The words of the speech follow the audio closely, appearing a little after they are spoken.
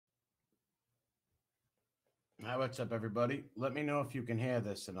Hi, what's up, everybody? Let me know if you can hear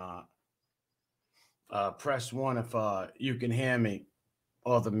this or not. Press one if you can hear me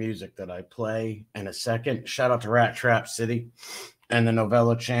or the music that I play in a second. Shout out to Rat Trap City and the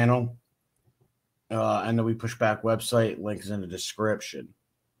Novella channel. And the We Push Back website. Link is in the description.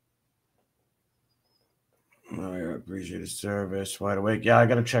 I appreciate the service. Wide awake. Yeah, I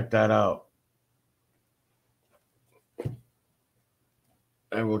got to check that out.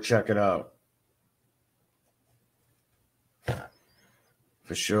 And we'll check it out.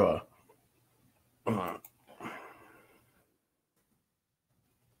 For sure. You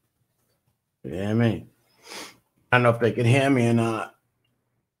hear me? I don't know if they can hear me or not.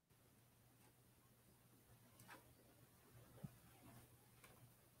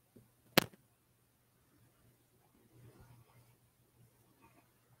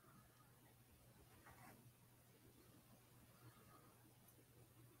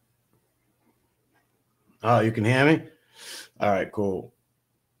 Oh, you can hear me? All right, cool.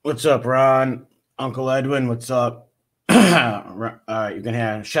 What's up, Ron? Uncle Edwin, what's up? All right, you can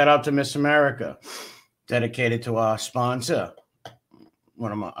hear. Shout out to Miss America, dedicated to our sponsor.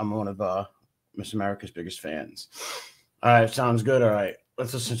 I'm one of Miss America's biggest fans. All right, sounds good. All right,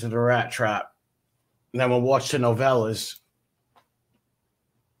 let's listen to the Rat Trap. And then we'll watch the novellas.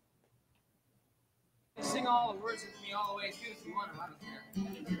 Sing all the words with me all the way through if you want to. I don't care.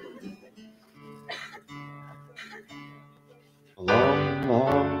 A long,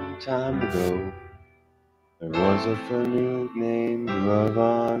 long time ago, there was a Fanuc named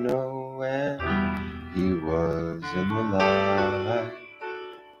Ravano, and he was in the light.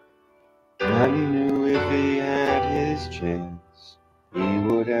 And I knew if he had his chance, he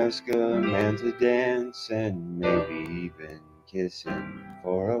would ask a man to dance and maybe even kiss him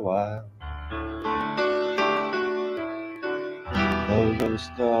for a while. All those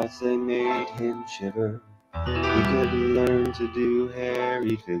thoughts, they made him shiver. He could learn to do hair,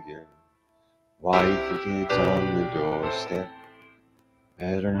 he figured. Wife for kids on the doorstep,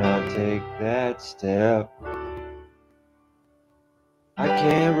 better not take that step. I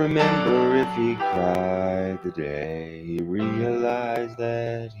can't remember if he cried the day he realized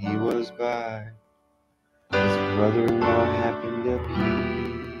that he was by. His brother-in-law happened to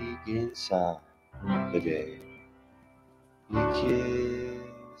peek inside the day he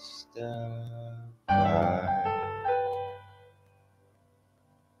kissed a bride.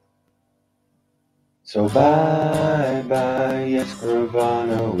 So bye-bye, yes,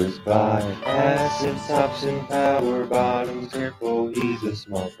 Gravano is by. Passive tops and power bottoms, careful, he's a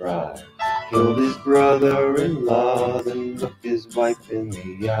small fry. Killed his brother-in-law, then looked his wife in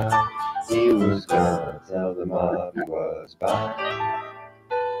the eye. He was gonna tell the mob he was by.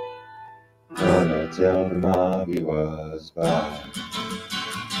 Gonna tell the mob he was by.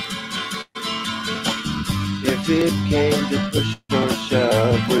 If it came to push or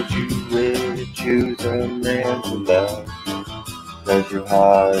shove, would you really choose a man to love? Does your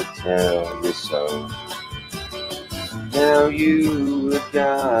heart tell you so? Now you have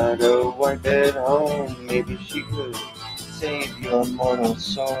got a wife at home, maybe she could save your mortal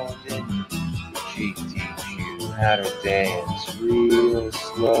soul. Didn't she teach you how to dance real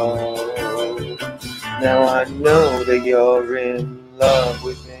slow? Now I know that you're in love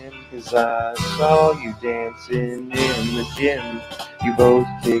with him, 'cause I saw you dancing in the gym. You both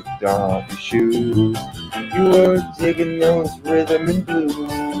kicked off your shoes. You were digging those rhythm and blues.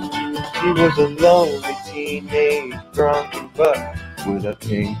 He was a lonely teenage drunken buck with a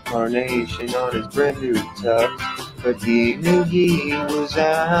pink carnation on his brand new tux. But he knew he was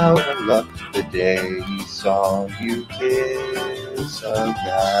out of luck the day he saw you kiss a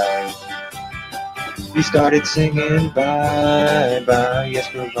guy. He started singing bye-bye, yes,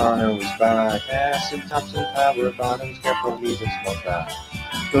 Gravano was by. Passing tops and power bottoms, careful, he's a small guy.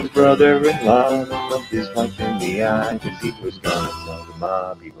 But his brother-in-law looked his wife in the eye, 'cause he was gonna tell the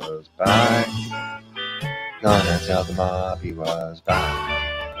mob he was by. Gonna tell the mob he was by.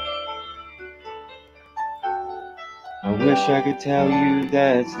 I wish I could tell you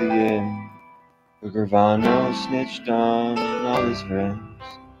that's the end, but Gravano snitched on all his friends.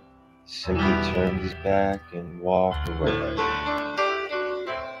 Simply turned his back and walked away.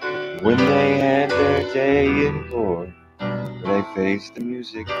 When they had their day in court, they faced the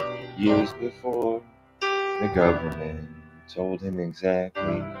music years before. The government told him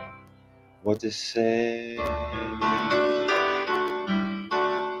exactly what to say.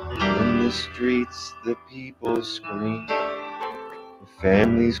 In the streets, the people screamed, the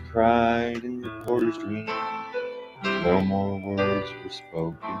families cried, and reporters dreamed. No more words were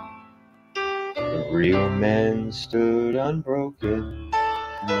spoken. The real men stood unbroken.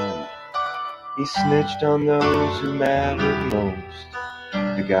 He snitched on those who mattered most.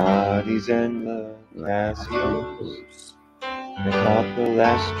 The Gaudis and the Cassios. They caught the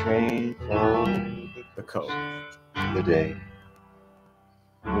last train for the coast. The day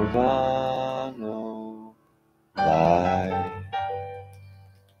Ravano lied.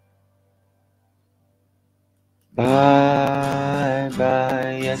 Bye,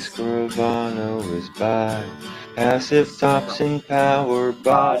 bye, yes, Gravano is by. Passive tops and power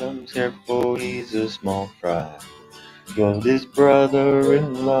bottoms, careful, he's a small fry. Killed his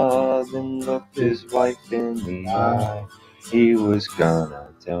brother-in-law, then looked his wife in the eye. He was gonna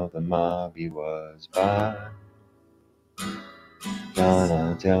tell the mob he was by.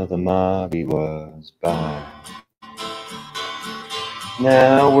 Gonna tell the mob he was by.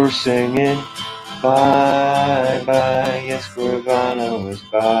 Now we're singing bye, bye, yes, Gravano is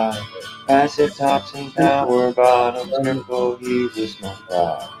by. Passive tops and power bottoms, careful, he's a small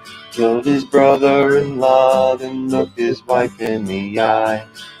fry. Killed his brother-in-law, then looked his wife in the eye.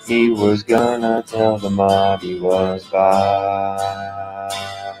 He was gonna tell the mob he was by.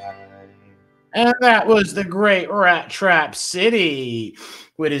 And that was the great Rattube City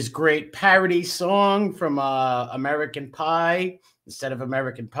with his great parody song from American Pie. Instead of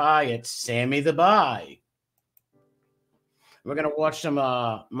American Pie, it's Sammy the Bye. We're going to watch some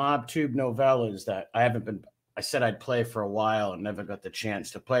MobTube novellas that I said I'd play for a while and never got the chance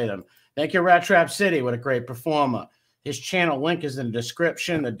to play them. Thank you, Rattube City. What a great performer. His channel link is in the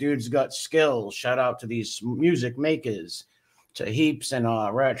description. The dude's got skills. Shout out to these music makers, to Heaps and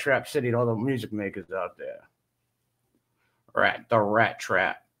Rattube City and all the music makers out there. The Rat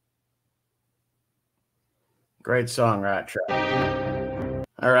Trap. Great song, Rat Trap.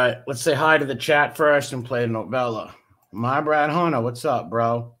 All right, let's say hi to the chat first and play the novella. My Brad Hunter, what's up,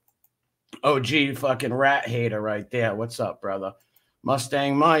 bro? OG fucking rat hater right there. What's up, brother?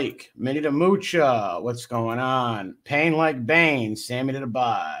 Mustang Mike, Minnie the Mucha, what's going on? Pain Like Bane, Sammy to the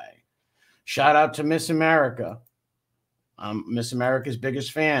Bye. Shout out to Miss America. I'm Miss America's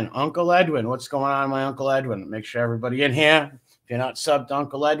biggest fan. Uncle Edwin, what's going on, my Uncle Edwin? Make sure everybody in here, if you're not subbed to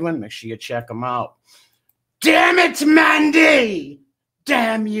Uncle Edwin, make sure you check him out. Damn it, Mandy!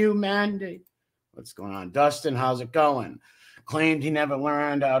 Damn you, Mandy. What's going on? Dustin, how's it going? Claimed he never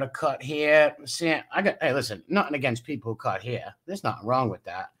learned how to cut hair. Hey, listen, nothing against people who cut hair. There's nothing wrong with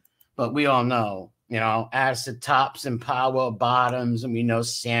that. But we all know, acid tops and power bottoms, and we know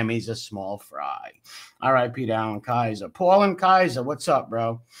Sammy's a small fry. R.I.P. Alan Kaiser. Paul and Kaiser, what's up,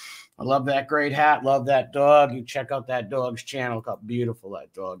 bro? I love that great hat. Love that dog. You check out that dog's channel. Look how beautiful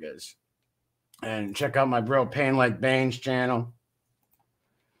that dog is. And check out my bro Pain Like Bane's channel.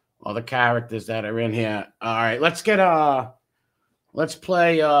 All the characters that are in here. All right, let's play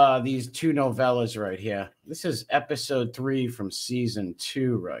these two novellas right here. This is episode 3 from season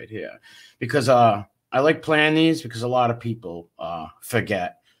 2 right here. Because I like playing these because a lot of people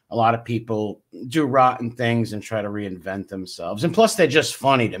forget. A lot of people do rotten things and try to reinvent themselves. And plus, they're just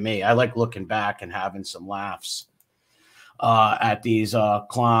funny to me. I like looking back and having some laughs at these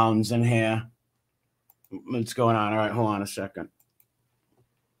clowns in here. What's going on? All right, hold on a second.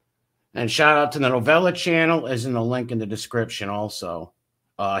 And shout out to the Novella channel, is in the link in the description also.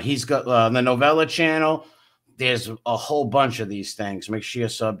 He's got the Novella channel. There's a whole bunch of these things. Make sure you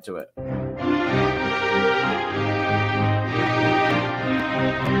sub to it.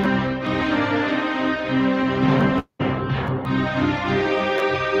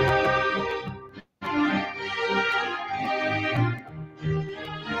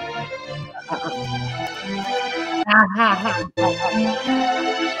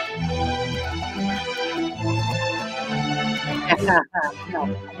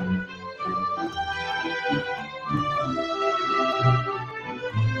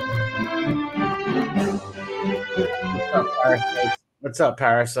 What's up,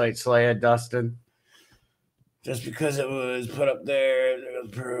 Parasite Slayer, Dustin? Just because it was put up there, it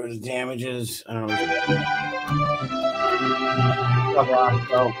was proved damages. I don't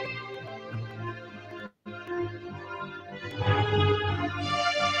know.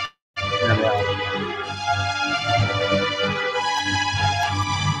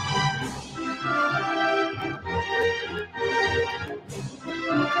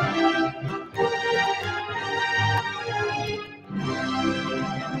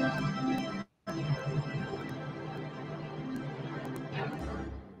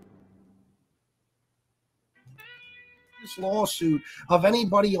 Lawsuit of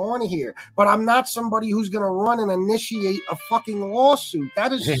anybody on here, but I'm not somebody who's going to run and initiate a fucking lawsuit.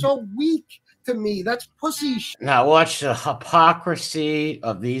 That is so weak to me. That's pussy shit. Now watch the hypocrisy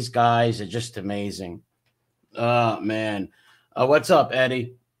of these guys. It's just amazing. Oh man. What's up,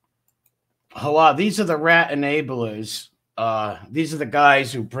 Eddie? These are the rat enablers. These are the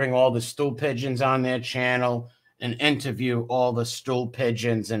guys who bring all the stool pigeons on their channel and interview all the stool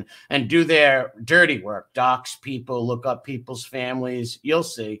pigeons and do their dirty work, dox people, look up people's families. You'll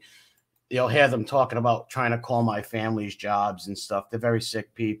see. You'll hear them talking about trying to call my family's jobs and stuff. They're very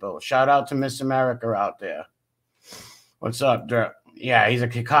sick people. Shout out to Miss America out there. What's up, Dirk? Yeah, he's a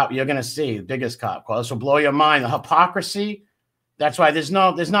cop. You're gonna see the biggest cop. This will blow your mind. The hypocrisy. That's why there's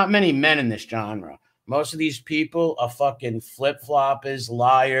not many men in this genre. Most of these people are fucking flip-floppers,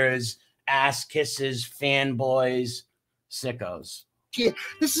 liars, ass kissers, fanboys, sickos. Shit,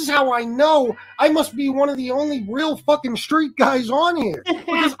 this is how I know I must be one of the only real fucking street guys on here,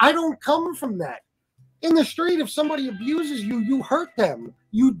 because I don't come from that. In the street, if somebody abuses you, you hurt them.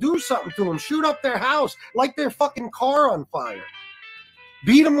 You do something to them. Shoot up their house, light their fucking car on fire.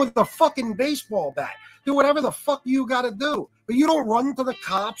 Beat them with a fucking baseball bat. Do whatever the fuck you got to do. But you don't run to the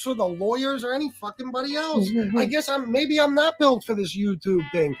cops or the lawyers or any fucking body else. I guess maybe I'm not built for this YouTube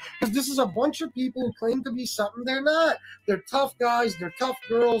thing, because this is a bunch of people who claim to be something they're not. They're tough guys. They're tough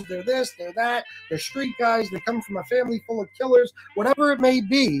girls. They're this, they're that. They're street guys. They come from a family full of killers, whatever it may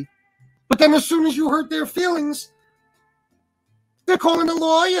be. But then as soon as you hurt their feelings, they're calling the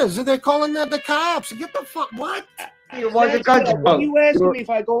lawyers or they're calling the cops. Get the fuck, what? You asked me if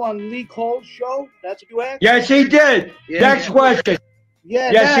I go on Lee Cole's show. That's what you asked? Yes, he did. Yeah. Next question.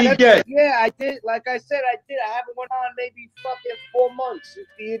 Yeah, yes, he did. Yeah, I did. Like I said, I did. I haven't went on maybe fucking 4 months. It's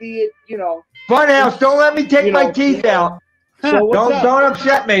the idiot, you know. Funhouse, don't let me take my teeth out. So don't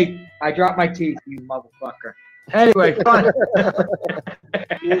upset me. I dropped my teeth, you motherfucker. Anyway, fun.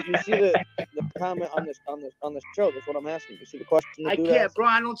 You see the comment on this show? That's what I'm asking. You see the question? I can't, bro.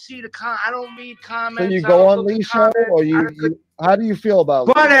 I don't see the I don't read comments. So you go on Lee's show, or you how do you feel about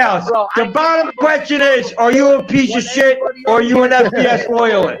it? Funhouse, the bottom question is: are you a piece of shit, or are you an FBS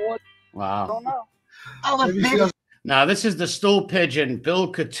loyalist? Wow. I don't know. Now this is the stool pigeon,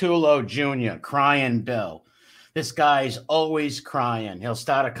 Bill Catullo Jr. Crying Bill. This guy's always crying. He'll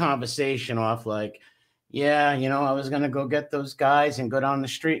start a conversation off like, yeah, you know, I was going to go get those guys and go down the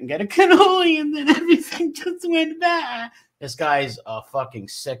street and get a cannoli, and then everything just went bad. This guy's a fucking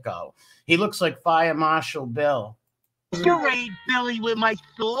sicko. He looks like Fire Marshal Bill. Masquerade Billy with my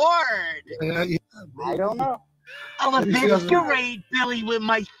sword. I don't know. I'll eviscerate Billy with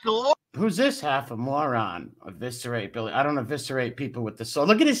my sword. Who's this half a moron? Eviscerate Billy. I don't eviscerate people with the sword.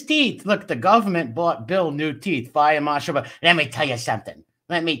 Look at his teeth. Look, the government bought Bill new teeth. Fire Marshal Bill. Let me tell you something,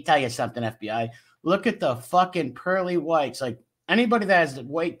 FBI. Look at the fucking pearly whites. Like, anybody that has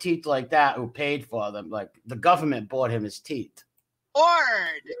white teeth like that who paid for them, like, the government bought him his teeth.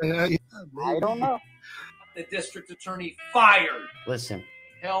 I don't know. The district attorney fired. Listen.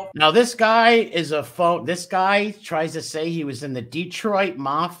 Help. Now, this guy is a phone. This guy tries to say he was in the Detroit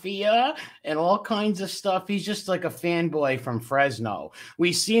Mafia and all kinds of stuff. He's just like a fanboy from Fresno.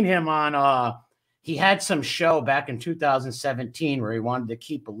 We've seen him on he had some show back in 2017 where he wanted to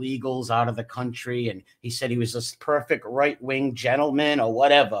keep illegals out of the country, and he said he was this perfect right-wing gentleman or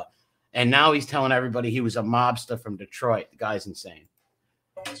whatever. And now he's telling everybody he was a mobster from Detroit. The guy's insane.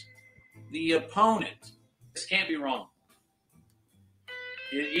 The opponent. This can't be wrong.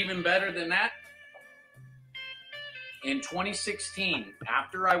 Even better than that, in 2016,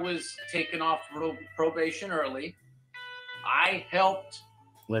 after I was taken off probation early, I helped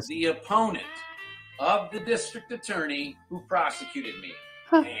the opponent of the district attorney who prosecuted me.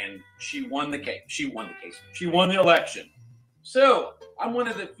 And she won the case. She won the election. So I'm one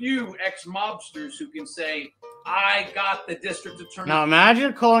of the few ex-mobsters who can say, I got the district attorney. Now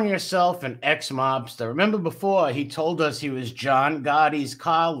imagine calling yourself an ex-mobster. Remember before he told us he was John Gotti's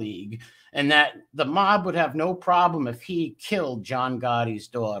colleague and that the mob would have no problem if he killed John Gotti's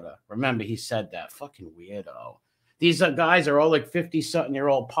daughter. Remember he said that. Fucking weirdo. These guys are all like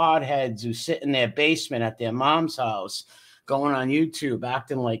 50-something-year-old podheads who sit in their basement at their mom's house going on YouTube,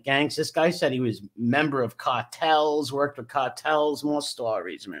 acting like gangs. This guy said he was a member of cartels, worked with cartels, more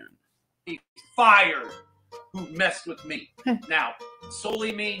stories, man. He's fired. Who messed with me? Now,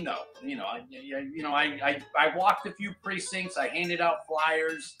 solely me? No. I walked a few precincts. I handed out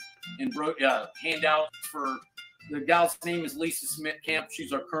flyers and handouts for the gal's name is Lisa Smith Camp.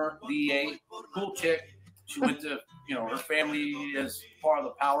 She's our current DA. Cool chick. She went to, her family is part of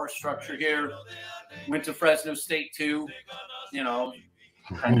the power structure here. Went to Fresno State too.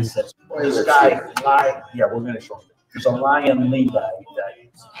 Kind of says, this guy, yeah, we're going to show him. There's a Lion Lee guy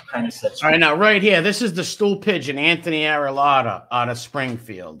that kind of says. All right, now right here, this is the stool pigeon, Anthony Arrelotta out of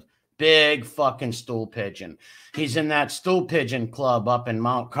Springfield. Big fucking stool pigeon. He's in that stool pigeon club up in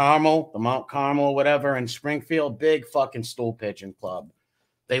Mount Carmel, whatever, in Springfield. Big fucking stool pigeon club.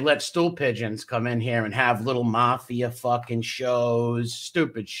 They let stool pigeons come in here and have little mafia fucking shows,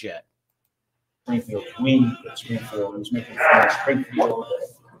 stupid shit. Springfield, Springfield, who's making fun of Springfield.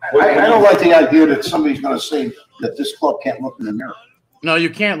 I don't like the idea that somebody's going to say that this club can't look in the mirror. No, you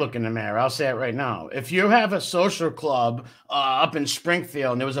can't look in the mirror. I'll say it right now. If you have a social club up in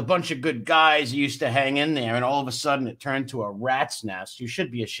Springfield and there was a bunch of good guys who used to hang in there and all of a sudden it turned to a rat's nest, you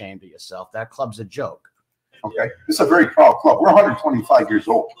should be ashamed of yourself. That club's a joke. Okay. This is a very proud club. We're 125 years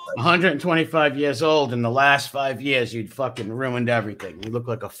old. 125 years old. In the last 5 years, you'd fucking ruined everything. You look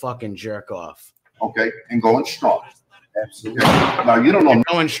like a fucking jerk off. Okay. And going strong. Absolutely. Now, you don't know. You're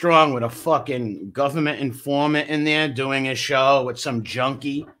going strong with a fucking government informant in there doing a show with some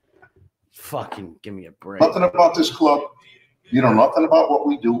junkie. Fucking give me a break. Nothing about this club. You know nothing about what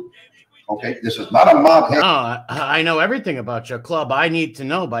we do. Okay, this is not a mob. No, I know everything about your club. I need to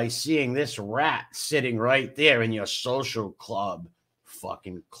know by seeing this rat sitting right there in your social club.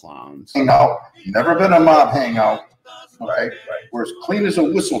 Fucking clowns. Hangout. Never been a mob hangout. Right? We're as clean as a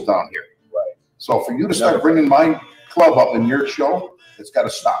whistle down here. Right. So for you to start bringing my club up in your show, it's got to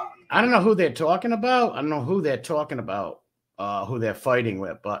stop. I don't know who they're talking about. I don't know who they're talking about. Who they're fighting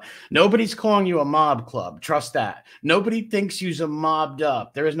with, but nobody's calling you a mob club. Trust that. Nobody thinks you're mobbed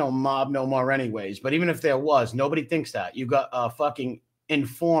up. There is no mob no more anyways, but even if there was, nobody thinks that. You got a fucking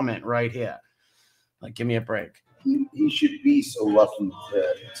informant right here. Like, give me a break. He should be so lucky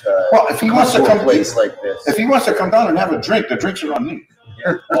to well, if he wants to come to a place like this. If he wants to come down and have a drink, the drinks are on me.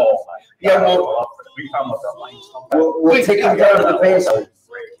 Yeah. Oh, yeah, well, we'll take him down to the basement.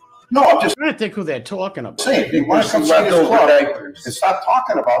 No, I'm just trying to think who they're talking about. Saying, you want to come see this club and stop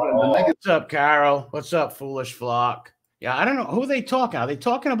talking about it. And What's up, Carol? What's up, foolish flock? Yeah, I don't know who they talking. Are they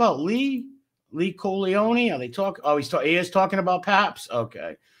talking about Lee Coleone? Are they talking? Oh, he is talking about Paps.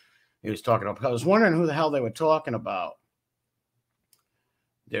 Okay, he was talking about. I was wondering who the hell they were talking about.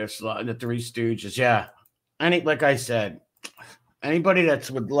 There's the Three Stooges. Yeah, like I said, anybody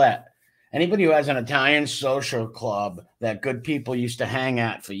anybody who has an Italian social club that good people used to hang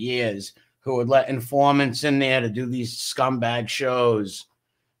at for years, who would let informants in there to do these scumbag shows,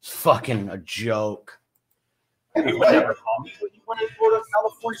 it's fucking a joke. You went to California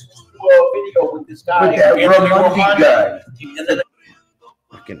to do a video with this guy. With that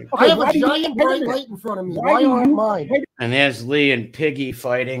guy. I have a giant bright light in front of me. Why aren't mine? And there's Lee and Piggy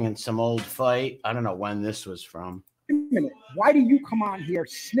fighting in some old fight. I don't know when this was from. Wait a minute. Why do you come on here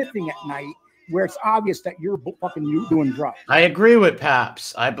sniffing at night where it's obvious that you're fucking doing drugs? I agree with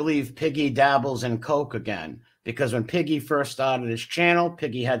Paps. I believe Piggy dabbles in coke again because when Piggy first started his channel,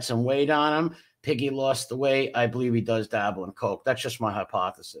 Piggy had some weight on him. Piggy lost the weight. I believe he does dabble in coke. That's just my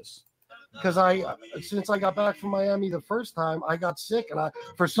hypothesis. Because since I got back from Miami the first time, I got sick, and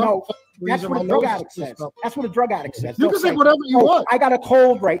that's what a drug addict says. That's what a drug addict says. You can say whatever you want. I got a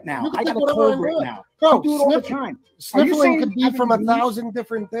cold right now. I got a cold right now. Bro, do it all the time. Sniffling could be from 1,000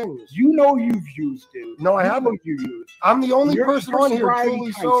 different things. You know you've used, dude. No, I haven't. You used. I'm the only person on here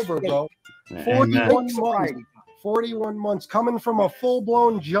truly sober, bro. 41 months coming from a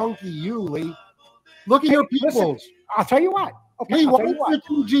full-blown junkie, Lee. Look at your peoples. I'll tell you what. Okay, hey, why are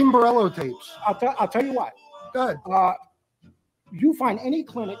you Gene Borello tapes? I'll tell you what. Good. You find any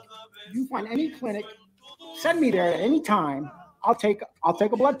clinic, send me there at any time. I'll take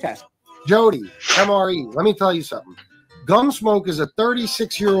a blood test. Jody, MRE, let me tell you something. Gunsmoke is a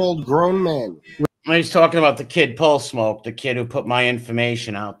 36-year-old grown man. He's talking about the kid Pulse Smoke, the kid who put my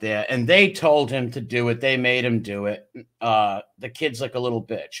information out there, and they told him to do it. They made him do it. The kid's like a little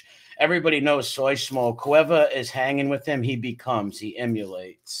bitch. Everybody knows Soy Smoke. Whoever is hanging with him, he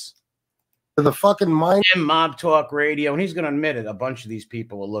emulates. The fucking mind. Mob Talk Radio, and he's going to admit it. A bunch of these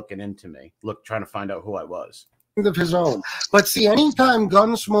people were looking into me, trying to find out who I was. Of his own. But see, anytime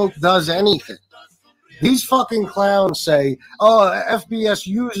Gunsmoke does anything, these fucking clowns say, oh, FBS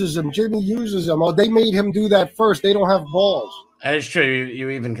uses him, Jimmy uses him. Oh, they made him do that first. They don't have balls. That is true. You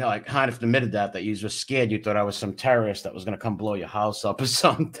even kind of admitted that you were scared. You thought I was some terrorist that was going to come blow your house up or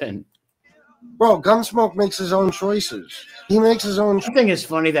something. Bro, Gunsmoke makes his own choices. He makes his own. I think it's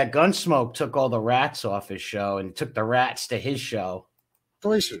funny that Gunsmoke took all the rats off his show and took the rats to his show.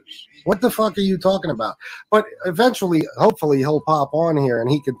 Choices. What the fuck are you talking about? But eventually, hopefully, he'll pop on here and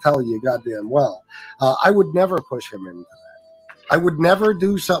he can tell you goddamn well. I would never push him into that. I would never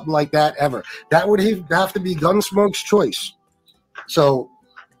do something like that ever. That would have to be Gunsmoke's choice. So,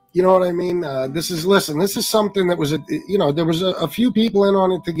 you know what I mean? This is something that was, there was a few people in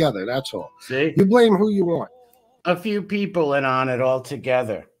on it together. That's all. See? You blame who you want. A few people in on it all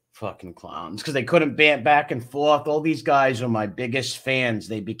together. Fucking clowns. Because they couldn't bant back and forth. All these guys are my biggest fans.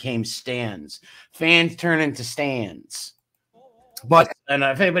 They became stans. Fans turn into stands. But And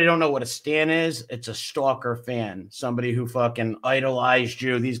if anybody don't know what a stan is, it's a stalker fan. Somebody who fucking idolized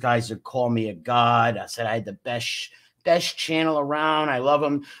you. These guys would call me a god. I said I had the best channel around. I love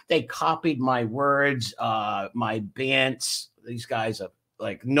them. They copied my words, my bants. These guys are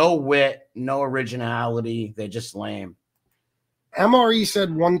like no wit, no originality. They're just lame. MRE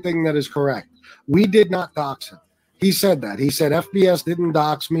said one thing that is correct. We did not dox him. He said that. He said FBS didn't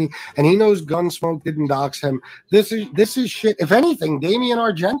dox me, and he knows Gunsmoke didn't dox him. This is shit. If anything, Damian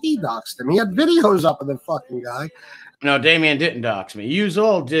Argenti doxed him. He had videos up of the fucking guy. No, Damian didn't dox me. Yous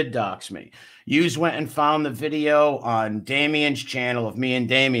all did dox me. Yous went and found the video on Damian's channel of me and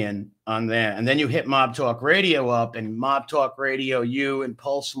Damian on there, and then you hit Mob Talk Radio up, and Mob Talk Radio, you and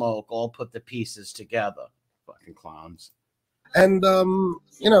Pulse Smoke all put the pieces together. Fucking clowns. And,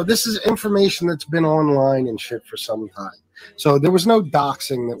 you know, this is information that's been online and shit for some time. So there was no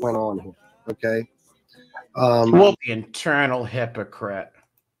doxing that went on here, okay? Well, the internal hypocrite.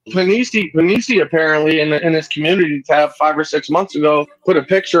 Panisi apparently in his community tab 5 or 6 months ago put a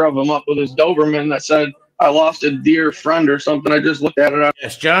picture of him up with his Doberman that said, "I lost a dear friend" or something. I just looked at it.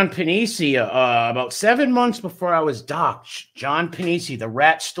 Yes, John Panisi, about 7 months before I was doxed, John Panisi, the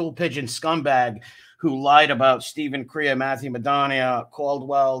rat stool pigeon scumbag who lied about Stephen Crea, Matthew Madonna,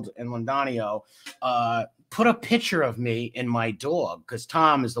 Caldwell, and Londanio, put a picture of me in my dog, because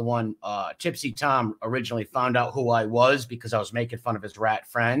Tom is the one, Tipsy Tom originally found out who I was because I was making fun of his rat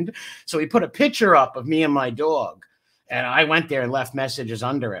friend. So he put a picture up of me and my dog, and I went there and left messages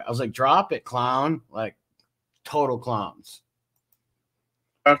under it. I was like, drop it, clown. Like, total clowns.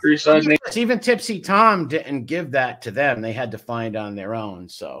 After he said, even Tipsy Tom didn't give that to them. They had to find on their own,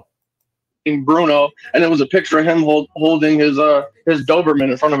 so. Bruno, and it was a picture of him holding his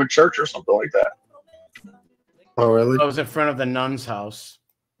Doberman in front of a church or something like that. Oh, really? I was in front of the nun's house.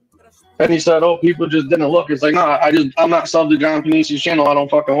 And he said, "Oh, people just didn't look." It's like, nah, I'm not subbed to John Panisi's channel. I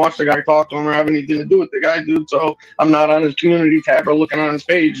don't fucking watch the guy, talk to him, or have anything to do with the guy, dude. So I'm not on his community tab or looking on his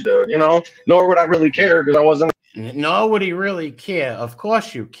page, dude. You know, nor would I really care because I wasn't. Nor would he really care. Of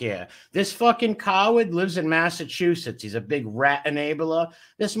course you care. This fucking coward lives in Massachusetts. He's a big rat enabler.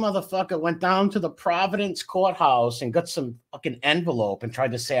 This motherfucker went down to the Providence courthouse and got some fucking envelope and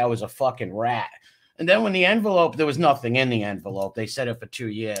tried to say I was a fucking rat. And then when the envelope, there was nothing in the envelope. They said it for 2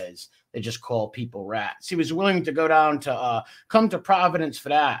 years. They just call people rats. He was willing to go down to come to Providence for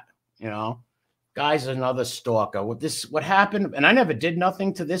that, you know. Guy's another stalker. What happened, and I never did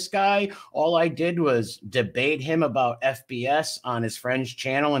nothing to this guy. All I did was debate him about FBS on his friend's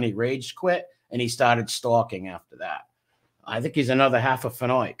channel, and he rage quit, and he started stalking after that. I think he's another half a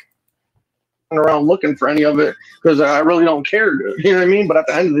Fenoik. Around looking for any of it because I really don't care, dude. You know what I mean? But at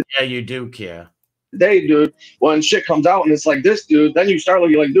the end of the day, you do care. Day, dude, when shit comes out and it's like this, dude, then you start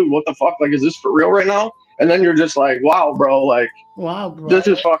looking like, dude, what the fuck? Like, is this for real right now? And then you're just like, wow, bro, like, wow, bro. This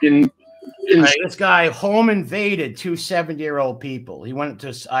is fucking. Right, this guy home invaded 2 70-year-old people. He went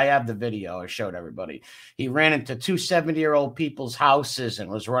to, I have the video, I showed everybody. He ran into 2 70-year-old people's houses and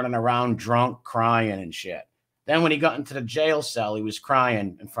was running around drunk, crying and shit. Then when he got into the jail cell, he was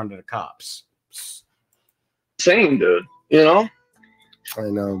crying in front of the cops. Same, dude, you know? I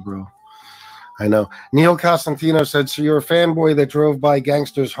know, bro. I know. Neil Costantino said, so you're a fanboy that drove by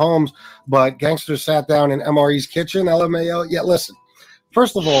gangsters' homes, but gangsters sat down in MRE's kitchen, LMAO? Yeah, listen.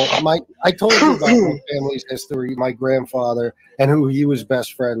 First of all, I told you about my family's history, my grandfather, and who he was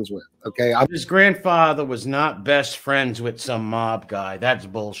best friends with. Okay, his grandfather was not best friends with some mob guy. That's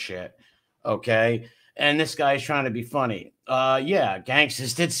bullshit. Okay, and this guy's trying to be funny. Yeah,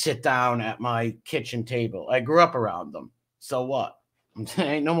 gangsters did sit down at my kitchen table. I grew up around them. So what?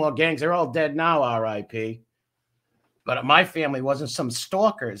 Ain't no more gangs. They're all dead now. R.I.P. But my family wasn't some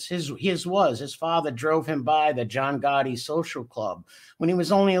stalkers. His was. His father drove him by the John Gotti Social Club when he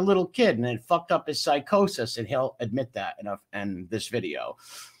was only a little kid, and it fucked up his psychosis, and he'll admit that in this video.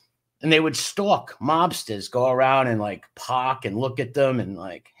 And they would stalk mobsters, go around and like park and look at them and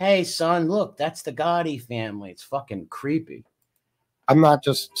like, hey, son, look, that's the Gotti family. It's fucking creepy. I'm not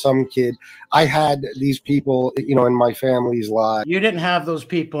just some kid. I had these people, you know, in my family's life. You didn't have those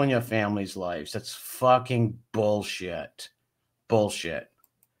people in your family's lives. That's fucking bullshit. Bullshit.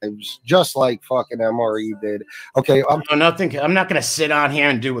 It was just like fucking MRE did. Okay. I'm not going to sit on here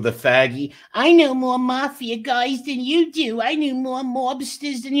and do with a faggy. I know more mafia guys than you do. I knew more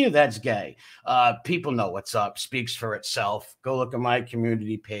mobsters than you. That's gay. People know what's up. Speaks for itself. Go look at my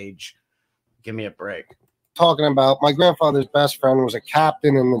community page. Give me a break. Talking about my grandfather's best friend was a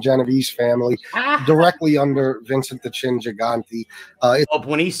captain in the Genovese family, directly under Vincent the Chin Gigante.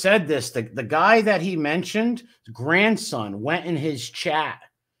 When he said this, the guy that he mentioned, grandson, went in his chat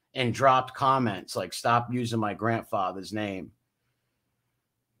and dropped comments like, stop using my grandfather's name.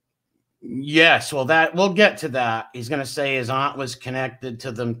 Yes, well, that we'll get to that. He's gonna say his aunt was connected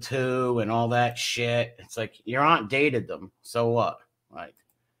to them too, and all that shit. It's like your aunt dated them, so what? Like,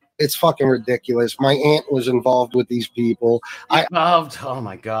 it's fucking ridiculous. My aunt was involved with these people. Oh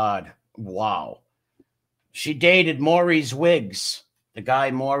my god! Wow, she dated Maurice Wiggs. The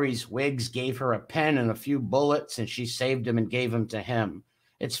guy Maurice Wiggs gave her a pen and a few bullets, and she saved him and gave them to him.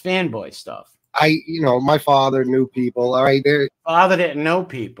 It's fanboy stuff. My father knew people. All right, there. Father didn't know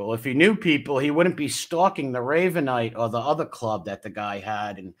people. If he knew people, he wouldn't be stalking the Ravenite or the other club that the guy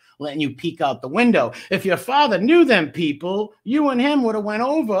had and letting you peek out the window. If your father knew them people, you and him would have went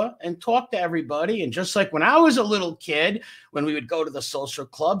over and talked to everybody. And just like when I was a little kid, when we would go to the social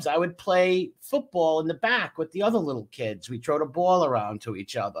clubs, I would play football in the back with the other little kids. We throw the ball around to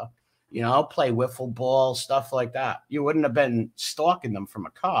each other. Play wiffle ball, stuff like that. You wouldn't have been stalking them from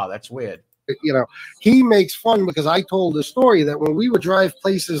a car. That's weird. He makes fun because I told the story that when we would drive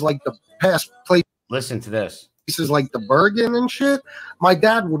places like the past place. Listen to this. Places like the Bergen and shit, my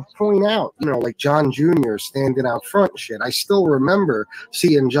dad would point out, like John Jr. standing out front and shit. I still remember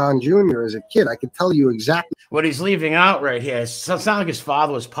seeing John Jr. as a kid. I could tell you exactly what he's leaving out right here. It's not like his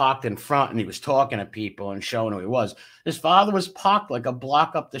father was parked in front and he was talking to people and showing who he was. His father was parked like a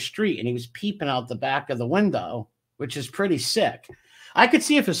block up the street and he was peeping out the back of the window, which is pretty sick. I could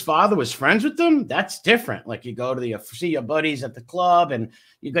see if his father was friends with them, that's different. Like you go to see your buddies at the club and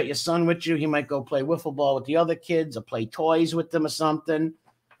you got your son with you. He might go play wiffle ball with the other kids or play toys with them or something.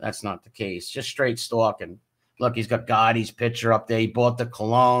 That's not the case. Just straight stalking. Look, he's got Gotti's picture up there. He bought the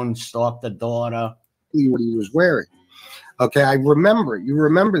cologne, stalked the daughter. What he was wearing. Okay, I remember. You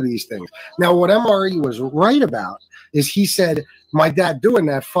remember these things. Now, what MRE was right about is he said, my dad doing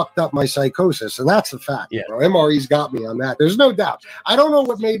that fucked up my psychosis. And that's a fact. Yeah. Bro. MRE's got me on that. There's no doubt. I don't know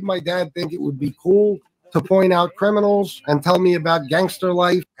what made my dad think it would be cool to point out criminals and tell me about gangster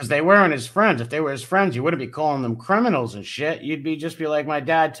life. Because they weren't his friends. If they were his friends, you wouldn't be calling them criminals and shit. You'd just be like, my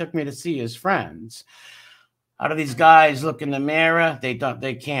dad took me to see his friends. How do these guys look in the mirror? They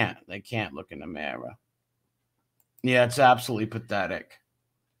can't look in the mirror. Yeah, it's absolutely pathetic.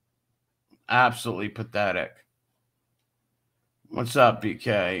 Absolutely pathetic. What's up,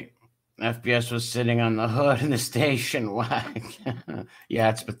 BK? FBS was sitting on the hood in the station wagon. Yeah,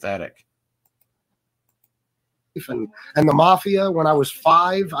 it's pathetic. And the mafia when I was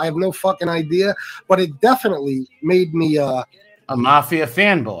 5, I have no fucking idea, but it definitely made me a mafia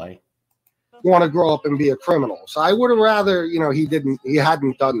fanboy. Want to grow up and be a criminal. So I would have rather, he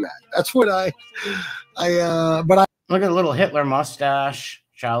hadn't done that. That's what look at a little Hitler mustache,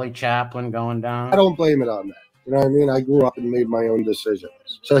 Charlie Chaplin going down. I don't blame it on that. You know what I mean? I grew up and made my own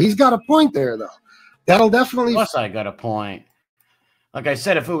decisions. So he's got a point there, though. That'll definitely. Of course, I got a point. Like I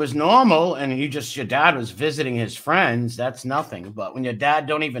said, if it was normal and your dad was visiting his friends, that's nothing. But when your dad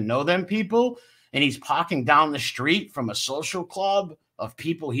don't even know them people and he's parking down the street from a social club of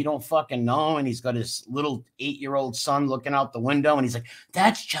people he don't fucking know, and he's got his little 8-year-old son looking out the window, and he's like,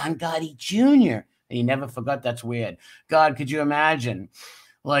 that's John Gotti Jr. And he never forgot. That's weird. God, could you imagine?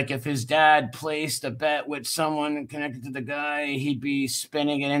 Like if his dad placed a bet with someone connected to the guy, he'd be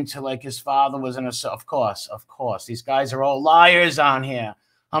spinning it into like his father was in a. Of course. These guys are all liars on here.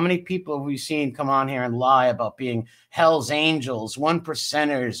 How many people have we seen come on here and lie about being Hell's Angels,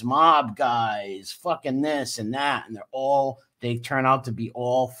 1%ers, mob guys, fucking this and that, and they turn out to be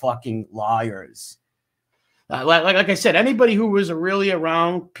all fucking liars. Like I said, anybody who was really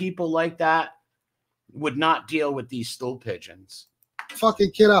around people like that would not deal with these stool pigeons.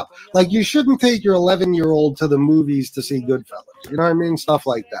 Fucking kid up. Like you shouldn't take your 11-year-old to the movies to see Goodfellas. You know what I mean? Stuff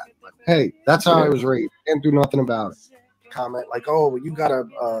like that. But hey, that's how I was raised. Can't do nothing about it. Comment like, oh, well, you got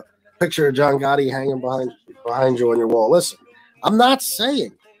a picture of John Gotti hanging behind you on your wall. Listen, I'm not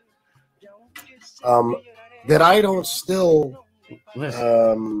saying that I don't still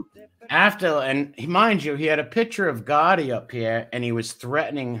and mind you, he had a picture of Gotti up here, and he was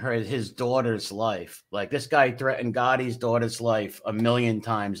threatening his daughter's life. Like this guy threatened Gotti's daughter's life 1,000,000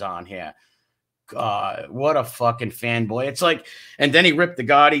 times on here. God, what a fucking fanboy! It's like, and then he ripped the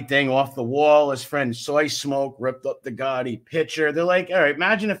Gotti thing off the wall. His friend Soy Smoke ripped up the Gotti picture. They're like, all right,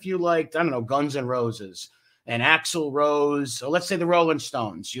 imagine if you liked, I don't know, Guns N' Roses and Axl Rose, or let's say the Rolling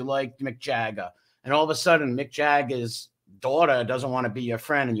Stones. You liked Mick Jagger, and all of a sudden Mick Jagger's daughter doesn't want to be your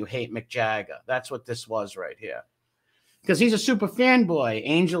friend and you hate Mick Jagger. That's what this was right here. Because he's a super fanboy.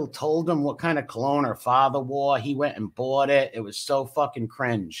 Angel told him what kind of cologne her father wore. He went and bought it. It was so fucking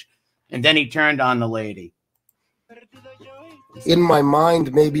cringe. And then he turned on the lady. In my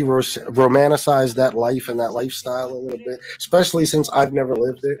mind, maybe romanticize that life and that lifestyle a little bit, especially since I've never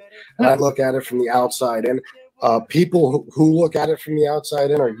lived it. And I look at it from the outside. And People who look at it from the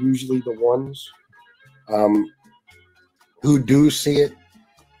outside in are usually the ones who do see it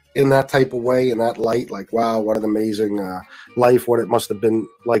in that type of way, in that light, like, wow, what an amazing life, what it must have been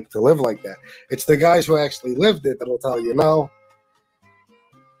like to live like that. It's the guys who actually lived it that'll tell you, no,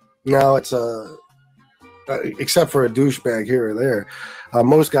 it's except for a douchebag here or there.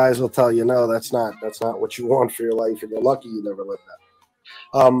 Most guys will tell you, no, that's not what you want for your life, and you're lucky you never lived that.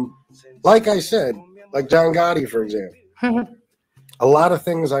 Like I said, like John Gotti, for example, a lot of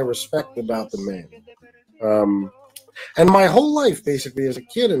things I respect about the man. And my whole life, basically, as a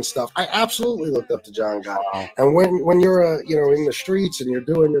kid and stuff, I absolutely looked up to John Gotti. Wow. And when you're in the streets and you're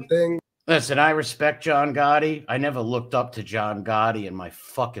doing your thing. Listen, I respect John Gotti. I never looked up to John Gotti in my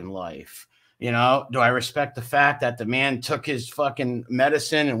fucking life. You know, do I respect the fact that the man took his fucking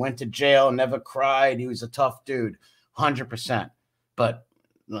medicine and went to jail, never cried? He was a tough dude, 100%. But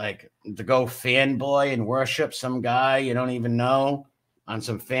like to go fanboy and worship some guy you don't even know on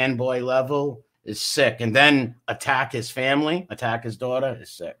some fanboy level is sick. And then attack his family, attack his daughter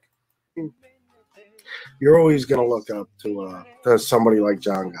is sick. You're always going to look up to somebody like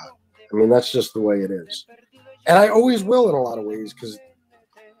John Gotti. I mean, that's just the way it is. And I always will in a lot of ways, because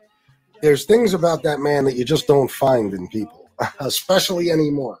there's things about that man that you just don't find in people, especially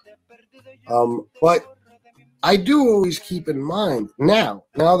anymore. But I do always keep in mind now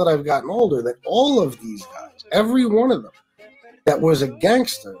that I've gotten older, that all of these guys, every one of them that was a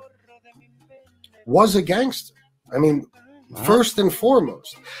gangster, was a gangster. I mean, first and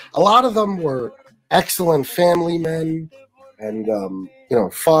foremost, a lot of them were excellent family men and,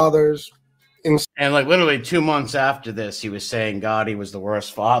 fathers. And like literally 2 months after this, he was saying Gotti was the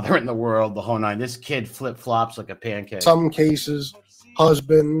worst father in the world, the whole nine. This kid flip-flops like a pancake. Some cases,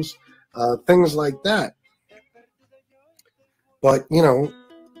 husbands, things like that. But,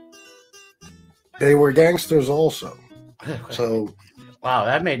 they were gangsters also. So, wow,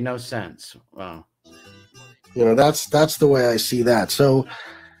 that made no sense. Wow. That's the way I see that. So,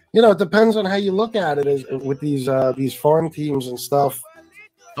 it depends on how you look at it with these farm teams and stuff.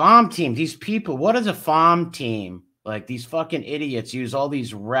 Farm team, these people, what is a farm team? Like these fucking idiots use all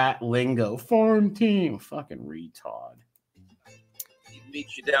these rat lingo. Farm team, fucking retard.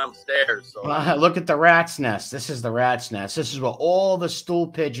 Meet you downstairs. So. Look at the rat's nest. This is the rat's nest. This is where all the stool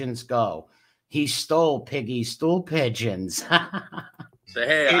pigeons go. He stole Piggy's stool pigeons. Say,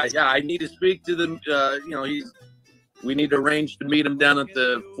 hey, I need to speak to them. We need to arrange to meet him down at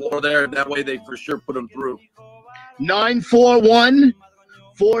the floor there. That way they for sure put him through. 941-474.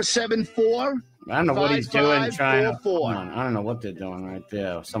 I don't know what he's doing. Trying to. I don't know what they're doing right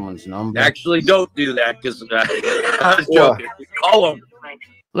there. Someone's number. Actually, don't do that because I was joking. Call him.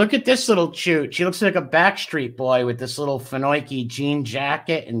 Look at this little shoot. She looks like a Backstreet Boy with this little Finoiki jean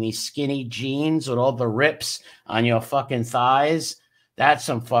jacket and these skinny jeans with all the rips on your fucking thighs. That's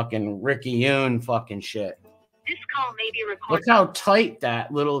some fucking Ricky Yoon fucking shit. This call may be recorded. Look how tight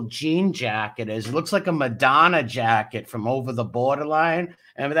that little jean jacket is. It looks like a Madonna jacket from Over the Borderline.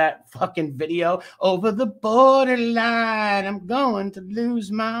 Remember that fucking video? Over the borderline, I'm going to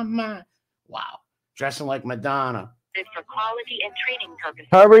lose my mind. Wow. Dressing like Madonna. For quality and training purposes.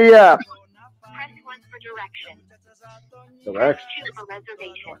 Hurry up. Press 1 for directions. Directions. Press 2 for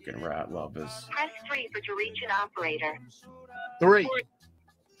reservation. Fucking rat lovers. Press 3 to reach an operator. 3.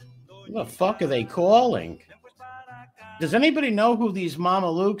 Who the fuck are they calling? Does anybody know who these Mama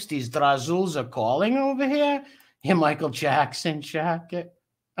Lukes, these Drazuls are calling over here? Your Michael Jackson jacket.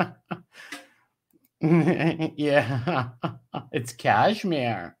 Yeah. It's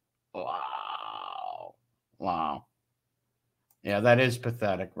cashmere. Wow. Wow. Yeah, that is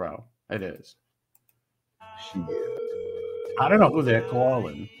pathetic, bro. It is. I don't know who they're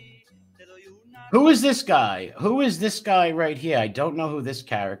calling. Who is this guy? Who is this guy right here? I don't know who this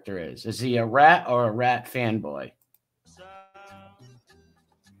character is. Is he a rat or a rat fanboy?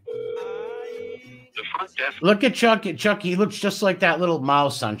 Look at Chucky. Chucky, he looks just like that little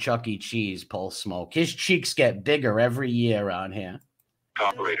mouse on Chuck E. Cheese, Pulse Smoke. His cheeks get bigger every year on here.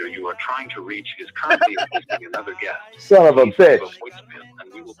 Operator you are trying to reach is currently assisting another guest. Son of a bitch.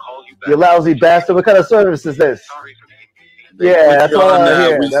 You lousy bastard. What kind of service is this? Yeah, that's all I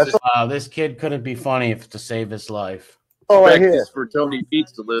hear. Wow, this kid couldn't be funny to save his life. Oh, I hear. For Tony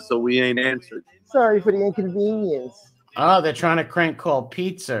Pizza list, so we ain't answered. Sorry for the inconvenience. Oh, they're trying to crank call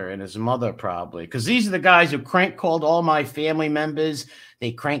Pizza and his mother probably. Because these are the guys who crank called all my family members.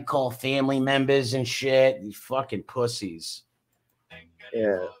 They crank call family members and shit. These fucking pussies.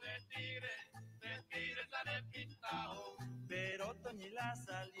 Yeah.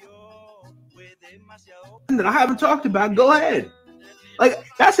 That I haven't talked about. Go ahead. Like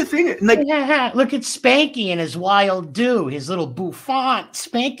that's the thing. Like, look at Spanky and his wild do, his little bouffant.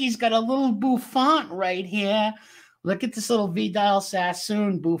 Spanky's got a little bouffant right here. Look at this little Vidal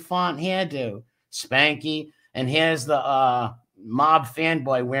Sassoon bouffant hairdo, Spanky. And here's the mob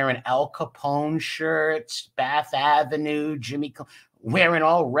fanboy wearing Al Capone shirts, Bath Avenue, Jimmy wearing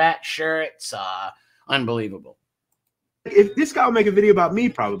all rat shirts. Unbelievable. If this guy will make a video about me,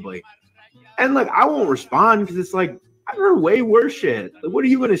 probably, and like I won't respond because it's like I've heard way worse shit. Like, what are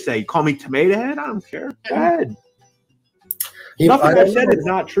you gonna say? Call me tomato head? I don't care. Go ahead. Nothing I said is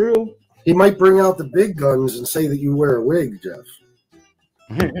not true. He might bring out the big guns and say that you wear a wig, Jeff.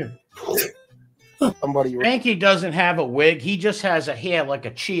 Somebody. Spanky doesn't have a wig. He just has a hair like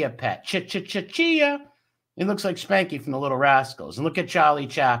a chia pet. Chia. He looks like Spanky from the Little Rascals. And look at Charlie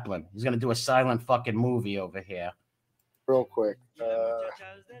Chaplin. He's going to do a silent fucking movie over here. Real quick.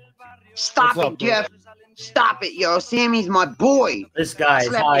 Stop it, Jeff. Stop it, yo. Sammy's my boy. This guy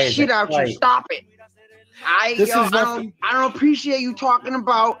slap the shit out you. Stop it. I don't appreciate you talking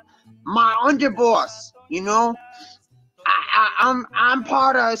about my underboss. You know, I'm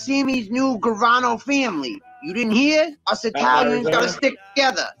part of Sammy's new Gravano family. You didn't hear? Us Italians gotta stick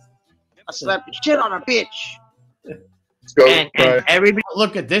together. I slapped the shit on a bitch. And everybody,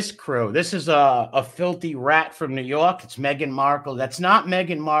 look at this crew. This is a filthy rat from New York. It's Meghan Markle. That's not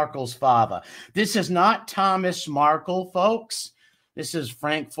Meghan Markle's father. This is not Thomas Markle, folks. This is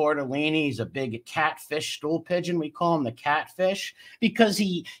Frank Fortellini. He's a big catfish stool pigeon. We call him the catfish because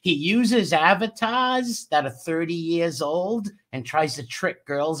he uses avatars that are 30 years old and tries to trick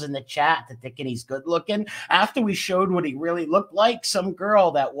girls in the chat to thinking he's good looking. After we showed what he really looked like, some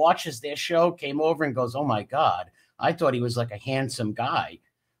girl that watches their show came over and goes, "Oh my God, I thought he was like a handsome guy.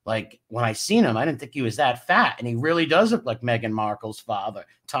 Like when I seen him, I didn't think he was that fat." And he really does look like Meghan Markle's father,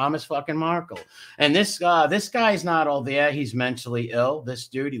 Thomas fucking Markle. And this guy's not all there. He's mentally ill. This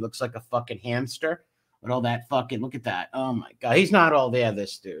dude, he looks like a fucking hamster with all that fucking, look at that. Oh my God. He's not all there,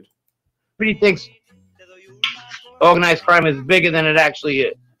 this dude. Everybody thinks organized crime is bigger than it actually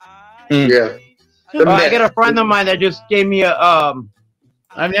is. Yeah. I got a friend of mine that just gave me a,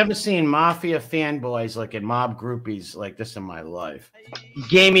 I've never seen mafia fanboys like in mob groupies like this in my life.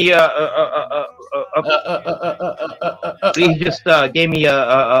 Gave me he just gave me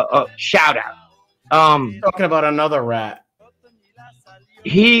a shout out. Talking about another rat.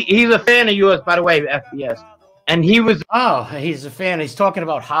 He's a fan of yours, by the way, FPS. And he was he's a fan. He's talking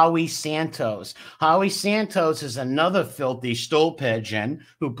about Howie Santos. Howie Santos is another filthy stool pigeon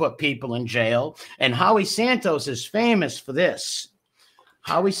who put people in jail. And Howie Santos is famous for this.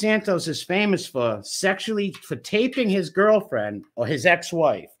 Howie Santos is famous for taping his girlfriend or his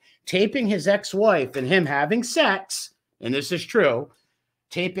ex-wife, taping his ex-wife and him having sex, and this is true,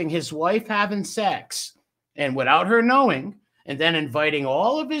 taping his wife having sex and without her knowing, and then inviting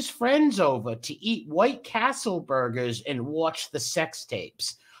all of his friends over to eat White Castle burgers and watch the sex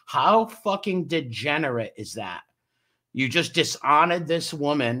tapes. How fucking degenerate is that? You just dishonored this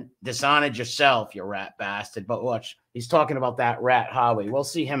woman, dishonored yourself, you rat bastard. But watch, he's talking about that rat Howie. We'll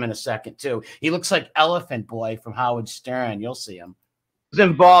see him in a second, too. He looks like Elephant Boy from Howard Stern. You'll see him. Was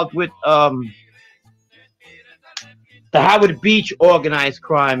involved with the Howard Beach organized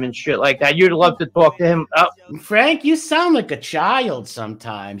crime and shit like that. You'd love to talk to him. Frank, you sound like a child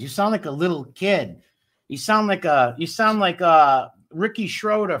sometimes. You sound like a little kid. You sound like Ricky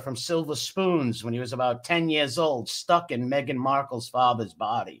Schroeder from Silver Spoons when he was about 10 years old, stuck in Meghan Markle's father's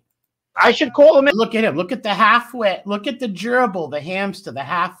body. I should call him. Look at him. Look at the halfwit. Look at the gerbil, the hamster, the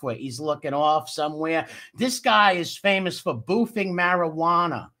halfwit. He's looking off somewhere. This guy is famous for boofing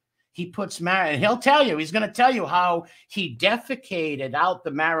marijuana. He puts and he'll tell you, he's going to tell you how he defecated out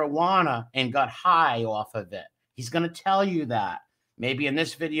the marijuana and got high off of it. He's going to tell you that. Maybe in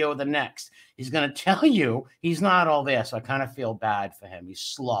this video or the next. He's going to tell you he's not all there, so I kind of feel bad for him. He's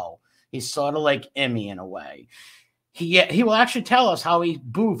slow. He's sort of like Emmy in a way. He will actually tell us how he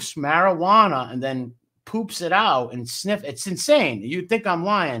boofs marijuana and then poops it out and sniff. It's insane. You'd think I'm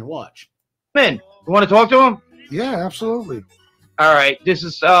lying. Watch. Man, you want to talk to him? Yeah, absolutely. All right. This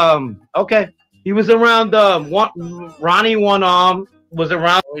is, okay. He was around, Ronnie One Arm was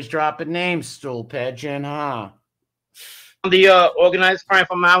around. Always dropping names, stool pigeon, huh? The organized crime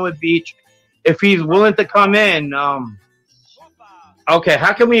from Howard Beach. If he's willing to come in, okay,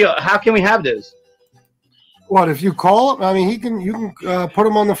 how can we have this? What if you call him? I mean, you can put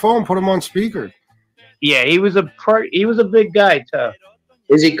him on the phone, put him on speaker. Yeah, he was a big guy too.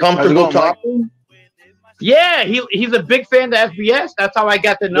 Is he comfortable talking? Yeah, he's a big fan of FBS. That's how I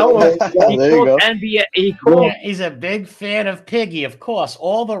got to know him. He called NBA. He's a big fan of Piggy, of course.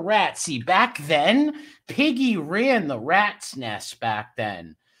 All the rats. See, back then, Piggy ran the rat's nest back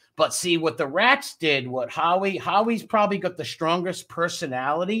then. But see, what the rats did, Howie's probably got the strongest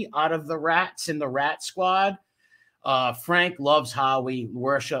personality out of the rats in the rat squad. Frank loves Howie,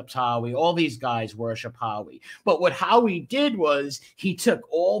 worships Howie. All these guys worship Howie. But what Howie did was he took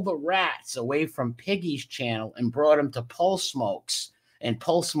all the rats away from Piggy's channel and brought them to Pulse Smoke's. And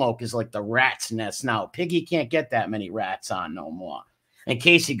Pulse Smoke is like the rat's nest now. Piggy can't get that many rats on no more. In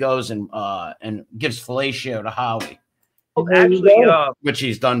case he goes and gives fellatio to Howie. Actually, which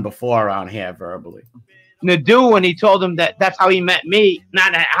he's done before around here verbally. Nadu, when he told him that's how he met me,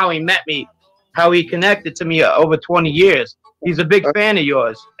 not how he met me, how he connected to me over 20 years. He's a big fan of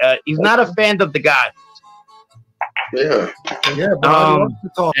yours. He's not a fan of the guy. Yeah.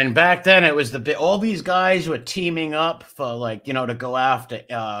 And back then it was all these guys were teaming up for to go after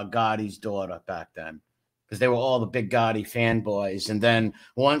Gotti's daughter back then. Because they were all the big Gotti fanboys. And then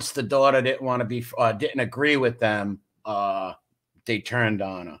once the daughter didn't want to be didn't agree with them, they turned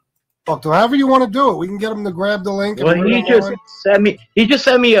on her. Fuck, however you want to do it, we can get him to grab the link. Well, he just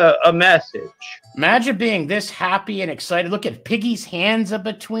sent me a message. Imagine being this happy and excited. Look at Piggy's hands are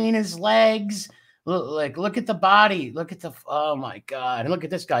between his legs. Look at the body. Look at oh my God. And look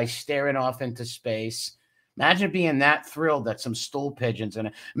at this guy staring off into space. Imagine being that thrilled that some stool pigeons in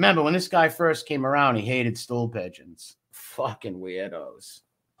it. Remember when this guy first came around, he hated stool pigeons. Fucking weirdos.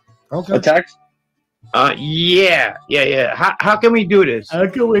 Okay. A text? Yeah. How can we do this? How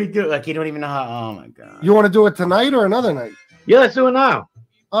can we do it? Like you don't even know how. Oh my God. You want to do it tonight or another night? Yeah, let's do it now.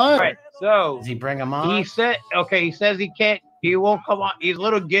 All right. So does he bring him on? He said, okay. He says he can't. He won't come on. He's a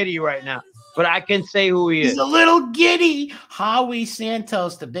little giddy right now, but I can say who he is. He's a little giddy. Howie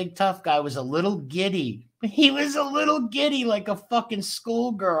Santos, the big tough guy, was a little giddy. He was a little giddy like a fucking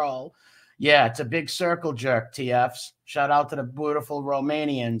schoolgirl. Yeah, it's a big circle jerk, TFs. Shout out to the beautiful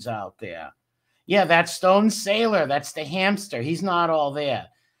Romanians out there. Yeah, that's Stone Sailor. That's the hamster. He's not all there.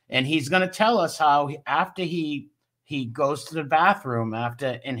 And he's going to tell us how after he goes to the bathroom,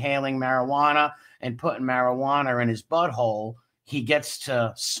 after inhaling marijuana and putting marijuana in his butthole, he gets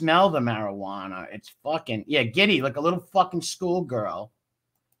to smell the marijuana. It's fucking, giddy, like a little fucking schoolgirl.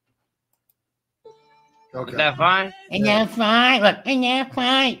 Okay. Is that fine? And that fine. Look, and that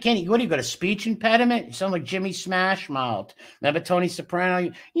fine. Kenny, what do you got? A speech impediment? You sound like Jimmy Smash Mouth. Remember Tony Soprano?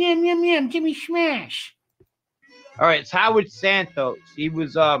 Yum, Jimmy Smash. All right, it's Howard Santos. He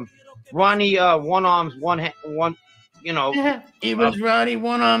was Ronnie one arms, one. He was Ronnie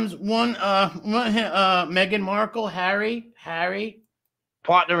one arms, one Meghan Markle, Harry.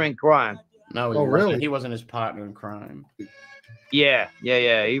 Partner in crime. No, he wasn't his partner in crime. Yeah.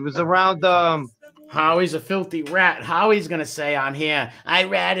 He was around Howie's a filthy rat. Howie's gonna say on here, I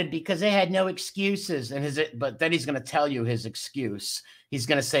ratted because they had no excuses, but then he's gonna tell you his excuse. He's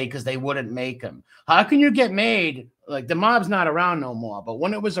gonna say because they wouldn't make him. How can you get made? Like the mob's not around no more, but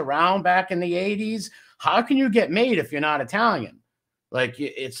when it was around back in the 80s, how can you get made if you're not Italian? Like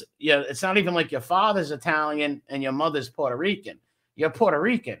it's not even like your father's Italian and your mother's Puerto Rican. You're Puerto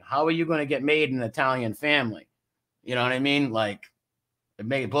Rican. How are you gonna get made in an Italian family? You know what I mean? Like.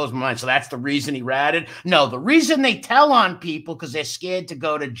 It blows my mind. So that's the reason he ratted? No, the reason they tell on people because they're scared to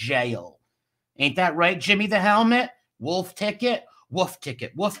go to jail. Ain't that right, Jimmy the Helmet? Wolf ticket? Wolf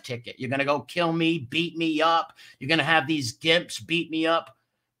ticket. You're going to go kill me, beat me up. You're going to have these gimps beat me up.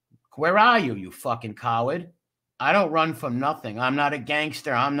 Where are you, you fucking coward? I don't run from nothing. I'm not a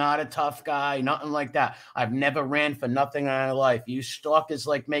gangster. I'm not a tough guy. Nothing like that. I've never ran for nothing in my life. You stalkers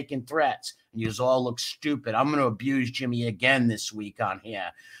like making threats. You all look stupid. I'm going to abuse Jimmy again this week on here.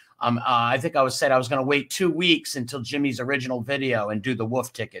 I think I said I was going to wait 2 weeks until Jimmy's original video and do the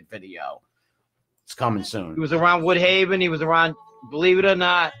wolf ticket video. It's coming soon. He was around Woodhaven. He was around, believe it or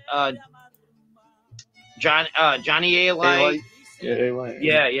not, Johnny A. Light.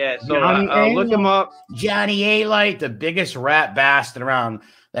 Yeah. So look him up. Johnny A. Light, the biggest rat bastard around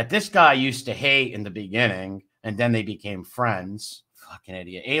that this guy used to hate in the beginning, and then they became friends. Fucking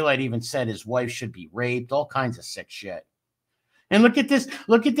idiot. A-Light even said his wife should be raped, all kinds of sick shit. And look at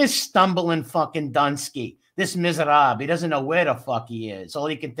this stumbling fucking Dunsky. This miserable. He doesn't know where the fuck he is. All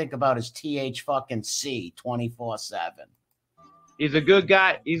he can think about is TH fucking C 24/7. He's a good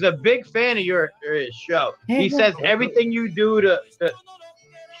guy. He's a big fan of your show. He says everything you do to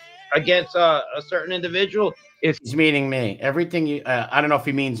against a certain individual. He's meaning me. Everything you, I don't know if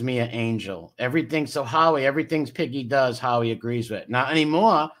he means me or Angel. Everything. So Howie, everything's Piggy does, Howie agrees with. Not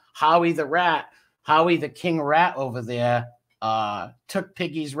anymore. Howie the rat, Howie the king rat over there, took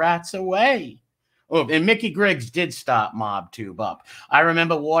Piggy's rats away. Oh, and Mickey Griggs did start MobTube up. I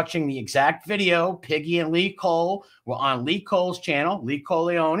remember watching the exact video. Piggy and Lee Cole were on Lee Cole's channel. Lee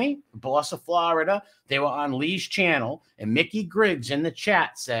Coleone, boss of Florida. They were on Lee's channel. And Mickey Griggs in the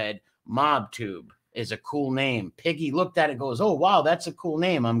chat said, MobTube is a cool name. Piggy looked at it and goes, oh, wow, that's a cool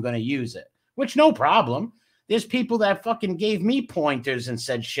name. I'm going to use it. Which, no problem. There's people that fucking gave me pointers and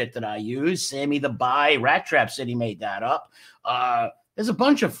said shit that I use. Sammy the Bye, Rat Trap said he made that up. There's a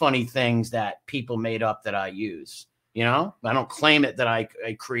bunch of funny things that people made up that I use. You know, I don't claim it that I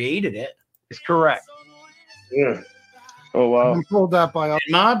created it. It's correct. Yeah. Oh wow. I'm told that by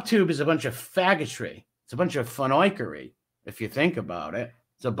MobTube is a bunch of faggotry. It's a bunch of funoikery, if you think about it.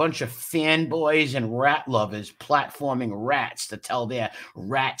 It's a bunch of fanboys and rat lovers platforming rats to tell their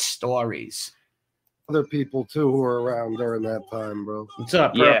rat stories. Other people too who were around during that time, bro. What's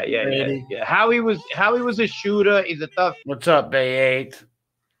up, bro? Yeah. Howie was a shooter. He's a tough. What's up, Bay 8?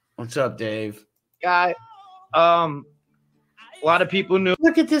 What's up, Dave? Guy. A lot of people knew.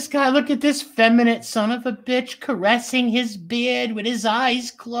 Look at this guy. Look at this feminine son of a bitch caressing his beard with his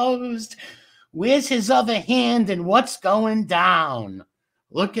eyes closed. Where's his other hand and what's going down?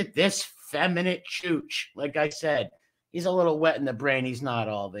 Look at this feminine chooch. Like I said, he's a little wet in the brain. He's not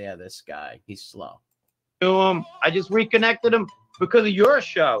all there, this guy. He's slow. I just reconnected him because of your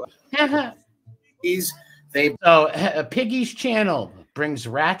show. Piggy's channel brings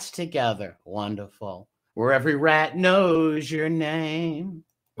rats together. Wonderful. Where every rat knows your name.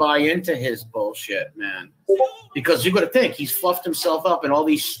 Buy into his bullshit, man. Because you got to think he's fluffed himself up in all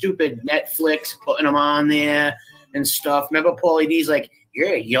these stupid Netflix, putting him on there and stuff. Remember, Paulie D's like,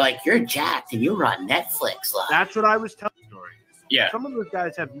 you're jacked and you're on Netflix. Like. That's what I was telling you. Yeah. Some of those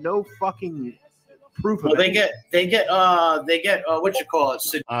guys have no fucking proof well, of it. They get what you call it.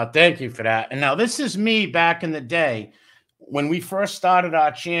 Thank you for that. And now this is me back in the day. When we first started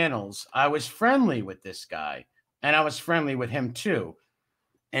our channels, I was friendly with this guy, and I was friendly with him too,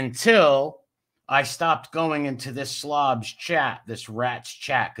 until I stopped going into this slob's chat, this rat's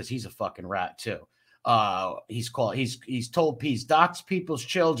chat, because he's a fucking rat too. He's told he's doxed people's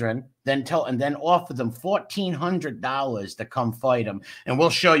children, then offered them $1,400 to come fight him, and we'll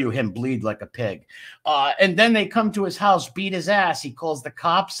show you him bleed like a pig. And then they come to his house, beat his ass. He calls the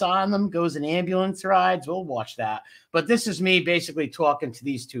cops on them, goes in ambulance rides. We'll watch that. But this is me basically talking to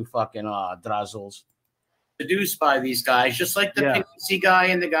these two fucking drazzles. Seduced by these guys, just like the Panisi guy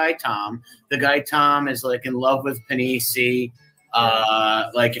and the guy Tom. The guy Tom is like in love with Panisi.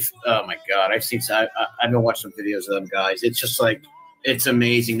 Oh my god, I've been watching some videos of them guys. It's just like it's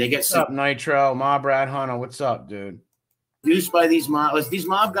amazing. They get what's up, Nitro, Mob Rat Hunter. What's up, dude? Seduced by these mob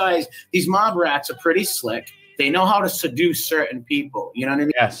guys. These mob rats are pretty slick. They know how to seduce certain people. You know what I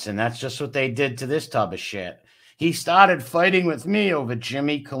mean? Yes, and that's just what they did to this tub of shit. He started fighting with me over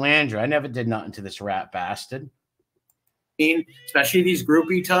Jimmy Calandra. I never did nothing to this rat bastard. Especially these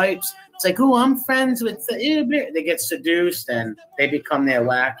groupie types. It's like, oh, I'm friends with the... They get seduced and they become their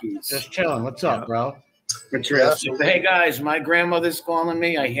lackeys. Just chilling. What's up, bro? Hey, guys, my grandmother's calling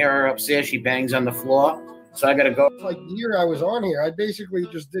me. I hear her upstairs. She bangs on the floor. So I got to go. Like the year I was on here, I basically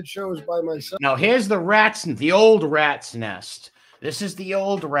just did shows by myself. Now, here's the old rat's nest. This is the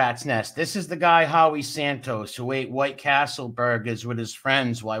old rat's nest. This is the guy, Howie Santos, who ate White Castle burgers with his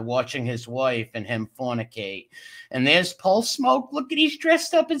friends while watching his wife and him fornicate. And there's Pulse Smoke. Look at, he's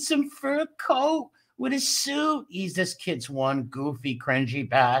dressed up in some fur coat with his suit. He's this kid's one goofy, cringy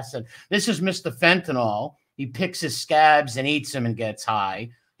bastard. This is Mr. Fentanyl. He picks his scabs and eats them and gets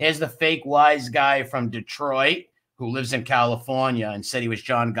high. Here's the fake wise guy from Detroit who lives in California and said he was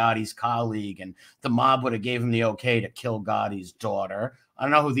John Gotti's colleague, and the mob would have gave him the okay to kill Gotti's daughter. I don't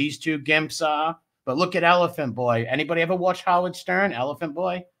know who these two gimps are, but look at Elephant Boy. Anybody ever watch Howard Stern, Elephant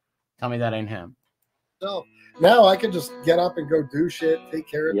Boy? Tell me that ain't him. So now I can just get up and go do shit, take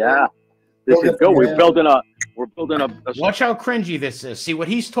care of it. This is good. We're building a Watch how cringy this is. See, what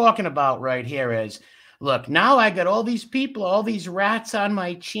he's talking about right here is, look, now I got all these people, all these rats on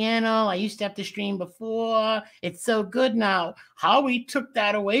my channel. I used to have to stream before. It's so good now. Howie took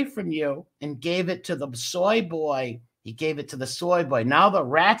that away from you and gave it to the soy boy. He gave it to the soy boy. Now the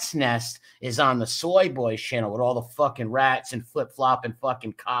rat's nest is on the soy boy channel with all the fucking rats and flip-flopping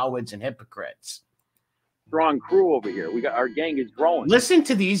fucking cowards and hypocrites. Strong crew over here. Our gang is growing. Listen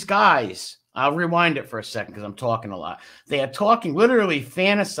to these guys. I'll rewind it for a second because I'm talking a lot. They are talking, literally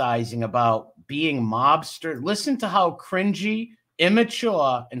fantasizing about being mobster. Listen to how cringy,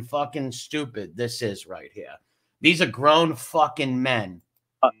 immature, and fucking stupid this is right here. These are grown fucking men.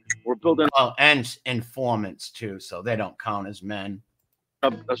 We're building and informants too, so they don't count as men.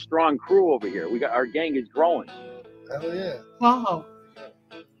 A strong crew over here. Our gang is growing. Hell yeah! Wow.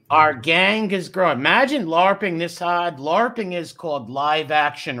 Our gang is growing. Imagine LARPing this hard. LARPing is called live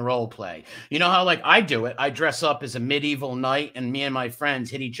action role play. You know how like I do it? I dress up as a medieval knight and me and my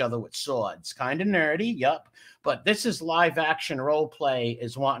friends hit each other with swords. Kind of nerdy, yup. But this is live action role play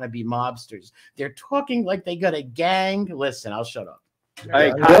is wanting to be mobsters. They're talking like they got a gang. Listen, I'll shut up.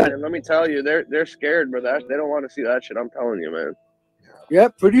 Hey, Cotton, let me tell you, they're scared, but they don't want to see that shit. I'm telling you, man. Yeah,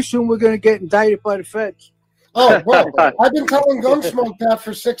 pretty soon we're gonna get indicted by the feds. Oh, bro, I've been telling Gunsmoke that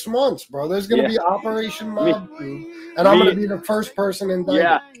for 6 months, bro. There's going to be Operation Mob Crew, and I'm going to be the first person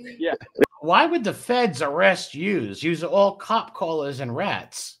indicted. Yeah. Why would the feds arrest yous? Yous are all cop callers and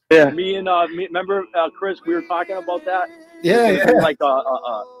rats. Yeah. Remember, Chris, we were talking about that? Yeah. Like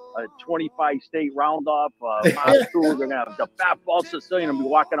a 25 state roundup. Mob crew, they're going to have the fat ball Sicilian and be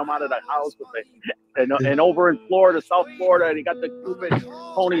walking them out of the house with and over in Florida, South Florida, they got the Cuban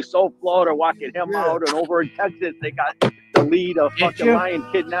Tony Soflo. They're walking him out. And over in Texas, they got the lead of fucking lion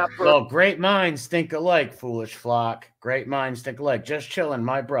kidnapper. Well, great minds think alike, foolish flock. Great minds think alike. Just chilling,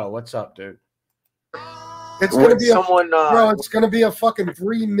 my bro. What's up, dude? It's going to be it's going to be a fucking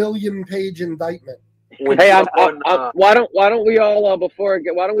 3 million page indictment. Hey, why don't we all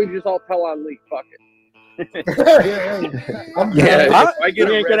why don't we just all tell on Lee? Fuck it. If I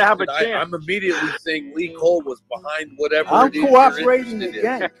get ain't gonna have a arrested, chance. I'm immediately saying Lee Cole was behind whatever I'm it is cooperating you're interested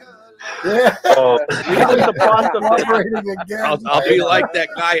in. again. I'll be like that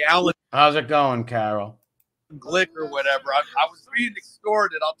guy Alan How's it going, Carol? Glick or whatever. I was being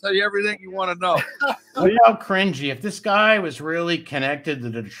extorted. I'll tell you everything you want to know. Look how cringy. If this guy was really connected to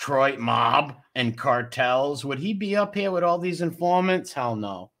the Detroit mob and cartels, would he be up here with all these informants? Hell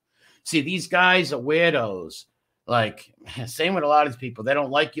no. See, these guys are weirdos. Like, same with a lot of people. They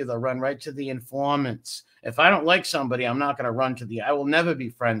don't like you. They'll run right to the informants. If I don't like somebody, I'm not going to run to I will never be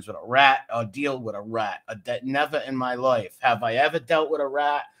friends with a rat or deal with a rat. Never in my life have I ever dealt with a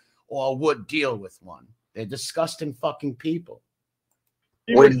rat or would deal with one. They're disgusting fucking people.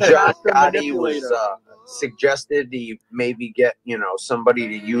 When John Gotti was suggested he maybe get, somebody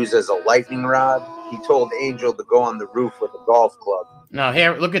to use as a lightning rod, he told Angel to go on the roof with a golf club. Now,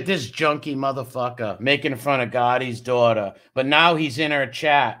 here, look at this junkie motherfucker making fun of Gotti's daughter. But now he's in her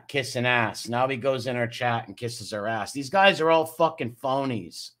chat kissing ass. Now he goes in her chat and kisses her ass. These guys are all fucking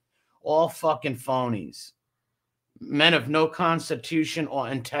phonies. All fucking phonies. Men of no constitution or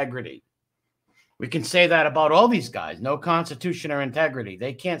integrity. We can say that about all these guys. No constitution or integrity.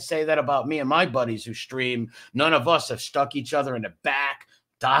 They can't say that about me and my buddies who stream. None of us have stuck each other in the back,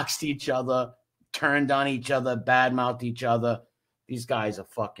 doxed each other, turned on each other, badmouthed each other. These guys are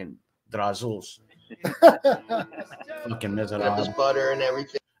fucking drazuls. Fucking miserable. Butter and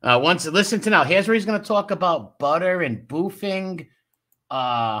everything. Listen to now. Here's where he's going to talk about butter and boofing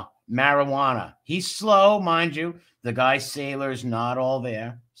marijuana. He's slow, mind you. The guy Sailor's not all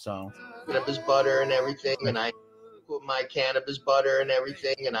there, so... Cannabis butter and everything, and I put my cannabis butter and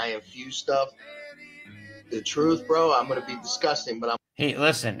everything, and I infuse stuff. The truth, bro, I'm gonna be disgusting, but he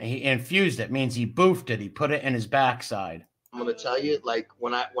infused it. Means he boofed it. He put it in his backside. I'm gonna tell you, like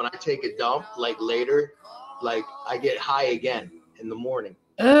when I take a dump, like later, like I get high again in the morning.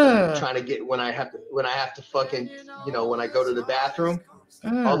 I'm trying to get when I have to fucking when I go to the bathroom,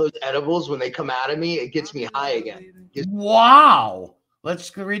 all those edibles when they come out of me, it gets me high again. Wow.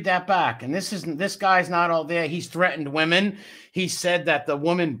 Let's read that back. And this guy's not all there. He's threatened women. He said that the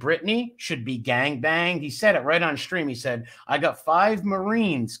woman Brittany should be gangbanged. He said it right on stream. He said, I got 5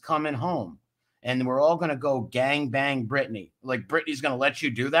 Marines coming home and we're all going to go gangbang Brittany. Like Brittany's going to let you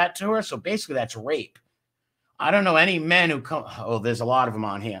do that to her. So basically that's rape. I don't know any men who come. Oh, there's a lot of them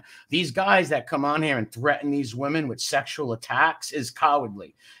on here. These guys that come on here and threaten these women with sexual attacks is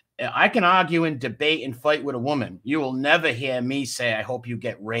cowardly. I can argue and debate and fight with a woman. You will never hear me say, I hope you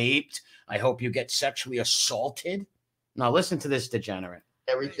get raped. I hope you get sexually assaulted. Now listen to this degenerate.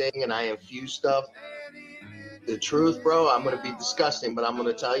 Everything, and I infuse stuff. The truth, bro, I'm going to be disgusting, but I'm going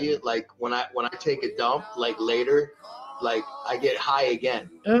to tell you, like when I take a dump, like later, like I get high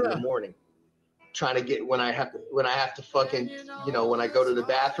again in the morning. Trying to get when I have to fucking, when I go to the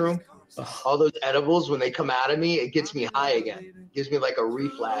bathroom. All those edibles, when they come out of me, it gets me high again. It gives me like a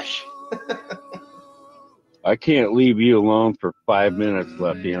reflash. I can't leave you alone for 5 minutes,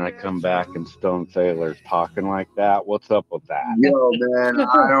 Lefty, and I come back and Stone Sailor's talking like that. What's up with that? Yo, man,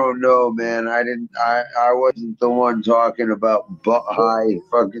 I don't know, man. I wasn't the one talking about butt high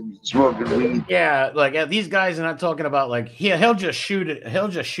fucking smoking weed. Yeah, like these guys are not talking about like he'll just shoot it. He'll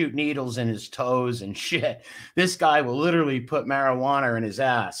just shoot needles in his toes and shit. This guy will literally put marijuana in his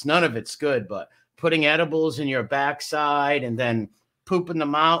ass. None of it's good, but putting edibles in your backside and then pooping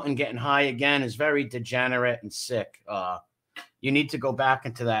them out and getting high again is very degenerate and sick. You need to go back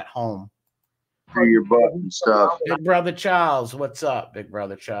into that home. For your butt and stuff. Big Brother Charles, what's up, Big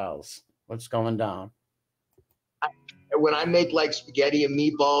Brother Charles? What's going down? When I make like spaghetti and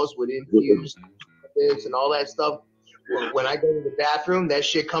meatballs with infused bits and all that stuff, when I go to the bathroom, that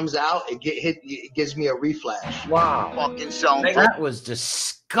shit comes out. It gives me a reflash. Wow. Fucking sound. That was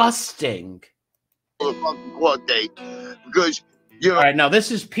disgusting. The fucking court date. Because all right, now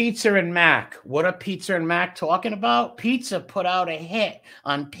this is Pizza and Mac. What are Pizza and Mac talking about? Pizza put out a hit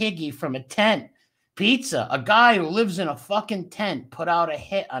on Piggy from a tent. Pizza, a guy who lives in a fucking tent, put out a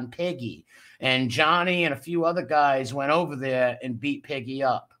hit on Piggy. And Johnny and a few other guys went over there and beat Piggy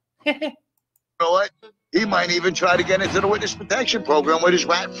up. You know what? He might even try to get into the witness protection program with his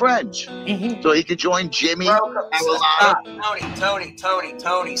rat friends. So he could join Jimmy.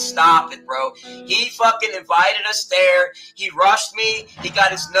 Tony, stop it, bro. He fucking invited us there. He rushed me. He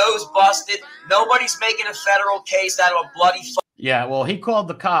got his nose busted. Nobody's making a federal case out of a bloody Yeah, well, he called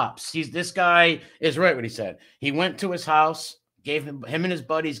the cops. This guy is right what he said. He went to his house, gave him and his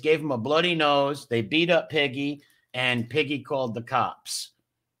buddies gave him a bloody nose. They beat up Piggy, and Piggy called the cops.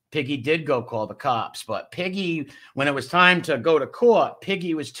 Piggy did go call the cops, but Piggy, when it was time to go to court,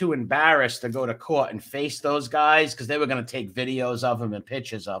 Piggy was too embarrassed to go to court and face those guys because they were going to take videos of him and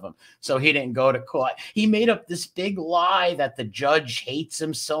pictures of him. So he didn't go to court. He made up this big lie that the judge hates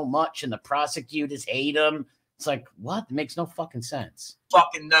him so much and the prosecutors hate him. It's like, what? It makes no fucking sense.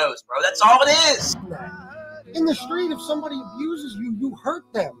 fucking nose, bro. That's all it is. In the street, if somebody abuses you, you hurt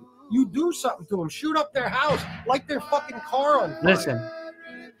them. You do something to them. Shoot up their house, light their fucking car on fire. Listen.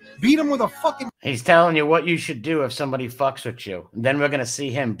 Beat him with a fucking... He's telling you what you should do if somebody fucks with you. And then we're going to see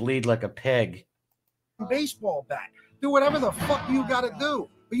him bleed like a pig. Baseball bat. Do whatever the fuck you got to do.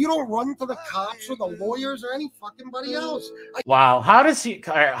 But you don't run to the cops or the lawyers or any fucking buddy else. Wow.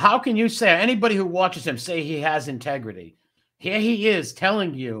 How can you say, anybody who watches him say he has integrity? Here he is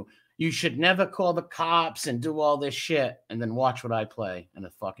telling you, you should never call the cops and do all this shit. And then watch what I play in a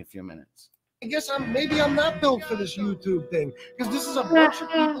fucking few minutes. I guess maybe I'm not built for this YouTube thing, because this is a bunch of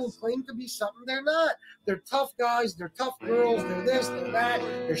people who claim to be something they're not. They're tough guys, they're tough girls, they're this, they're that,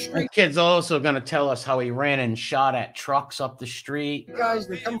 they're street. The kid's also going to tell us how he ran and shot at trucks up the street. Guys,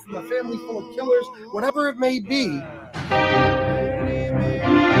 they come from a family full of killers, whatever it may be.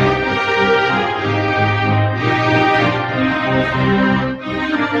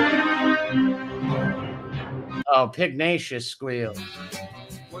 Oh, Pignacious squeal.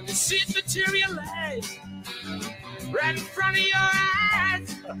 When the shit materializes right in front of your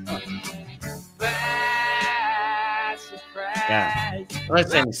eyes. Yeah.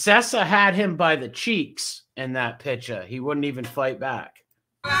 Listen, Sessa had him by the cheeks in that picture. He wouldn't even fight back.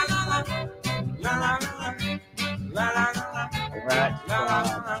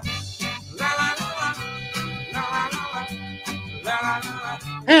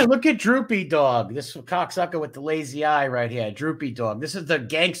 Hey, look at Droopy Dog. This cocksucker with the lazy eye right here. Droopy Dog. This is the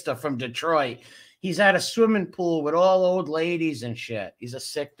gangster from Detroit. He's at a swimming pool with all old ladies and shit. He's a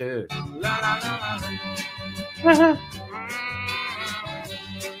sick dude. I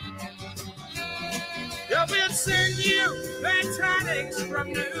will send you bad tidings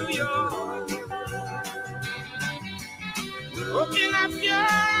from New York. Open up your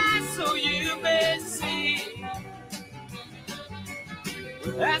eyes so you may see.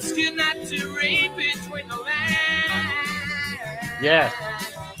 Ask you not to read between the lines. Yeah.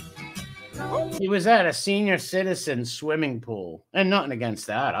 He was at a senior citizen swimming pool. And nothing against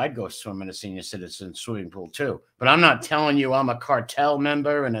that. I'd go swim in a senior citizen swimming pool too. But I'm not telling you I'm a cartel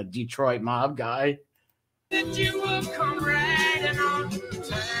member and a Detroit mob guy. That you will come riding on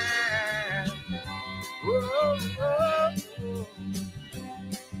time. Whoa, whoa, whoa.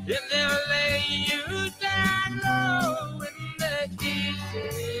 And they'll lay you down low in the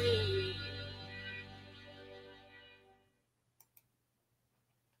kitchen.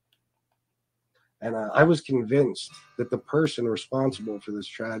 And I was convinced that the person responsible for this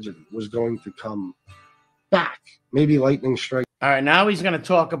tragedy was going to come back. Maybe lightning strike. All right, now he's going to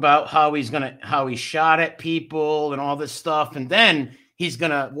talk about how he shot at people and all this stuff. And then he's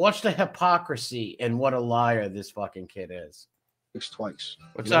going to watch the hypocrisy and what a liar this fucking kid is. It's twice.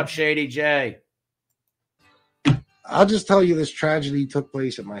 What's up, Shady J? I'll just tell you this tragedy took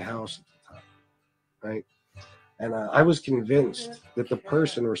place at my house at the time, right? And I was convinced that the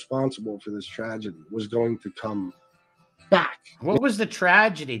person responsible for this tragedy was going to come back. What was the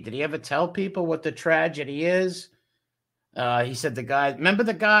tragedy? Did he ever tell people what the tragedy is? He said the guy, remember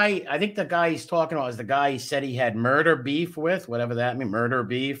the guy, I think the guy he's talking about is the guy he said he had murder beef with, whatever that means, murder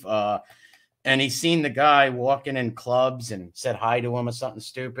beef. And he's seen the guy walking in clubs and said hi to him or something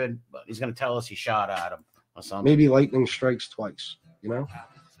stupid, but he's going to tell us he shot at him. or something. Maybe lightning strikes twice, you know?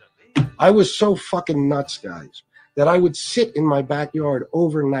 I was so fucking nuts, guys, that I would sit in my backyard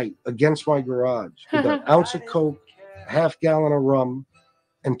overnight against my garage with an ounce of Coke, a half gallon of rum,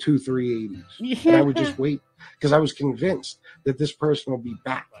 and 2 380s. And I would just wait because I was convinced that this person will be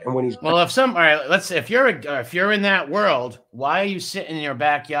back. And when he's well, all right, let's say if you're in that world, why are you sitting in your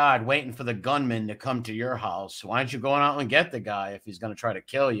backyard waiting for the gunman to come to your house? Why aren't you going out and get the guy if he's going to try to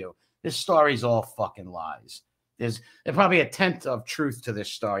kill you? This story's all fucking lies. There's probably a tenth of truth to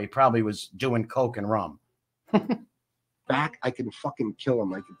this story. He probably was doing coke and rum. Back, I can fucking kill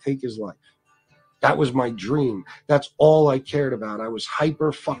him. I can take his life. That was my dream. That's all I cared about. I was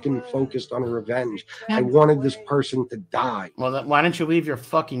hyper fucking focused on revenge. I wanted this person to die. Well, then why don't you leave your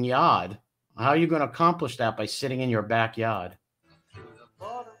fucking yard? How are you going to accomplish that by sitting in your backyard?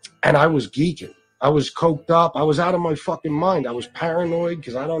 And I was geeking. I was coked up. I was out of my fucking mind. I was paranoid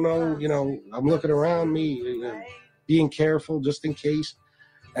because I don't know, you know, I'm looking around me, you know, being careful just in case.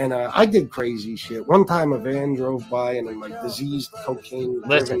 And I did crazy shit. One time a van drove by and in my diseased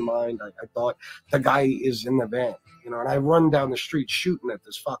cocaine-driven mind, I thought the guy is in the van, you know, and I run down the street shooting at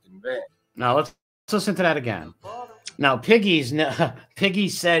this fucking van. Now let's listen to that again. Now Piggy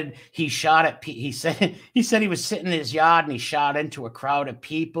said he shot at he said he was sitting in his yard and he shot into a crowd of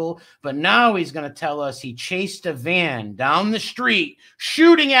people, but now he's going to tell us he chased a van down the street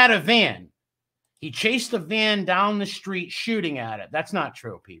shooting at a van. He chased a van down the street shooting at it. That's not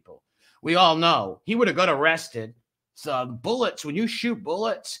true, people. We all know he would have got arrested. So bullets, when you shoot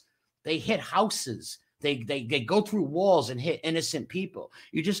bullets, they hit houses. They go through walls and hit innocent people.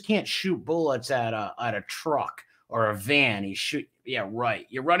 You just can't shoot bullets at a truck or a van. Yeah, right.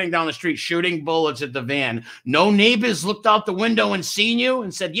 You're running down the street shooting bullets at the van. No neighbors looked out the window and seen you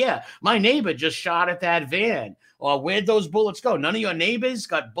and said, yeah, my neighbor just shot at that van. Or where'd those bullets go? None of your neighbors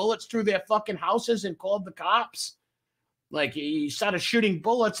got bullets through their fucking houses and called the cops? Like, you started shooting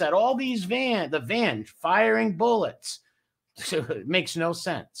bullets at all these the van, firing bullets. It makes no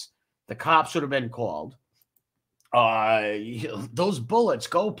sense. The cops would have been called. Those bullets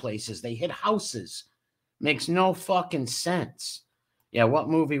go places. They hit houses. Makes no fucking sense. Yeah, what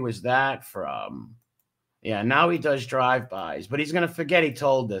movie was that from? Yeah, now he does drive-bys, but he's going to forget he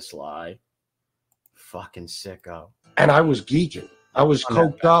told this lie. Fucking sicko. And I was geeking. I was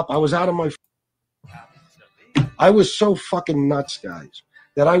coked up. I was out of my... I was so fucking nuts, guys,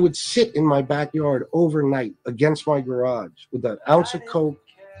 that I would sit in my backyard overnight against my garage with an ounce of Coke,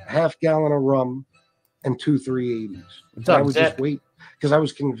 a half gallon of rum, and 2 380s. And I would just wait because I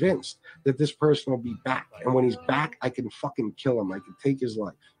was convinced that this person will be back. And when he's back, I can fucking kill him. I can take his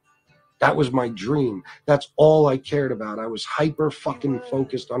life. That was my dream. That's all I cared about. I was hyper fucking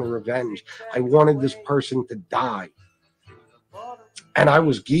focused on revenge. I wanted this person to die. And I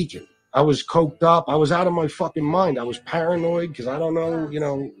was geeking. I was coked up. I was out of my fucking mind. I was paranoid because I don't know, you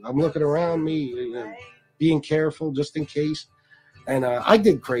know, I'm looking around me, you know, being careful just in case. And I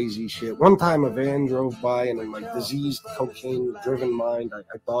did crazy shit. One time a van drove by and in my diseased cocaine-driven mind,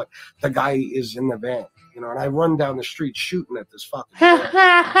 I thought the guy is in the van, you know, and I run down the street shooting at this fucking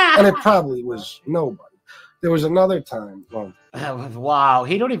van. And it probably was nobody. There was another time. Well, wow,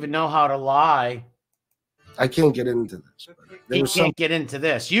 he don't even know how to lie. I can't get into this. He can't get into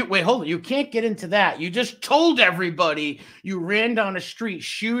this. Wait, hold on. You can't get into that. You just told everybody you ran down the street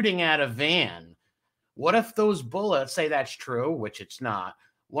shooting at a van. What if those bullets, say that's true, which it's not,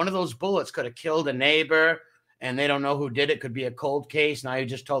 one of those bullets could have killed a neighbor and they don't know who did it. Could be a cold case. Now you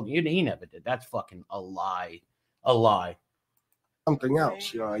just told you he never did. That's fucking a lie. A lie. Something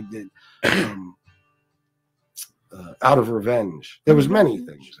else, you know, I did out of revenge. There was many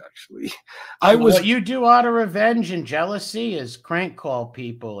things, actually. What you do out of revenge and jealousy is crank call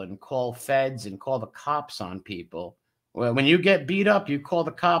people and call feds and call the cops on people. Well, when you get beat up, you call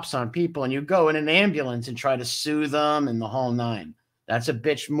the cops on people and you go in an ambulance and try to sue them and the whole nine. That's a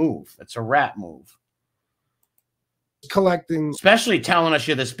bitch move. That's a rat move. Collecting, especially telling us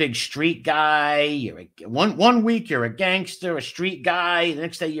you're this big street guy. You're one week you're a gangster, a street guy. The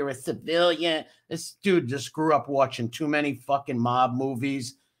next day you're a civilian. This dude just grew up watching too many fucking mob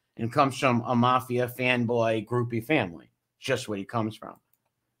movies and comes from a mafia fanboy groupie family. Just where he comes from.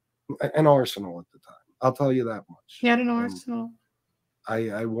 An arsenal at the time. I'll tell you that much. He had an arsenal.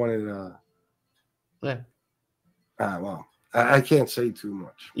 I wanted well, I can't say too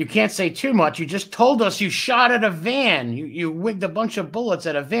much. You can't say too much. You just told us you shot at a van. You wigged a bunch of bullets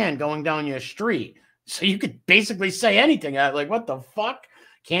at a van going down your street. So you could basically say anything. Like, what the fuck?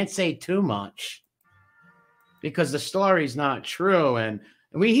 Can't say too much. Because the story's not true. And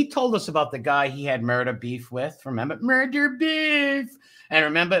He told us about the guy he had murder beef with. Remember? Murder beef. And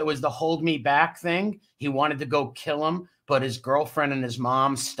remember, it was the hold me back thing. He wanted to go kill him, but his girlfriend and his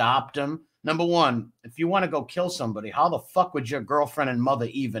mom stopped him. Number one, if you want to go kill somebody, how the fuck would your girlfriend and mother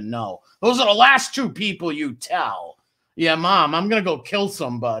even know? Those are the last two people you tell. Yeah, Mom, I'm going to go kill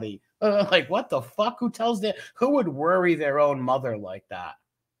somebody. Like, what the fuck? Who tells that? Who would worry their own mother like that?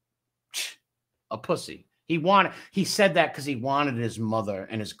 A pussy. He said that because he wanted his mother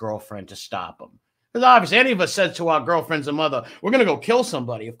and his girlfriend to stop him. Because obviously, any of us said to our girlfriends and mother, we're going to go kill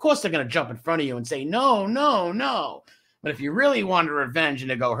somebody. Of course, they're going to jump in front of you and say, no, no, no. But if you really wanted revenge and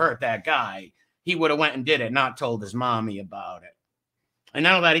to go hurt that guy, he would have went and did it, not told his mommy about it. And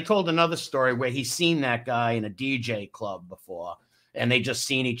not only that, he told another story where he's seen that guy in a DJ club before, and they just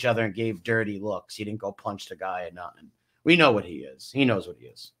seen each other and gave dirty looks. He didn't go punch the guy or nothing. We know what he is. He knows what he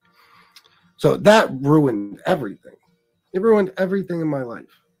is. So that ruined everything. It ruined everything in my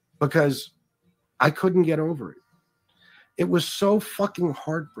life because I couldn't get over it. It was so fucking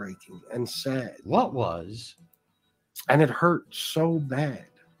heartbreaking and sad. What was? And it hurt so bad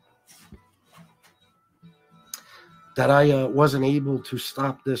that I wasn't able to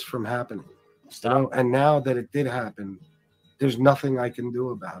stop this from happening. And now that it did happen, there's nothing I can do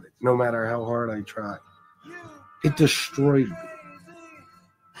about it, no matter how hard I try. It destroyed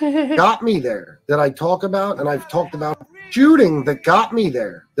me. Got me there that I talk about, and I've talked about shooting that got me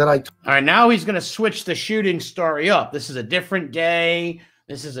there that I... All right, now he's going to switch the shooting story up. This is a different day.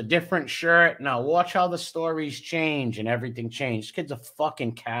 This is a different shirt. Now watch how the stories change and everything changed. This kid's a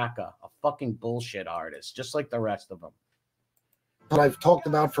fucking caca, a fucking bullshit artist, just like the rest of them. But I've talked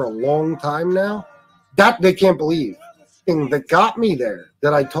about for a long time now, that they can't believe. That got me there,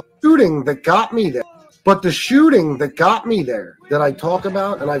 that I talk... Shooting that got me there. But the shooting that got me there that I talk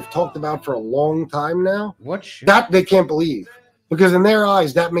about, and I've talked about for a long time now, that they can't believe. Because in their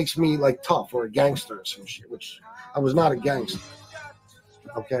eyes, that makes me like tough or a gangster or some shit, which I was not a gangster.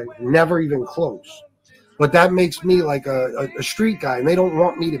 Okay? Never even close. But that makes me like a street guy, and they don't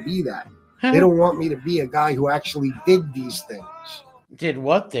want me to be that. They don't want me to be a guy who actually did these things. Did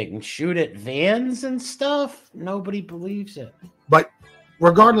what thing? Shoot at vans and stuff? Nobody believes it. But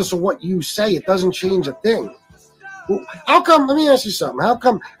regardless of what you say, it doesn't change a thing. How come, let me ask you something. How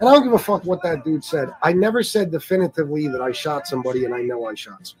come, and I don't give a fuck what that dude said. I never said definitively that I shot somebody and I know I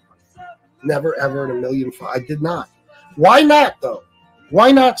shot somebody. Never, ever in a million. I did not. Why not, though?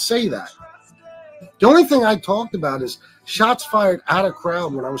 Why not say that? The only thing I talked about is shots fired at a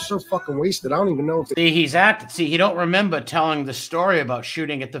crowd when I was so fucking wasted. I don't even know if he's acted. See, he don't remember telling the story about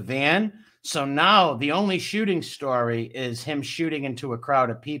shooting at the van. So now the only shooting story is him shooting into a crowd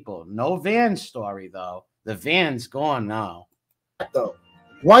of people. No van story, though. The van's gone now. Though,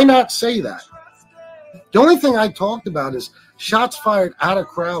 why not say that? The only thing I talked about is shots fired at a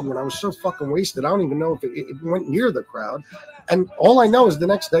crowd when I was so fucking wasted. I don't even know if it went near the crowd. And all I know is the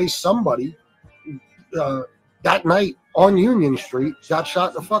next day somebody that night on Union Street got shot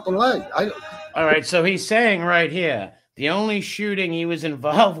in the fucking leg. All right, so he's saying right here, the only shooting he was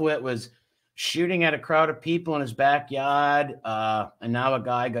involved with was shooting at a crowd of people in his backyard, and now a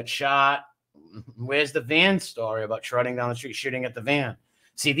guy got shot. Where's the van story about trotting down the street, shooting at the van?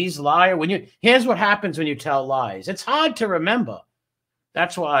 See, these liars, here's what happens when you tell lies. It's hard to remember.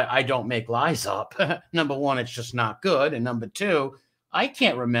 That's why I don't make lies up. Number one, it's just not good. And number two, I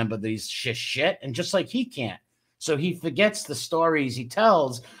can't remember these shit, and just like he can't. So he forgets the stories he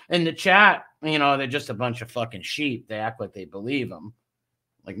tells. In the chat, they're just a bunch of fucking sheep. They act like they believe him.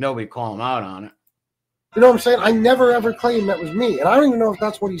 Like nobody call him out on it. You know what I'm saying? I never ever claimed that was me. And I don't even know if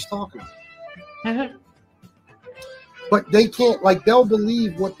that's what he's talking about. But they can't, like, they'll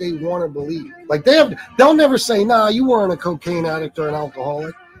believe what they want to believe. Like, they'll never say, nah, you weren't a cocaine addict or an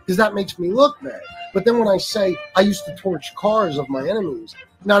alcoholic, because that makes me look bad. But then when I say I used to torch cars of my enemies,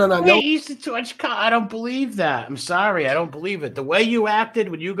 no. He used to torch cars. I don't believe that. I'm sorry. I don't believe it. The way you acted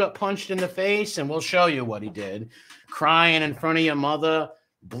when you got punched in the face, and we'll show you what he did, crying in front of your mother,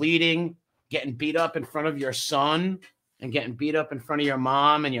 bleeding, getting beat up in front of your son, and getting beat up in front of your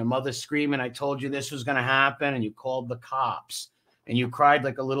mom, and your mother screaming, I told you this was going to happen, and you called the cops, and you cried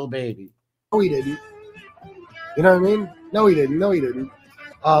like a little baby. No, he didn't. You know what I mean? No, he didn't. No, he didn't.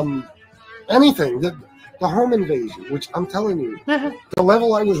 Anything. The home invasion, which I'm telling you, the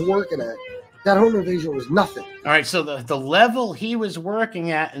level I was working at, that home invasion was nothing. All right, so the level he was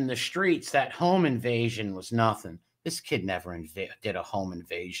working at in the streets, that home invasion was nothing. This kid never did a home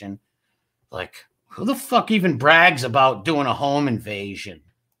invasion. Like, who the fuck even brags about doing a home invasion?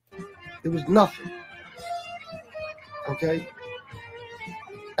 It was nothing. Okay?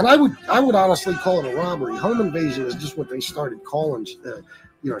 And I would honestly call it a robbery. Home invasion is just what they started calling,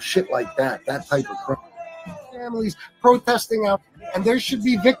 shit like that type of crime. Families protesting out, and there should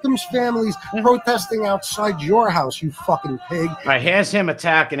be victims' families protesting outside your house, you fucking pig. All right, here's him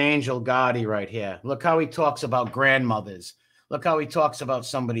attacking Angel Gotti right here. Look how he talks about grandmothers. Look how he talks about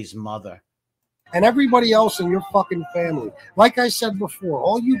somebody's mother. And everybody else in your fucking family. Like I said before,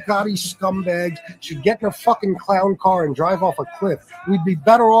 all you Gotti scumbags should get in a fucking clown car and drive off a cliff. We'd be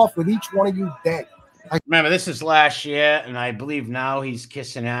better off with each one of you dead. Remember, this is last year, and I believe now he's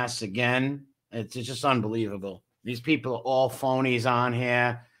kissing ass again. It's just unbelievable. These people are all phonies on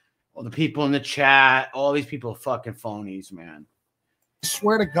here. All the people in the chat, all these people are fucking phonies, man. I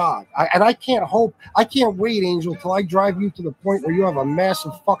swear to God. I can't wait, Angel, till I drive you to the point where you have a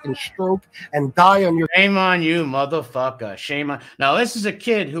massive fucking stroke and die on your... Shame on you, motherfucker. Shame on... Now, this is a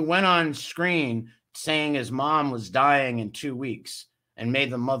kid who went on screen saying his mom was dying in 2 weeks and made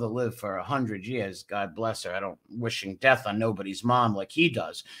the mother live for 100 years. God bless her. I don't wishing death on nobody's mom like he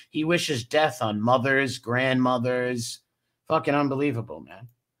does. He wishes death on mothers, grandmothers. Fucking unbelievable, man.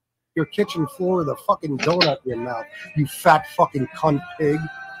 Your kitchen floor with a fucking donut in your mouth, you fat fucking cunt pig.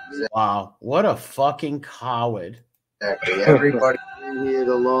 Wow, what a fucking coward. Exactly. Everybody been here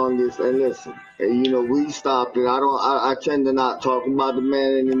the longest, and listen, we stopped, and I tend to not talk about the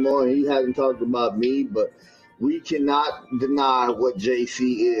man anymore. He hasn't talked about me, but we cannot deny what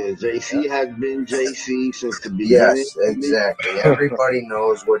JC is. JC has been JC since the beginning. Yes, exactly. Everybody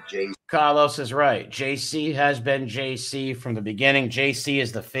knows what JC. Carlos is right. JC has been JC from the beginning. JC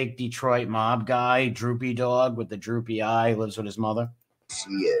is the fake Detroit mob guy, droopy dog with the droopy eye, lives with his mother.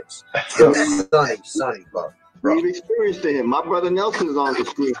 He is. Sonny, bro. We've experienced him. My brother Nelson is on the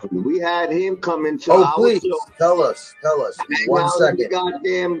screen. We had him come into our show. Tell us. 1 second. In the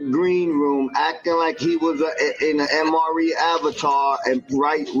goddamn green room, acting like he was in an MRE avatar and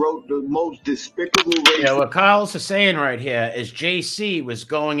wrote the most despicable. Yeah, what Carlos is saying right here is JC was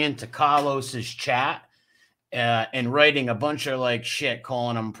going into Carlos's chat and writing a bunch of like shit,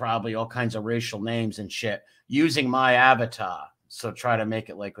 calling him probably all kinds of racial names and shit, using my avatar. So try to make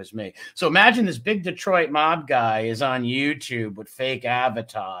it like it was me. So imagine this big Detroit mob guy is on YouTube with fake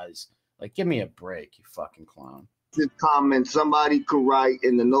avatars. Like, give me a break, you fucking clown. This comment somebody could write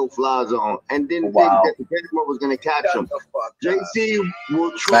in the no-fly zone and didn't think that the camera was going to catch him. JC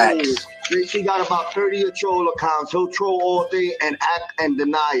will troll. JC got about 30 troll accounts. He'll troll all day and act and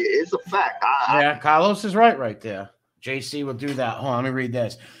deny it. It's a fact. Yeah, Carlos is right there. JC will do that. Hold on, let me read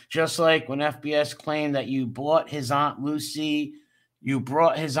this. Just like when FBS claimed that you brought his Aunt Lucy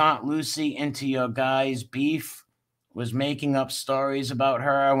into your guy's beef, was making up stories about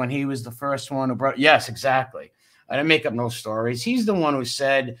her when he was the first one who brought... Yes, exactly. I didn't make up no stories. He's the one who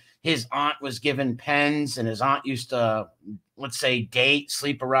said his aunt was given pens and his aunt used to, let's say, date,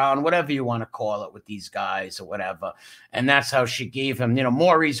 sleep around, whatever you want to call it with these guys or whatever. And that's how she gave him,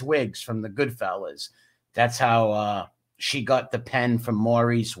 Maurice Wiggs from the Goodfellas. That's how she got the pen from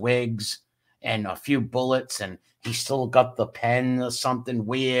Maurice Wiggs and a few bullets, and he still got the pen or something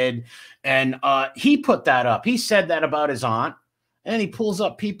weird. And he put that up. He said that about his aunt. And he pulls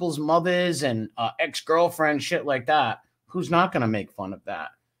up people's mothers and ex-girlfriends, shit like that. Who's not going to make fun of that?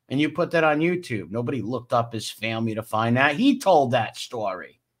 And you put that on YouTube. Nobody looked up his family to find that. He told that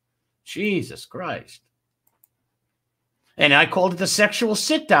story. Jesus Christ. And I called it the sexual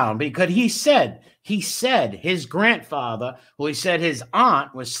sit-down because he said his grandfather, well, he said his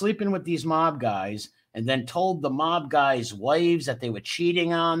aunt was sleeping with these mob guys and then told the mob guys' wives that they were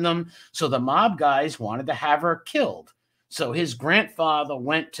cheating on them. So the mob guys wanted to have her killed. So his grandfather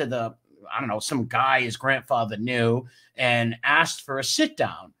went to some guy his grandfather knew and asked for a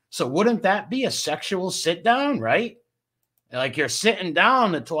sit-down. So wouldn't that be a sexual sit-down, right? Like you're sitting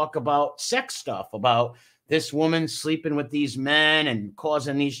down to talk about sex stuff, about this woman sleeping with these men and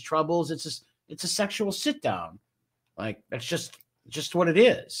causing these troubles. It's a sexual sit-down. Like, that's just what it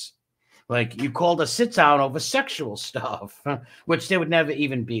is. Like, you called a sit-down over sexual stuff, which there would never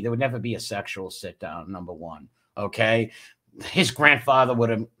even be. There would never be a sexual sit-down, number one. Okay, his grandfather would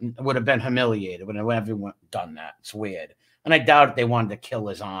have been humiliated when everyone done that. It's weird, and I doubt they wanted to kill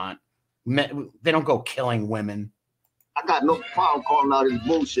his aunt. They don't go killing women. I got no problem calling out his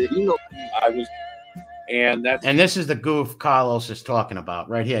bullshit. And this is the goof Carlos is talking about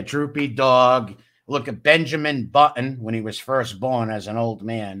right here. Droopy dog. Look at Benjamin Button when he was first born as an old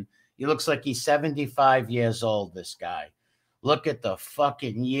man. He looks like he's 75 years old. This guy. Look at the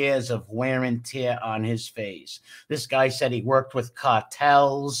fucking years of wear and tear on his face. This guy said he worked with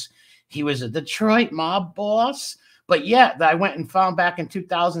cartels. He was a Detroit mob boss. But yeah, I went and found back in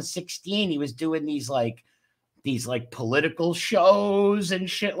 2016, he was doing these like these like political shows and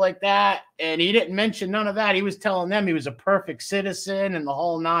shit like that. And he didn't mention none of that. He was telling them he was a perfect citizen and the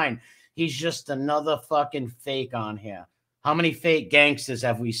whole nine. He's just another fucking fake on here. How many fake gangsters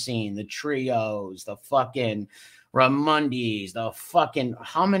have we seen? The Trios, the fucking Ramundis, the fucking,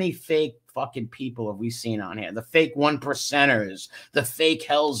 how many fake fucking people have we seen on here? The fake 1%ers, the fake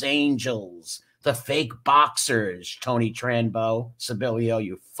Hells Angels, the fake boxers, Tony Tranbo, Sibilio,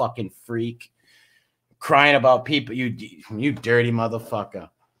 you fucking freak. Crying about people, you dirty motherfucker.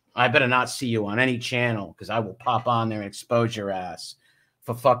 I better not see you on any channel because I will pop on there and expose your ass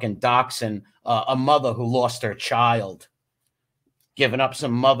for fucking doxing a mother who lost her child. Giving up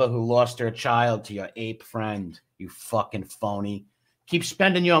some mother who lost her child to your ape friend, you fucking phony. Keep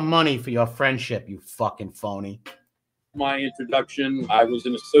spending your money for your friendship, you fucking phony. My introduction, I was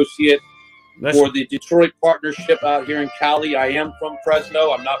an associate for the Detroit partnership out here in Cali. I am from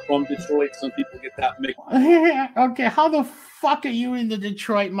Fresno. I'm not from Detroit. Some people get that mixed. Okay, how the fuck are you in the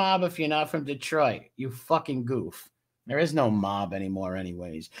Detroit mob if you're not from Detroit? You fucking goof. There is no mob anymore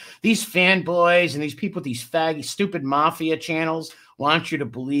anyways. These fanboys and these people, these faggy, stupid mafia channels want you to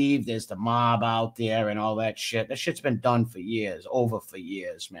believe there's the mob out there and all that shit. That shit's been done for years, over for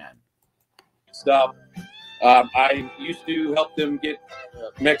years, man. Stuff. I used to help them get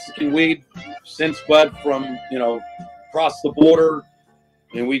Mexican weed since bud from, across the border,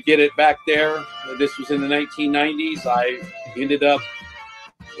 and we get it back there. This was in the 1990s. I ended up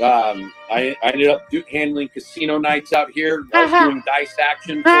handling casino nights out here. I was doing dice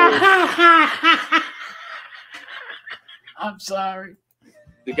action. I'm sorry.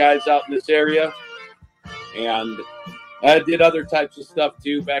 The guys out in this area, and I did other types of stuff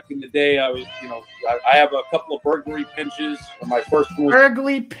too. Back in the day, I was, I have a couple of burglary pinches. My first one was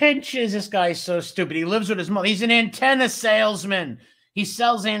burglary pinches. This guy's so stupid. He lives with his mother. He's an antenna salesman. He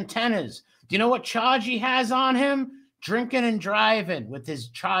sells antennas. Do you know what charge he has on him? Drinking and driving with his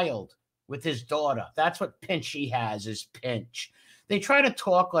child, with his daughter. That's what pinch he has, is pinch. They try to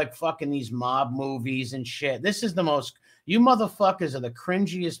talk like fucking these mob movies and shit. This is the most, you motherfuckers are the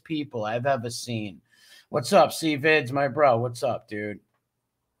cringiest people I've ever seen. What's up, C-Vids, my bro? What's up, dude?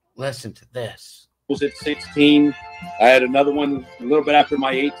 Listen to this. I was at 16. I had another one a little bit after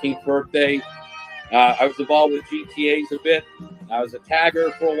my 18th birthday. I was involved with GTAs a bit. I was a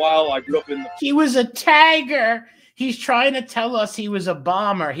tagger for a while. I grew up in the... He was a tagger. He's trying to tell us he was a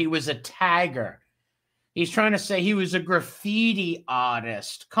bomber. He was a tagger. He's trying to say he was a graffiti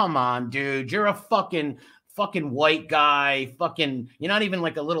artist. Come on, dude. You're a fucking white guy. You're not even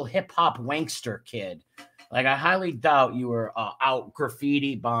like a little hip-hop wankster kid. Like, I highly doubt you were out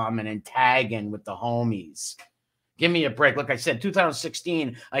graffiti bombing and tagging with the homies. Give me a break. Like I said,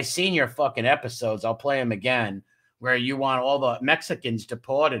 2016, I seen your fucking episodes. I'll play them again, where you want all the Mexicans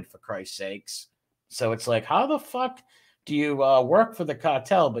deported, for Christ's sakes. So it's like, how the fuck do you work for the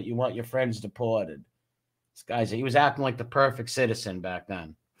cartel, but you want your friends deported? This guy's, he was acting like the perfect citizen back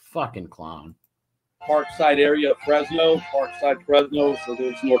then. Fucking clown. Parkside area of Fresno, Parkside, Fresno. So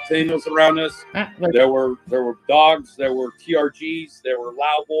there's Norteños around us. There were dogs, there were TRGs, there were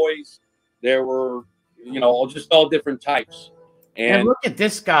Loud Boys, there were, just all different types. And look at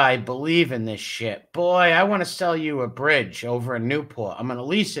this guy believing this shit. Boy, I want to sell you a bridge over in Newport. I'm going to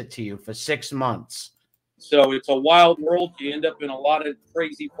lease it to you for 6 months. So it's a wild world. You end up in a lot of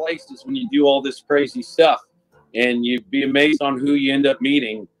crazy places when you do all this crazy stuff. And you'd be amazed on who you end up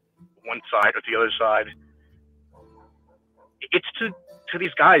meeting. One side or the other side. It's to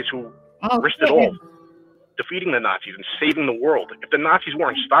these guys who risked it all, defeating the Nazis and saving the world. If the Nazis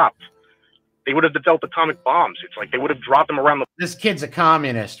weren't stopped, they would have developed atomic bombs. It's like they would have dropped them around the... This kid's a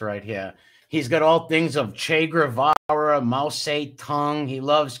communist right here. He's got all things of Che Guevara, Mao Zedong. He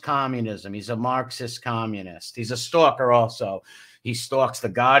loves communism. He's a Marxist communist. He's a stalker also. He stalks the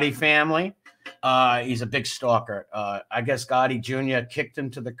Gotti family. He's a big stalker. I guess Gotti Jr. kicked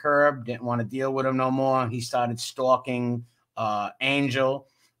him to the curb, didn't want to deal with him no more. He started stalking Angel.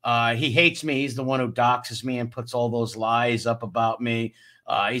 He hates me. He's the one who doxes me and puts all those lies up about me.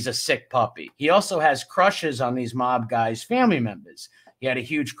 He's a sick puppy. He also has crushes on these mob guys' family members. He had a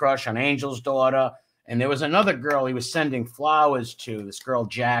huge crush on Angel's daughter, and there was another girl he was sending flowers to, this girl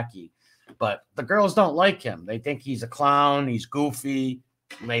Jackie. But the girls don't like him. They think he's a clown. He's goofy.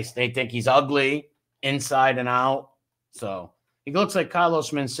 They think he's ugly inside and out. So he looks like Carlos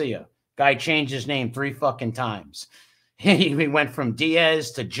Mencia. Guy changed his name 3 fucking times. He went from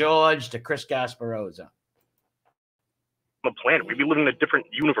Diaz to George to Chris Gasparosa. The planet, we'd be living in a different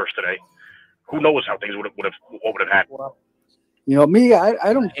universe today. Who knows how things would have happened? Me,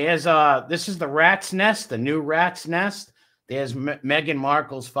 I don't. There's this is the Rat's Nest, the new Rat's Nest. There's Meghan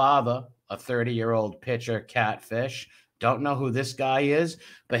Markle's father, a 30-year-old pitcher catfish. Don't know who this guy is,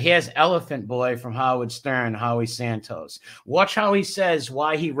 but here's Elephant Boy from Howard Stern, Howie Santos. Watch how he says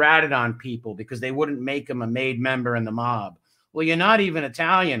why he ratted on people because they wouldn't make him a made member in the mob. Well, you're not even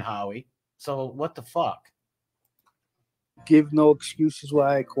Italian, Howie. So what the fuck? Give no excuses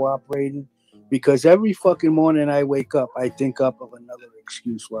why I cooperated because every fucking morning I wake up, I think up of another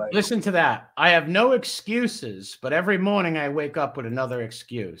excuse why. Listen to that. I have no excuses, but every morning I wake up with another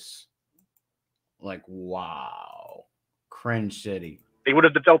excuse. Like, wow. Cringe City. They would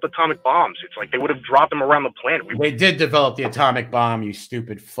have developed atomic bombs. It's like they would have dropped them around the planet. They did develop the atomic bomb, you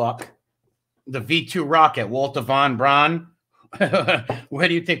stupid fuck. The V2 rocket, Walter von Braun. Where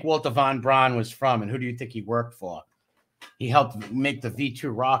do you think Walter von Braun was from, and who do you think he worked for? He helped make the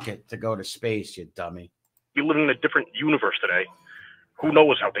V2 rocket to go to space, you dummy. You're living in a different universe today. Who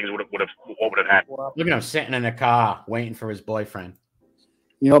knows how things what would have happened? Look at him sitting in a car waiting for his boyfriend.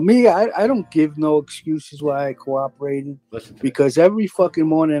 You know, me, I don't give no excuses why I cooperated because every fucking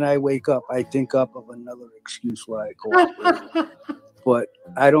morning I wake up, I think up of another excuse why I cooperated. But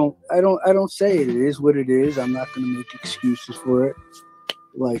I don't say it. It is what it is. I'm not going to make excuses for it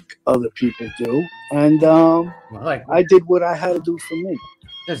like other people do. And I did what I had to do for me.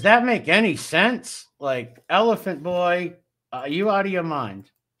 Does that make any sense? Like, Elephant Boy, are you out of your mind?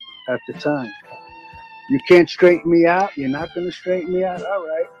 At the time. You can't straighten me out. You're not going to straighten me out. All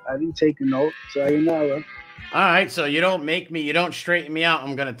right. I didn't take a note. Sayonara. All right. So you don't straighten me out.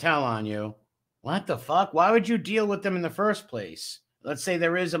 I'm going to tell on you. What the fuck? Why would you deal with them in the first place? Let's say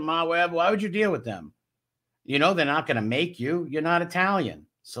there is a Ma Web. Why would you deal with them? You know, they're not going to make you. You're not Italian.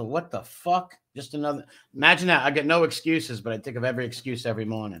 So what the fuck? Just another. Imagine that. I get no excuses, but I think of every excuse every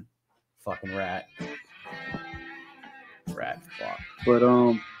morning. Fucking rat. Rat fuck. But,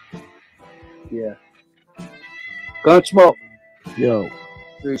 yeah. Gunsmoke. Yo.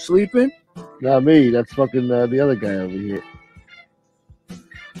 You sleeping? Not me. That's fucking the other guy over here.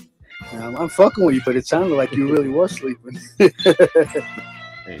 I'm fucking with you, but it sounded like you really was sleeping.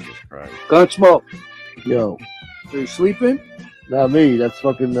 Jesus Christ. Gunsmoke. Yo. You sleeping? Not me. That's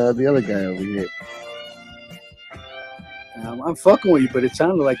fucking the other guy over here. I'm fucking with you, but it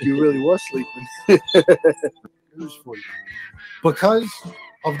sounded like you really was sleeping. News for you. Because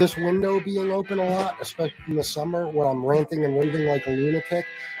of this window being open a lot, especially in the summer when I'm ranting and raving like a lunatic,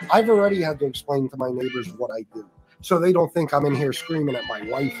 I've already had to explain to my neighbors what I do, so they don't think I'm in here screaming at my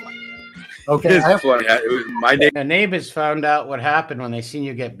wife like that. Okay, it's funny. My neighbors found out what happened when they seen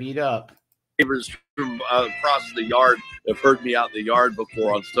you get beat up. Neighbors from across the yard have heard me out in the yard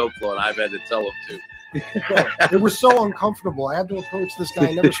before on Stokeflow, and I've had to tell them to. It was so uncomfortable. I had to approach this guy.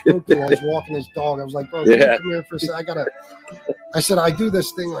 I never spoke to him. I was walking his dog. I was like, bro, can you come here for a second? I said, I do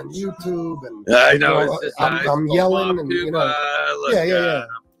this thing on YouTube, and I know, you know, I'm yelling, and you know, yeah.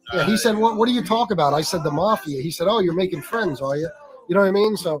 He said, what do you talk about? I said, the mafia. He said, oh, you're making friends, are you? You know what I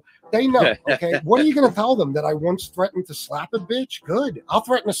mean? So they know. Okay, what are you going to tell them? That I once threatened to slap a bitch? Good. I'll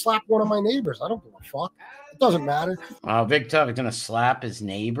threaten to slap one of my neighbors. I don't give a fuck. It doesn't matter. Big Tough is gonna slap his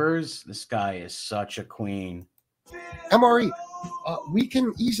neighbors. This guy is such a queen. MRE, we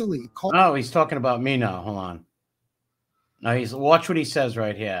can easily call. Oh, he's talking about me now. Hold on. Now watch what he says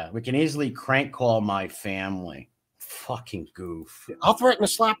right here. We can easily crank call my family. Fucking goof. I'll threaten to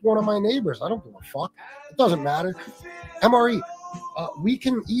slap one of my neighbors. I don't give a fuck. It doesn't matter. MRE, we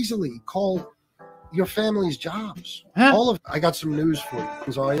can easily call your family's jobs. Huh? I got some news for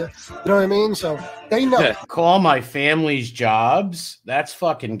you, are you? You know what I mean? So they know. Call my family's jobs? That's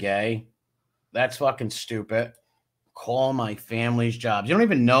fucking gay. That's fucking stupid. Call my family's jobs. You don't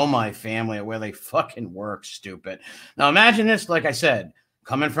even know my family or where they fucking work, stupid. Now imagine this, like I said,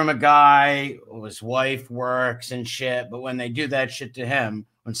 coming from a guy whose wife works and shit, but when they do that shit to him,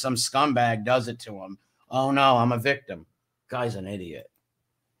 when some scumbag does it to him, oh no, I'm a victim. Guy's an idiot.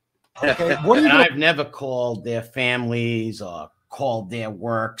 Okay, what do you I've never called their families or called their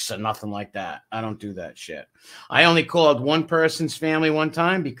works or nothing like that. I don't do that shit. I only called one person's family one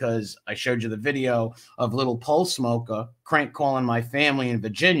time because I showed you the video of little pole smoker crank calling my family in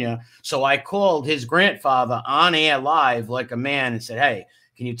Virginia. So I called his grandfather on air live like a man and said, hey,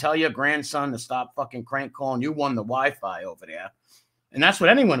 can you tell your grandson to stop fucking crank calling? You won the Wi-Fi over there. And that's what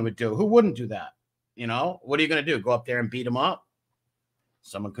anyone would do. Who wouldn't do that? You know, what are you going to do? Go up there and beat him up?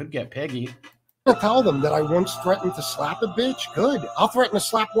 Someone could get Peggy. To tell them that I once threatened to slap a bitch? Good. I'll threaten to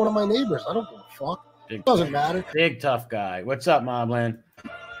slap one of my neighbors. I don't give a fuck. It doesn't matter. Big tough guy. What's up, Mobland?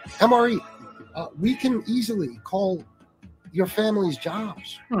 MRE, we can easily call your family's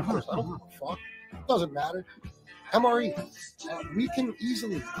jobs. Of course, I don't give a fuck. It doesn't matter. MRE, we can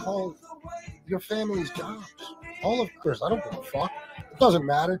easily call your family's jobs. All of course, I don't give a fuck. It doesn't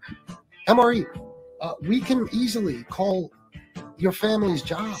matter. MRE, we can easily call your family's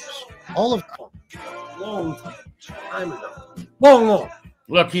jobs. All of them. Long time ago. Long.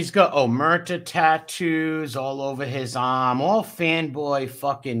 Look, he's got omerta tattoos all over his arm, all fanboy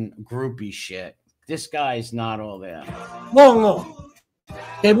fucking groupie shit. This guy's not all that. Long.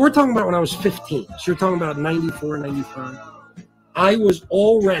 And we're talking about when I was 15. So you're talking about 94, 95. I was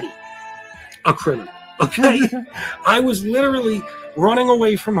already a criminal. Okay? I was literally running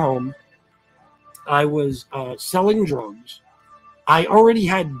away from home. I was selling drugs. I already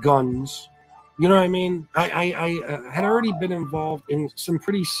had guns. You know what I mean? I had already been involved in some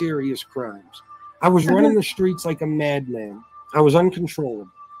pretty serious crimes. I was running the streets like a madman. I was uncontrollable.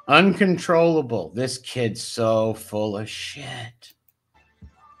 Uncontrollable. This kid's so full of shit.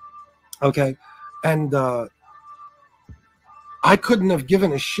 Okay. And I couldn't have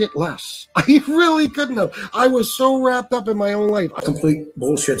given a shit less. I really couldn't have. I was so wrapped up in my own life. Complete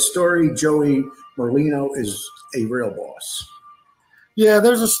bullshit story. Joey Merlino is a real boss. Yeah,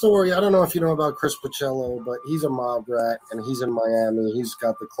 there's a story. I don't know if you know about Chris Pacello, but he's a mob rat, and he's in Miami. He's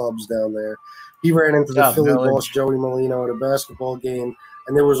got the clubs down there. He ran into the Philly boss, Joey Merlino, at a basketball game,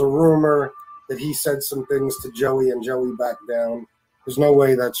 and there was a rumor that he said some things to Joey, and Joey backed down. There's no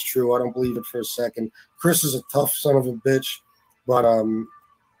way that's true. I don't believe it for a second. Chris is a tough son of a bitch, but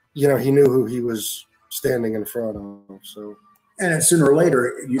you know, he knew who he was standing in front of. So, and sooner or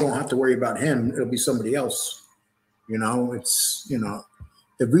later, you don't have to worry about him. It'll be somebody else. You know, it's, you know,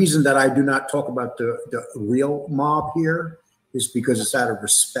 the reason that I do not talk about the real mob here is because it's out of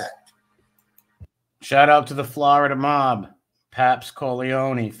respect. Shout out to the Florida mob, Paps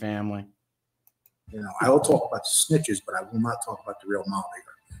Corleone family. You know, I will talk about the snitches, but I will not talk about the real mob here.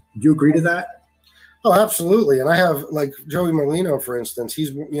 Do you agree to that? Oh, absolutely. And I have, like, Joey Merlino, for instance.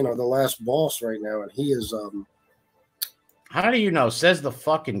 He's, you know, the last boss right now, and he is how do you know? Says the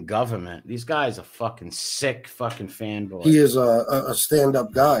fucking government. These guys are fucking sick fucking fanboys. He is a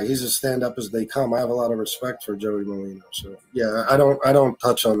stand-up guy. He's as stand-up as they come. I have a lot of respect for Joey Merlino. So yeah, I don't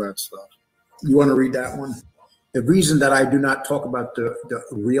touch on that stuff. You want to read that one? The reason that I do not talk about the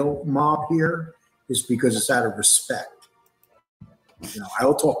real mob here is because it's out of respect. You know, I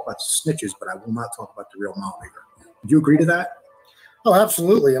will talk about the snitches, but I will not talk about the real mob here. Do you agree to that? Oh,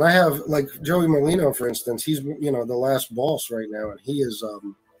 absolutely. And I have, like, Joey Merlino, for instance. He's, you know, the last boss right now, and he is a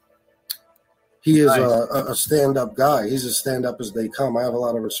stand-up guy. He's as stand-up as they come. I have a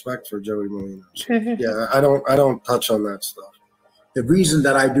lot of respect for Joey Merlino. So, yeah, I don't touch on that stuff. The reason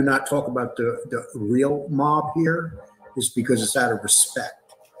that I do not talk about the real mob here is because it's out of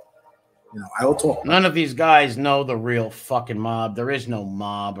respect. You know, I will talk. None of these guys know the real fucking mob. There is no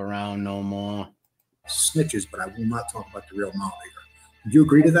mob around no more. Snitches, but I will not talk about the real mob here. Do you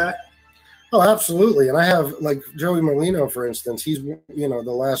agree to that? Oh, absolutely. And I have, like, Joey Merlino, for instance. He's, you know,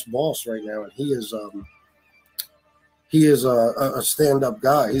 the last boss right now, and he is a stand-up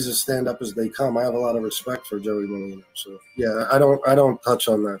guy. He's as stand-up as they come. I have a lot of respect for Joey Merlino. So yeah, I don't touch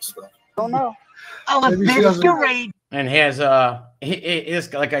on that stuff. Oh no. Oh, a masquerade. And he has he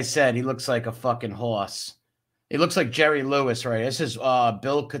is, like I said, he looks like a fucking horse. He looks like Jerry Lewis, right? This is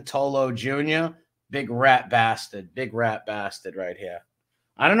Bill Catolo Jr. Big rat bastard right here.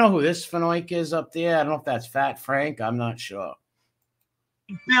 I don't know who this Fenoik is up there. I don't know if that's Fat Frank. I'm not sure.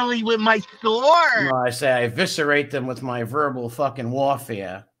 Billy with my sword. No, I say I eviscerate them with my verbal fucking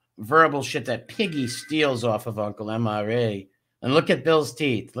warfare. Verbal shit that Piggy steals off of Uncle MRE. And look at Bill's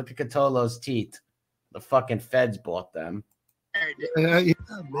teeth. Look at Catolo's teeth. The fucking feds bought them. I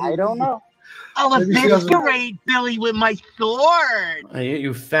don't know. Oh, a masquerade, Billy with my sword.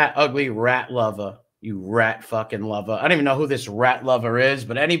 You fat, ugly rat lover. You rat fucking lover. I don't even know who this rat lover is,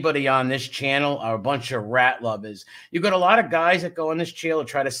 but anybody on this channel are a bunch of rat lovers. You got a lot of guys that go on this channel and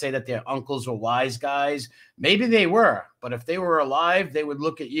try to say that their uncles were wise guys. Maybe they were, but if they were alive, they would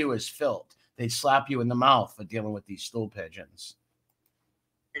look at you as filth. They'd slap you in the mouth for dealing with these stool pigeons.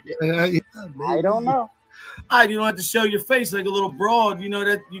 I don't know. You don't have to show your face like a little broad. You know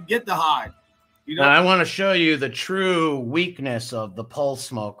that you get the hide. You know. Now, I want to show you the true weakness of the pole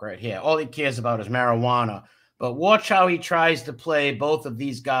smoke right here. All he cares about is marijuana. But watch how he tries to play both of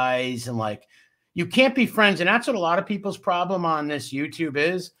these guys. And, like, you can't be friends. And that's what a lot of people's problem on this YouTube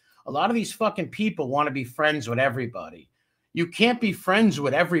is. A lot of these fucking people want to be friends with everybody. You can't be friends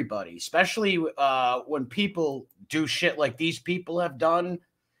with everybody, especially when people do shit like these people have done.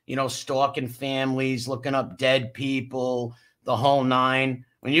 You know, stalking families, looking up dead people, the whole nine.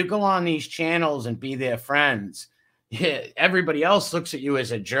 When you go on these channels and be their friends, everybody else looks at you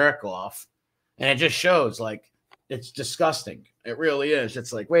as a jerk off. And it just shows, like, it's disgusting. It really is.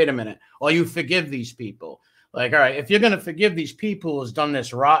 It's like, wait a minute. Well, you forgive these people. Like, all right, if you're gonna forgive these people who's done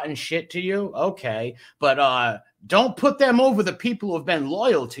this rotten shit to you, okay, but don't put them over the people who have been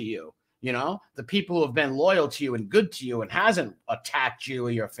loyal to you. You know, the people who have been loyal to you and good to you and hasn't attacked you or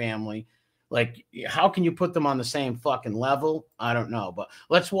your family. Like, how can you put them on the same fucking level? I don't know. But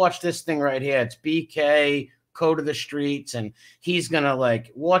let's watch this thing right here. It's BK, Code of the Streets, and he's going to,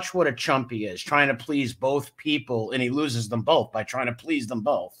 like, watch what a chump he is, trying to please both people, and he loses them both by trying to please them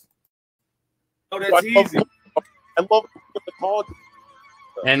both. Oh, that's easy. I love the call.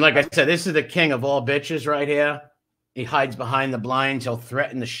 And like I said, this is the king of all bitches right here. He hides behind the blinds. He'll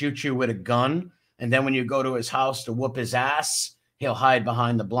threaten to shoot you with a gun. And then when you go to his house to whoop his ass, he'll hide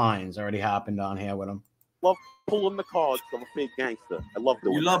behind the blinds. Already happened on here with him. Love pulling the cards of a fake gangster. I love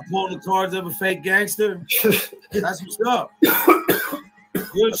doing You love pulling the cards of a fake gangster? That's what's up.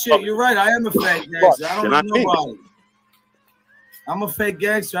 Good shit. You're right. I am a fake gangster. I don't know nobody. I'm a fake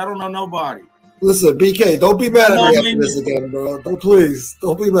gangster. I don't know nobody. Listen, BK, don't be mad at me after this again, bro. Don't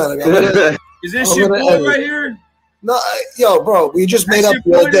be mad at me. Is this your boy right here? No, yo, bro, we just made up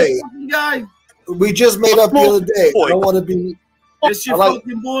the other day. Guy? We just made up the other day. I don't want to be. This your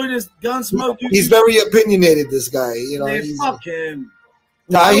fucking boy, this Gunsmoke. He's very opinionated, this guy. You know, man, fuck him.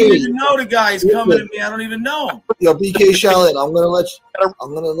 No, I I don't hear even you. know the guy. He's coming at me. I don't even know him. Yo, BK Shaolin, I'm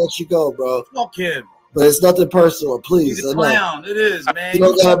gonna let you go, bro. Fuck him. But it's nothing personal, please. He's a clown. It is, man. You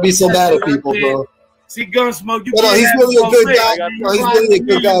don't gotta be so mad at people, bro. See, Gunsmoke, you No, can't he's have really a no good fake. guy. No, he's really a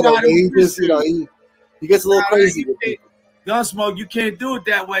good guy, though. But he just, you know, he gets a little crazy with people. Gunsmoke, you can't do it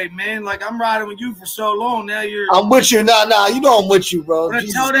that way, man. Like, I'm riding with you for so long. Now you're. I'm with you. Nah. You know I'm with you, bro. When I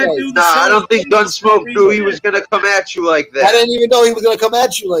tell that dude Nah, I don't think Gunsmoke knew he was gonna come at you like that. I didn't even know he was gonna come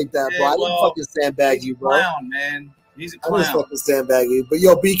at you like that, bro. Yeah, I didn't fucking sandbag you, bro. Clown, man. He's a I clown. didn't fucking sandbag you. But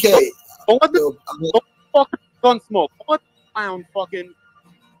yo, BK. Don't fucking Gunsmoke. What clown fucking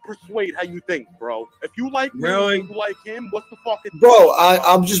persuade how you think, bro? If you like me, Really? you like him, what's the fucking Bro,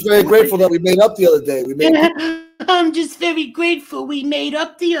 I'm just very grateful that we made up the other day. We made I'm just very grateful we made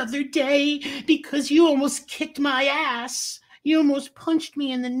up the other day because you almost kicked my ass. You almost punched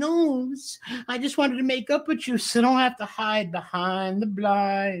me in the nose. I just wanted to make up with you so I don't have to hide behind the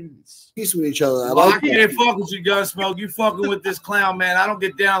blinds. peace with each other. I can't fuck with you, Gunsmoke. You fucking with this clown, man. I don't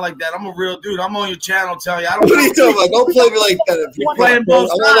get down like that. I'm a real dude. I'm on your channel telling you. I don't. What are you talking about? Don't play me like that. If You're playing both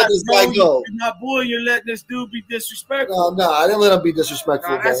I won't let this sides, guy bro. go. You're not boy. You're letting this dude be disrespectful. No, I didn't let him be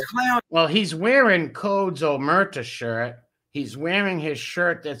disrespectful. Nah, that's bro. clown. Well, he's wearing Code's Omerta shirt. He's wearing his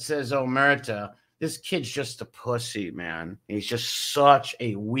shirt that says Omerta. This kid's just a pussy, man. He's just such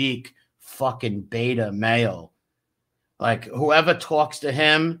a weak fucking beta male. Like, whoever talks to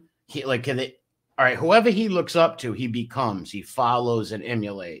him, all right, whoever he looks up to, he becomes. He follows and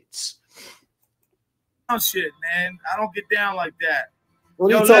emulates. Oh, shit, man. I don't get down like that. What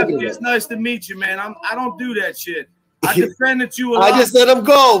are Yo, you talking Lefty, about? it's nice to meet you, man. I don't do that shit. I defended you a lot. I just let him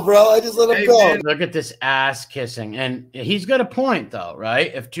go, bro. I just let him go. Look at this ass kissing. And he's got a point, though,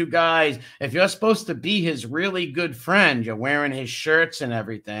 right? If two guys, if you're supposed to be his really good friend, you're wearing his shirts and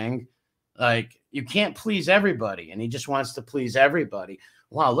everything, like, you can't please everybody. And he just wants to please everybody.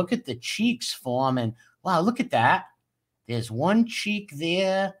 Wow, look at the cheeks forming. Wow, look at that. There's one cheek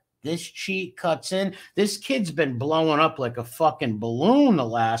there. This cheek cuts in. This kid's been blowing up like a fucking balloon the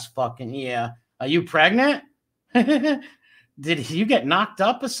last fucking year. Are you pregnant? Did you get knocked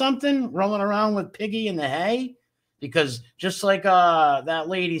up or something rolling around with Piggy in the hay? Because just like that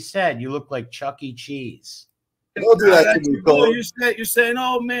lady said, you look like Chuck E. Cheese. Don't do that to me, Cole. You're saying,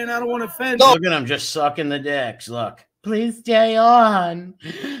 oh, man, I don't want to offend you. Look at him just sucking the dicks. Look. Please stay on.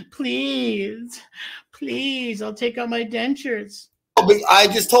 Please. Please. I'll take out my dentures. I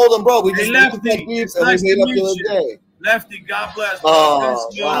just told him, bro. We just Lefty, made up the other day. Lefty, God bless. Oh,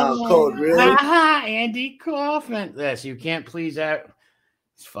 wow, Code, really? Andy Kaufman. Yes, you can't please that.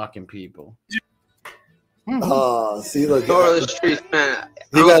 It's fucking people. Oh, see, look. Door of the streets, man.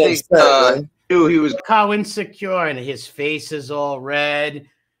 He got upset, knew he was how insecure, and his face is all red.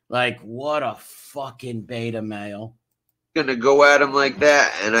 Like, what a fucking beta male. Gonna go at him like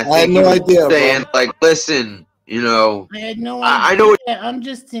that, and I had think no he was idea, saying, bro. like, listen, you know, I had no I idea. know. I'm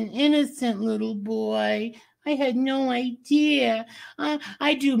just an innocent little boy. I had no idea.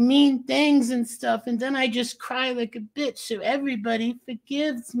 I do mean things and stuff, and then I just cry like a bitch so everybody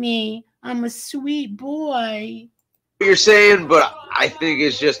forgives me. I'm a sweet boy. What you're saying, but I think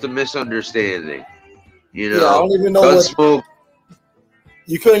it's just a misunderstanding. You know, Yeah, I don't even know what. Gunsmoke.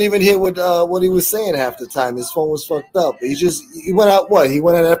 You couldn't even hear what he was saying half the time. His phone was fucked up. He went out. What? He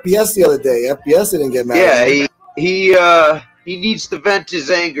went on FPS the other day. FPS didn't get mad. Yeah, he he needs to vent his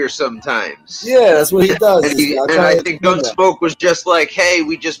anger sometimes. Yeah, that's what he does. And I think Gunsmoke was just like, "Hey,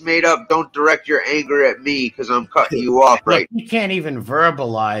 we just made up. Don't direct your anger at me because I'm cutting you off right." Look, he can't even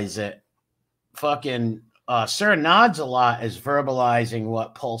verbalize it. Fucking Sir Nods a lot is verbalizing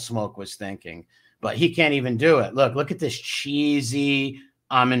what Pole Smoke was thinking, but he can't even do it. Look at this cheesy,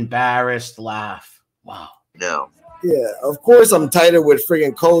 I'm embarrassed laugh. Wow. No. Yeah, of course I'm tighter with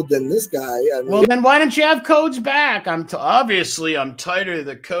friggin' Code than this guy. I mean, Well, then why don't you have Code's back? Obviously I'm tighter to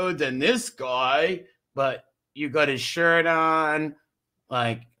the Code than this guy, but you got his shirt on,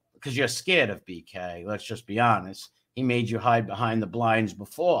 like, because you're scared of BK. Let's just be honest. He made you hide behind the blinds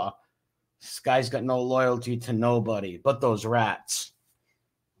before. This guy's got no loyalty to nobody but those rats.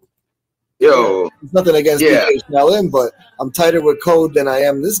 Yo, it's nothing against BK, but I'm tighter with Code than I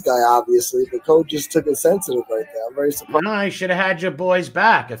am this guy, obviously. But Code just took it sensitive right there. I'm very surprised. No, you should have had your boy's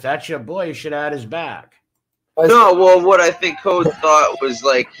back. If that's your boy, you should have had his back. No, well, what I think Code thought was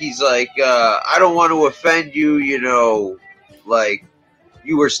like, he's like, I don't want to offend you, you know, like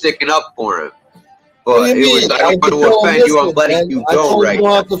you were sticking up for him. But it was, I don't want to offend you, I'm letting you go right now. You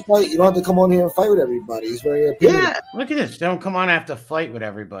don't have to fight. You don't have to come on here and fight with everybody. He's very opinionated. Yeah. Look at this. Don't come on and have to fight with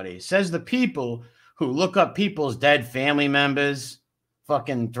everybody. Says the people who look up people's dead family members,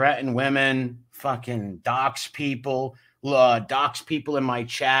 fucking threaten women, fucking dox people in my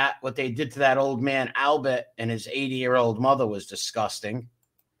chat. What they did to that old man, Albert, and his 80-year-old mother was disgusting.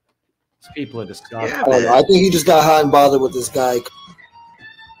 These people are disgusting. Yeah, I think he just got hot and bothered with this guy.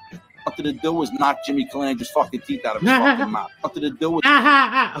 Nothing to do was knock Jimmy Calandre's fucking teeth out of his fucking mouth. Nothing to do with.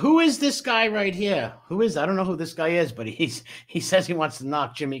 Who is this guy right here? Who is? I don't know who this guy is, but he says he wants to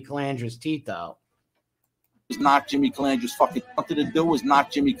knock Jimmy Calandre's teeth out. Knock Jimmy Calandre's fucking. Nothing to do was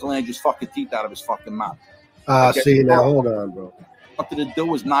knock Jimmy Calandre's fucking teeth out of his fucking mouth. See now, hold on, bro. Nothing to do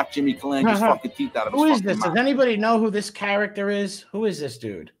was knock Jimmy Calandre's fucking teeth out of his fucking mouth. Who is this? Does anybody know who this character is? Who is this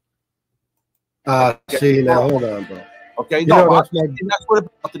dude? See now, hold on, bro. Okay, no, that's what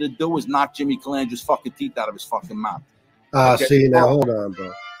it had to do is knock Jimmy Calandre's fucking teeth out of his fucking mouth. See now, hold on,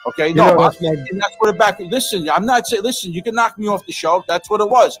 bro. Okay, no, and that's what it back. Listen, I'm not saying. Listen, you can knock me off the show. That's what it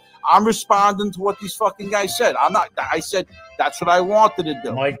was. I'm responding to what these fucking guys said. I'm not. I said that's what I wanted to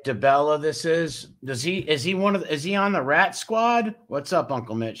do. Mike DeBella, this is. Is he on the Rat Squad? What's up,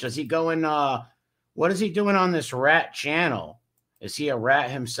 Uncle Mitch? Does he go in? What is he doing on this Rat channel? Is he a rat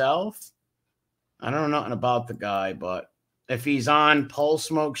himself? I don't know nothing about the guy, but if he's on Pole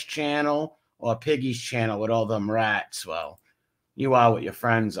Smoke's channel or Piggy's channel with all them rats, well, you are what your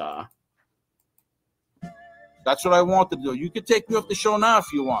friends are. That's what I want to do. You can take me off the show now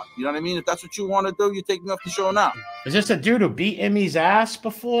if you want. You know what I mean? If that's what you want to do, you take me off the show now. Is this a dude who beat Emmy's ass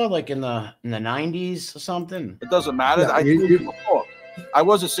before, like in the 90s or something? It doesn't matter. Yeah, I did it before. I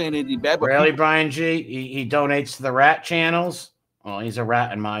wasn't saying anything bad. But really, Brian G? He donates to the rat channels? Oh, he's a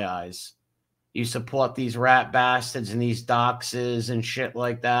rat in my eyes. You support these rat bastards and these doxes and shit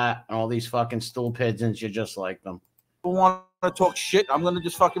like that, and all these fucking stool pigeons. You're just like them. If you want to talk shit, I'm going to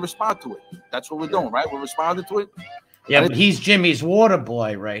just fucking respond to it. That's what we're doing, right? We're responding to it. Yeah, but he's Jimmy's water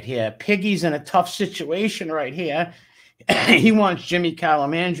boy right here. Piggy's in a tough situation right here. He wants Jimmy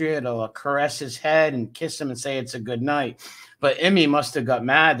Calamandria to caress his head and kiss him and say it's a good night. But Emmy must have got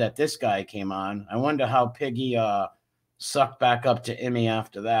mad that this guy came on. I wonder how Piggy sucked back up to Emmy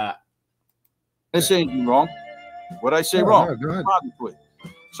after that. I didn't say anything wrong. What did I say wrong?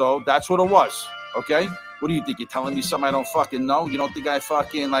 So that's what it was. Okay? What do you think? You're telling me something I don't fucking know? You don't think I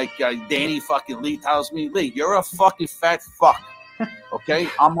fucking, like, Danny fucking Lee tells me? Lee, you're a fucking fat fuck. Okay?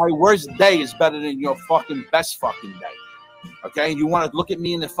 On my worst day is better than your fucking best fucking day. Okay? You want to look at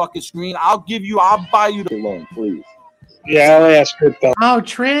me in the fucking screen? I'll buy you the loan, please. Yeah, I'll ask her. Oh,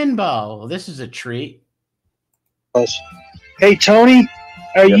 Trinbo. This is a treat. Hey, Tony.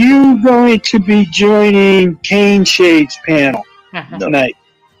 Are you going to be joining Kane Shade's panel tonight?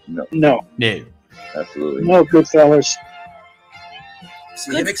 No. Absolutely. No, good fellas.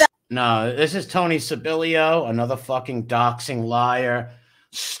 No, this is Tony Sibilio, another fucking doxing liar,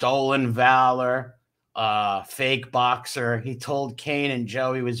 stolen valor, fake boxer. He told Kane and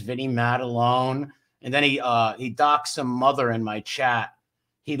Joe he was Vinny Matalone, and then he doxed some mother in my chat.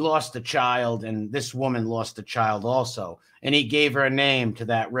 He lost a child, and this woman lost a child also. And he gave her a name to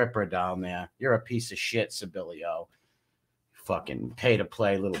that ripper down there. You're a piece of shit, Sibilio. Fucking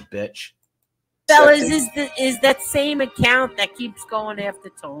pay-to-play little bitch. Fellas, is that same account that keeps going after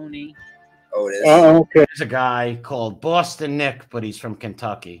Tony? Oh, it is? Oh, okay. There's a guy called Boston Nick, but he's from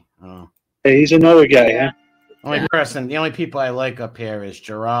Kentucky. Oh. Hey, he's another guy, huh? The only people I like up here is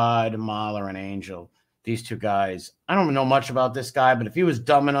Gerard, Mahler, and Angel. These two guys. I don't know much about this guy, but if he was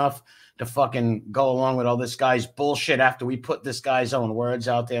dumb enough to fucking go along with all this guy's bullshit after we put this guy's own words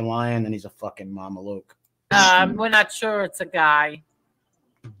out there lying, and he's a fucking Mamaluke. We're not sure it's a guy.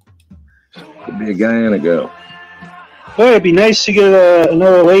 Could be a guy and a girl. Well, it'd be nice to get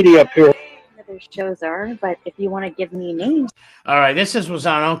another lady up here. Other shows are, but if you want to give me names. All right, was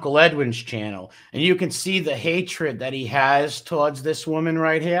on Uncle Edwin's channel, and you can see the hatred that he has towards this woman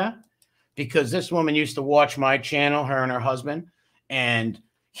right here, because this woman used to watch my channel, her and her husband, and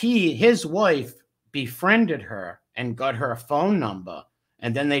his wife befriended her and got her phone number,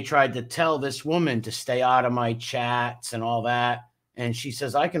 and then they tried to tell this woman to stay out of my chats and all that, and she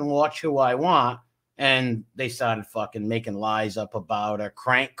says, I can watch who I want, and they started fucking making lies up about her,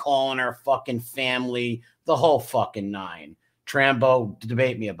 crank calling her fucking family, the whole fucking nine. Trambo,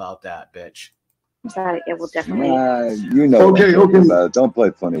 debate me about that, bitch. I'm sorry, it will definitely. You know. Okay. Don't play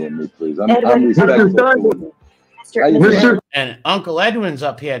funny with me, please. I'm respectful. And Uncle Edwin's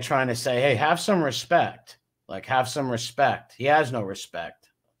up here trying to say, hey, have some respect. Like, have some respect. He has no respect,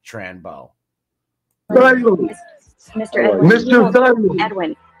 Trambo. Mr. Edwin. Mr.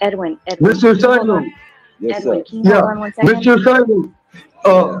 Simon. Edwin. Mr. Simon. Yes, Edwin, can you hold on 1 second? Mr. Simon.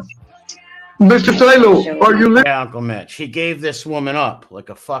 Mr. Silo, are you listening? Yeah, Uncle Mitch. He gave this woman up like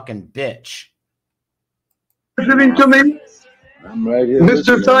a fucking bitch. Listening to me? I'm right here.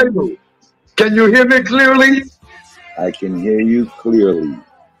 Mr. Silo, can you hear me clearly? I can hear you clearly.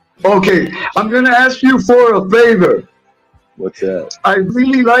 Okay, I'm going to ask you for a favor. What's that? I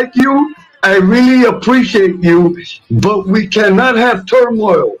really like you. I really appreciate you, but we cannot have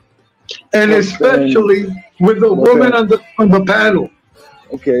turmoil, and especially with a woman on the panel.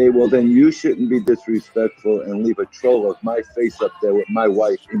 Okay, well then you shouldn't be disrespectful and leave a troll of my face up there with my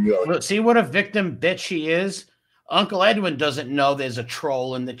wife in your. Look, see what a victim bitch he is? Uncle Edwin doesn't know there's a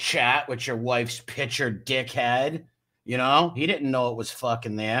troll in the chat with your wife's picture, dickhead. You know, he didn't know it was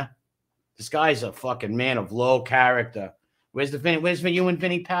fucking there. This guy's a fucking man of low character. Where's you and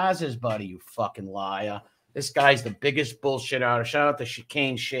Vinny Paz's buddy, you fucking liar? This guy's the biggest bullshit out. Shout out to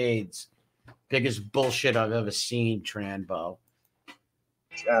Chicane Shades. Biggest bullshit I've ever seen, Trambo.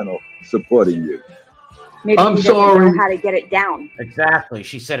 Channel supporting you. Maybe I'm he doesn't sorry. know how to get it down. Exactly.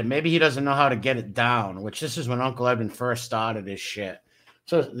 She said it. Maybe he doesn't know how to get it down, which this is when Uncle Edwin first started his shit.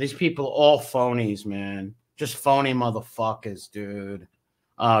 So these people are all phonies, man. Just phony motherfuckers, dude.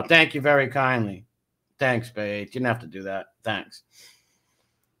 Thank you very kindly. Thanks, babe. You didn't have to do that. Thanks.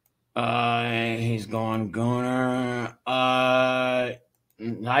 He's gone, Gunner. I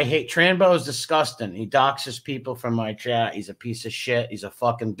hate Trambo is disgusting. He doxes people from my chat. He's a piece of shit. He's a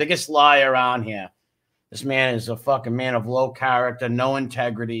fucking biggest liar around here. This man is a fucking man of low character, no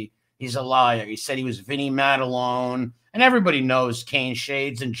integrity. He's a liar. He said he was Vinny Matalone. And everybody knows Kane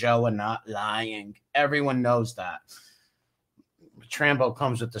Shades and Joe are not lying. Everyone knows that. Trambo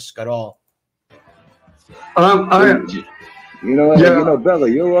comes with the scuttle. You know, Bella,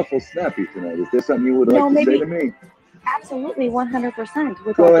 you're awful snappy tonight. Is there something you would like to say to me? Absolutely, 100%.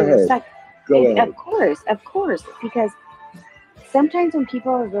 With Go all ahead. due respect. Go ahead. Of course, because sometimes when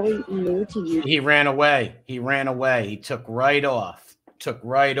people are really new to you, He ran away. He ran away. He took right off.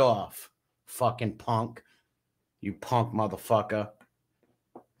 Fucking punk. You punk motherfucker.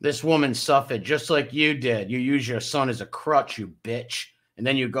 This woman suffered just like you did. You use your son as a crutch, you bitch. And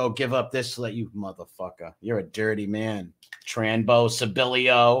then you go give up this, let you motherfucker. You're a dirty man. Trambo,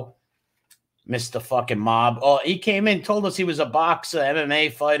 Sibilio, Mr. fucking Mob. Oh, he came in, told us he was a boxer,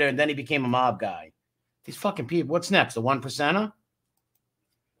 MMA fighter, and then he became a mob guy. These fucking people. What's next? The 1%er?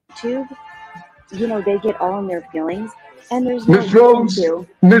 tube, they get all in their feelings, and there's no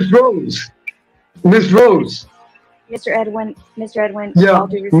Miss Rose. Mr. Edwin. Yeah, all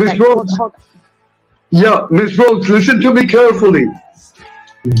due Miss respect, Rose. hold- Yeah, Miss Rose, listen to me carefully.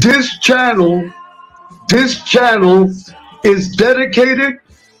 This channel is dedicated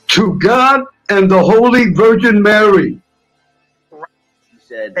to God and the Holy Virgin Mary. You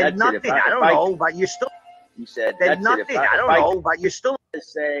said There's nothing. I don't know, but you're still. You said There's nothing. I don't know, but you're still.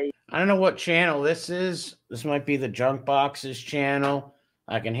 Say. I don't know what channel this is. This might be the Junk Boxes channel.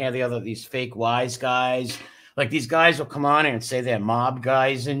 I can hear these fake wise guys. Like these guys will come on here and say they're mob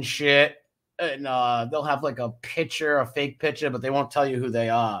guys and shit. And they'll have like a picture, a fake picture, but they won't tell you who they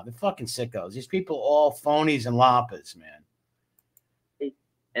are. They're fucking sickos. These people are all phonies and loppers, man.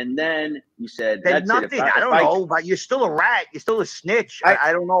 And then you said There's nothing. I don't know, but you're still a rat. You're still a snitch.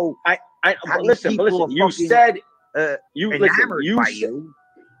 I don't know. But listen. You said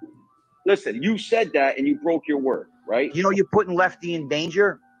Listen, you said that and you broke your word, right? You're putting Lefty in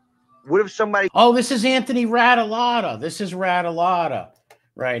danger. What if somebody? Oh, this is Anthony Ratalotta. This is Ratalotta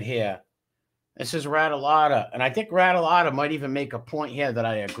right here. This is Ratalotta, and I think Ratalotta might even make a point here that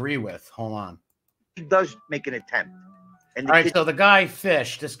I agree with. Hold on. He does make an attempt. And All right, so the guy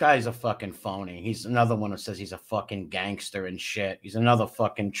Fish, this guy's a fucking phony. He's another one who says he's a fucking gangster and shit. He's another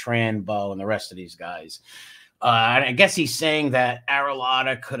fucking Tranbo and the rest of these guys. I guess he's saying that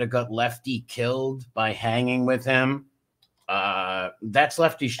Aralotta could have got Lefty killed by hanging with him. That's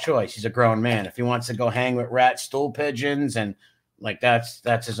Lefty's choice. He's a grown man. If he wants to go hang with rat stool pigeons and like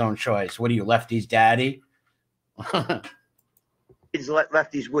that's his own choice. What are you, Lefty's daddy? Is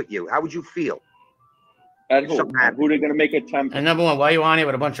Lefty's with you? How would you feel? At who? Who are they going to make a temp? And number one, why are you on here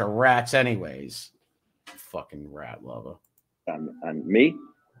with a bunch of rats anyways? Fucking rat lover. And me?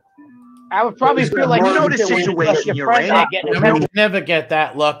 I would probably feel like you know the situation you're in. You never get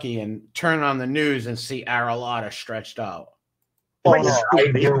that lucky and turn on the news and see Aralotta stretched out.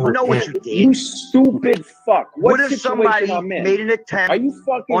 You know what you did. You stupid fuck. What if somebody made an attempt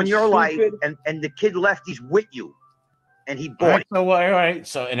on your life stupid? and the kid Lefty's with you and he All bought right, it? so, all right.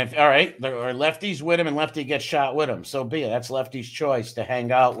 So, and if, all right, there are Lefty's with him and Lefty gets shot with him. So be it. That's Lefty's choice to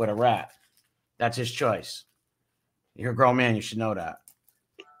hang out with a rat. That's his choice. You're a grown man. You should know that.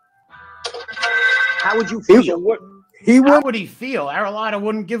 How would you feel? How would he feel? Aralotta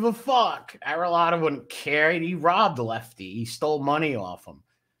wouldn't give a fuck. Aralotta wouldn't care. He robbed Lefty. He stole money off him.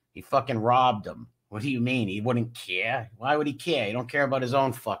 He fucking robbed him. What do you mean? He wouldn't care? Why would he care? He don't care about his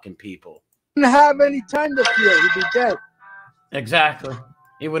own fucking people. He wouldn't have any time to feel. He'd be dead. Exactly.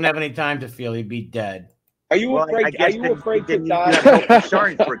 He wouldn't have any time to feel. He'd be dead. Are you afraid? Are you afraid to die? You're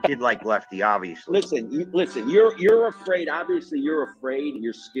concerned for a kid like Lefty, obviously. Listen. You're afraid. Obviously, you're afraid.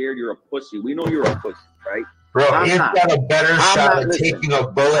 You're scared. You're a pussy. We know you're a pussy, right? Bro, he's got a better shot at taking a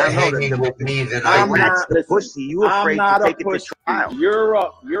bullet hanging with me than I would. That's the pussy. You afraid to take it to trial? You're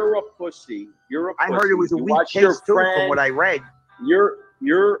a pussy. You're a pussy. I heard it was a weak case too, from what I read.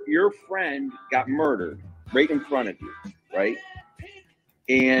 Your friend got murdered right in front of you, right?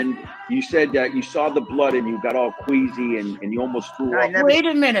 And you said that you saw the blood and you got all queasy and you almost threw up. Wait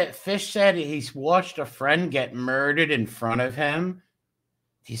a minute. Fish said he's watched a friend get murdered in front of him.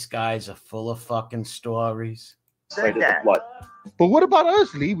 These guys are full of fucking stories. Said that. But what about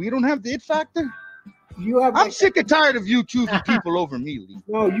us, Lee? We don't have the it factor? I'm sick and tired of you choosing people over me, Lee.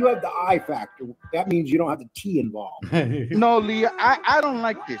 No, you have the I factor. That means you don't have the T involved. No, Lee, I don't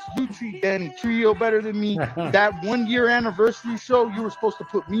like this. You treat Danny Trio better than me. That 1 year anniversary show you were supposed to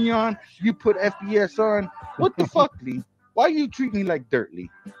put me on, you put FBS on. What the fuck, Lee? Why you treat me like dirt, Lee?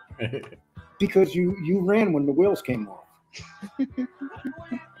 Because you ran when the wheels came off.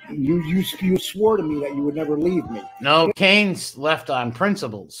 You swore to me that you would never leave me. No, Kane's left on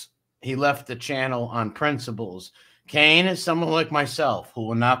principles. He left the channel on principles. Kane is someone like myself who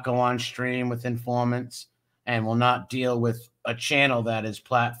will not go on stream with informants and will not deal with a channel that is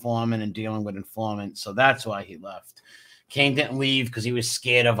platforming and dealing with informants. So that's why he left. Kane didn't leave because he was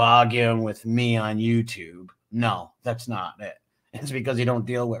scared of arguing with me on YouTube. No, that's not it. It's because he don't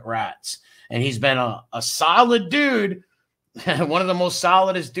deal with rats. And he's been a solid dude. One of the most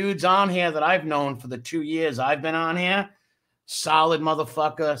solidest dudes on here that I've known for the 2 years I've been on here. Solid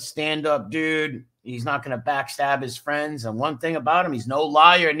motherfucker, stand-up dude. He's not going to backstab his friends. And one thing about him, he's no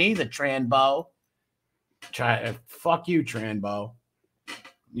liar neither, Tranbo. Fuck you, Tranbo.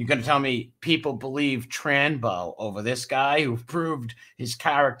 You're going to tell me people believe Tranbo over this guy who proved his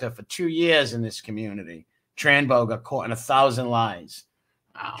character for 2 years in this community. Tranbo got caught in 1,000 lies.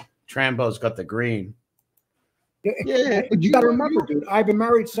 Wow. Tranbo's got the green. Yeah, you got to remember, dude, I've been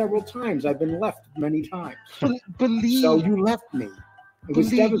married several times. I've been left many times. So you left me. It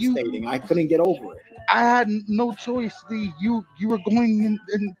was devastating. I couldn't get over it. I had no choice, Lee. You were going in,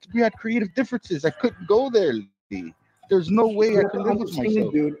 and we had creative differences. I couldn't go there, Lee. There's no way I could live with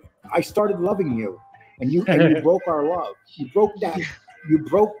myself. Dude, I started loving you, and you broke our love. You broke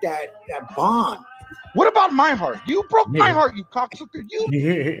that bond. What about my heart? You broke my heart, you cocksucker.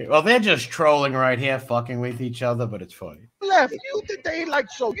 You. Well, they're just trolling right here, fucking with each other, but it's funny. Left you the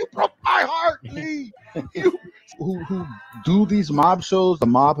daylight show. You broke my heart, Lee. You who do these mob shows, the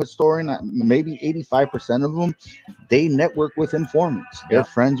mob historian, maybe 85% of them, they network with informants. They're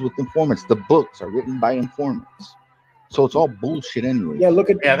friends with informants. The books are written by informants. So it's all bullshit anyway.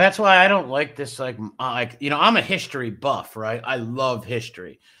 Yeah, that's why I don't like this. Like I'm a history buff, right? I love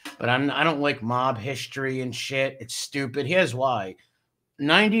history, but I don't like mob history and shit. It's stupid. Here's why: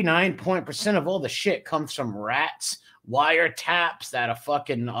 99% of all the shit comes from rats, wiretaps that are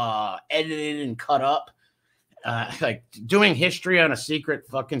fucking edited and cut up. Like doing history on a secret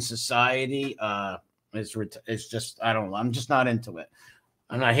fucking society is just I don't know. I'm just not into it.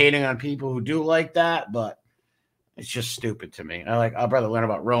 I'm not hating on people who do like that, but it's just stupid to me. I'd rather learn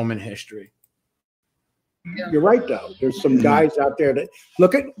about Roman history. You're right, though. There's some guys out there that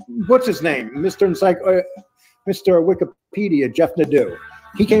look at what's his name, Mr. Wikipedia, Jeff Nadeau.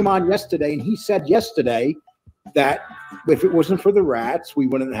 He came on yesterday, and he said yesterday that if it wasn't for the rats, we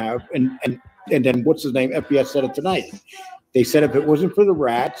wouldn't have. And then what's his name? FPS said it tonight. They said if it wasn't for the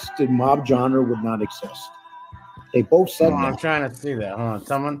rats, the mob genre would not exist. They both said that. I'm trying to see that.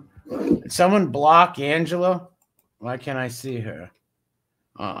 Hold on. Someone block Angela. Why can't I see her?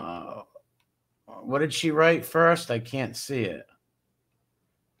 What did she write first? I can't see it.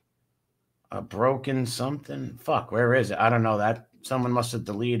 A broken something. Fuck, where is it? I don't know. That someone must have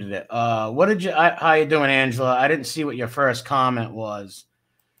deleted it. What did you? How you doing, Angela? I didn't see what your first comment was.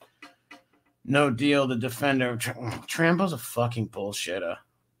 No deal. The defender. Trambo's a fucking bullshitter.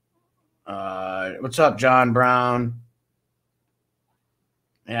 What's up, John Brown?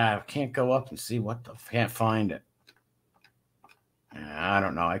 Yeah, I can't go up and see what the. Can't find it. Yeah, I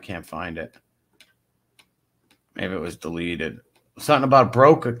don't know. I can't find it. Maybe it was deleted. Something about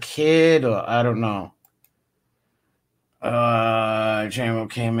broke a kid, or I don't know. Jambo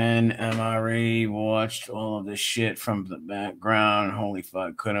came in. MRE watched all of this shit from the background. Holy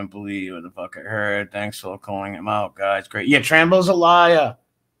fuck! Couldn't believe what the fuck I heard. Thanks for calling him out, guys. Great. Yeah, Trambo's a liar.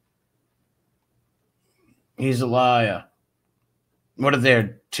 He's a liar. What are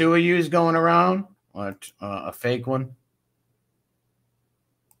there? 2 of yous going around? What? A fake one?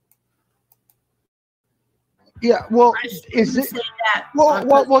 Yeah, well, is it?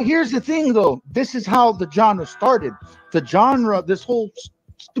 Well, here's the thing, though. This is how the genre started. The genre, this whole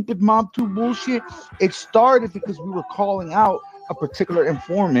stupid Mob 2 bullshit, it started because we were calling out a particular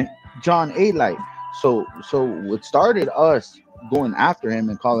informant, John A. Light. So it started us going after him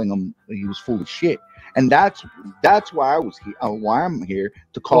and calling him he was full of shit, and that's why I was here. Why I'm here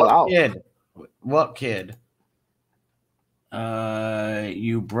to call out. Kid? What kid?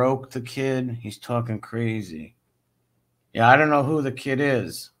 You broke the kid. He's talking crazy. Yeah, I don't know who the kid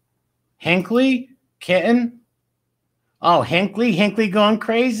is. Hinckley? Kitten? Oh, Hinckley going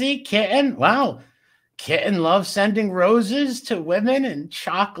crazy? Kitten? Wow. Kitten loves sending roses to women and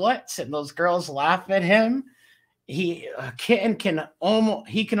chocolates, and those girls laugh at him. Kitten can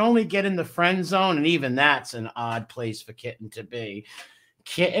only get in the friend zone, and even that's an odd place for Kitten to be.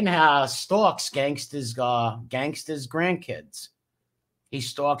 Kitten stalks gangsters' grandkids. He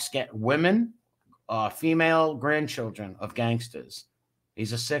stalks women, female grandchildren of gangsters.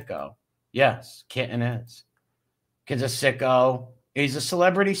 He's a sicko. Yes, Kitten is. Kid's a sicko. He's a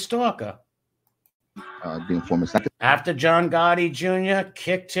celebrity stalker. After John Gotti Jr.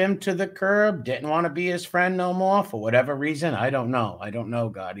 kicked him to the curb, didn't want to be his friend no more for whatever reason. I don't know. I don't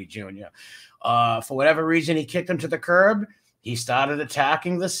know Gotti Jr. For whatever reason, he kicked him to the curb. He started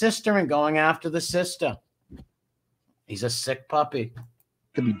attacking the sister and going after the sister. He's a sick puppy.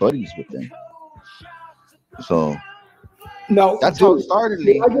 To be buddies with them. So no, that's how it started.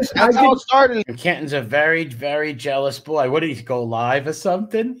 That's how it started. Kenton's a very, very jealous boy. What did he go live or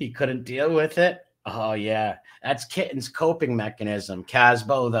something? He couldn't deal with it. Oh yeah, that's Kitten's coping mechanism.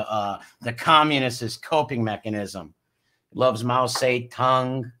 Casbo, the communist's coping mechanism. Loves Mao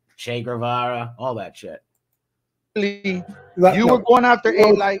Zedong, Che Guevara, all that shit. You were going after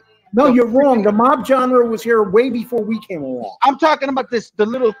A Light. No, you're wrong. The mob genre was here way before we came along. I'm talking about the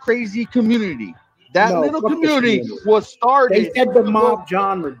little crazy community. That little community was started. They said the mob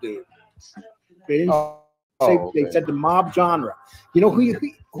genre, dude. They didn't say. They said the mob genre. You know who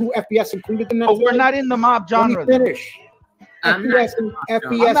FPS included in that? Oh, we're not in the mob genre. Let me finish. I'm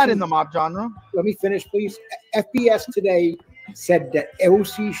not in the mob genre. Let me finish, please. FPS today said that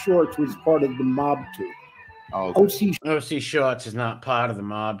OC Shorts was part of the mob too. Oh, OC Shorts is not part of the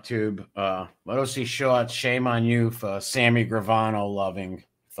mob tube. But OC Shorts, shame on you for Sammy Gravano loving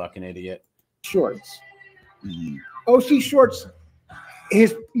fucking idiot. Shorts. OC Shorts,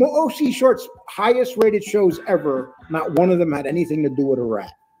 OC Shorts' highest rated shows ever, not one of them had anything to do with a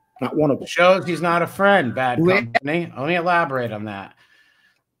rat. Not one of them. Shows he's not a friend, bad company. Let me elaborate on that.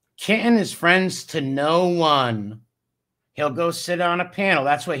 Kitten is friends to no one. He'll go sit on a panel.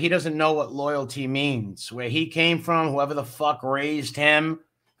 That's why he doesn't know what loyalty means. Where he came from, whoever the fuck raised him,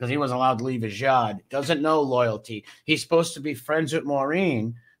 because he wasn't allowed to leave his yard, doesn't know loyalty. He's supposed to be friends with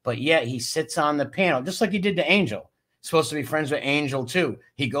Maureen, but yet he sits on the panel, just like he did to Angel. He's supposed to be friends with Angel, too.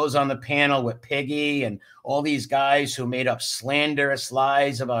 He goes on the panel with Piggy and all these guys who made up slanderous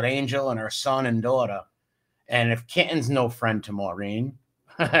lies about Angel and her son and daughter. And if Kitten's no friend to Maureen,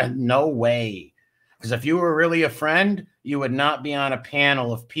 no way. Because if you were really a friend, you would not be on a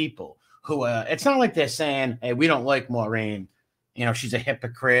panel of people who, it's not like they're saying, hey, we don't like Maureen. You know, she's a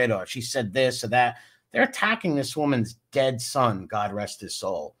hypocrite or she said this or that. They're attacking this woman's dead son, God rest his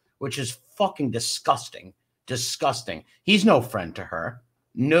soul, which is fucking disgusting. Disgusting. He's no friend to her.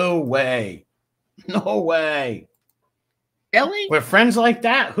 No way. No way. Really? With friends like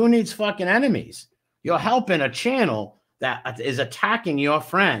that, who needs fucking enemies? You're helping a channel that is attacking your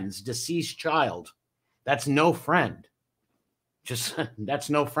friend's deceased child. That's no friend. Just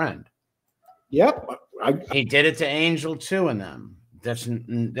that's no friend. Yep. He did it to Angel too, and them.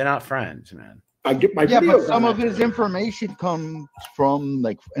 They're not friends, man. I get my but some of his information comes from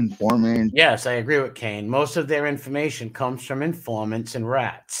like informants. Yes, I agree with Kane. Most of their information comes from informants and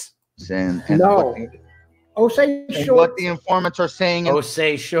rats. And no. What the informants are saying. Oh,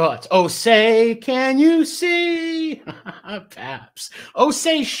 say shorts. Oh, say, can you see? Paps. Oh,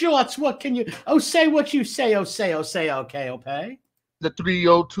 say shorts. What can you? Oh, say what you say. Oh, say. Okay, okay. The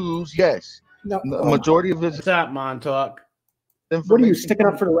 302s, yes. No, the majority of his. What's up, Montauk? What are you sticking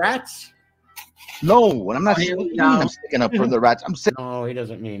up for the rats? No, I'm not I'm sticking up for the rats. I'm saying. No, he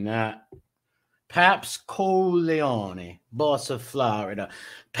doesn't mean that. Paps Corleone, boss of Florida.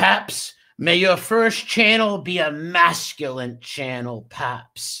 Paps, may your first channel be a masculine channel,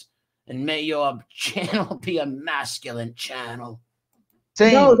 Paps. And may your channel be a masculine channel.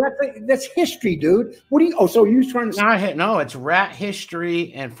 No, that's history, dude. What do you? Oh, so you trying to? No, it's rat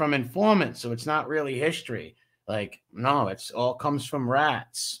history and from informants, so it's not really history. Like, no, it's all comes from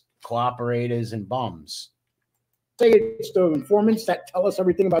rats, cooperators, and bums. Say it's the informants that tell us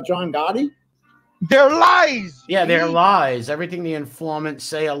everything about John Gotti. They're lies. Yeah, they're lies. Everything the informants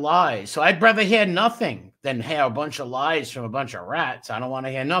say are lies. So I'd rather hear nothing than hear a bunch of lies from a bunch of rats. I don't want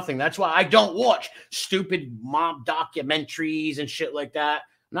to hear nothing. That's why I don't watch stupid mob documentaries and shit like that.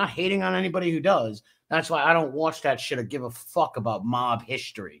 I'm not hating on anybody who does. That's why I don't watch that shit or give a fuck about mob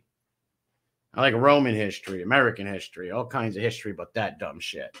history. I like Roman history, American history, all kinds of history, but that dumb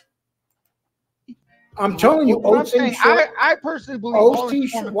shit. I'm telling you, I personally believe OC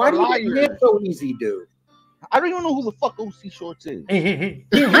Shorts. Why do you get so easy, dude? I don't even know who the fuck OC Shorts is.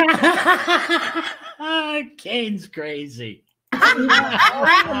 Kane's crazy. An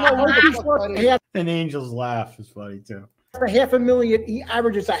angel's laugh is funny too. $500,000. He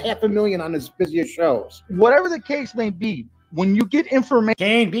averages $500,000 on his busiest shows. Whatever the case may be, when you get information,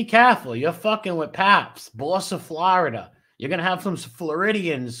 Kane, be careful. You're fucking with Paps, boss of Florida. You're gonna have some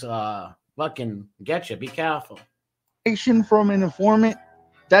Floridians fucking get you. Be careful. From an informant,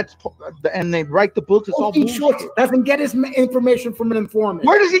 that's and they write the books. It's all bullshit. Doesn't get his information from an informant.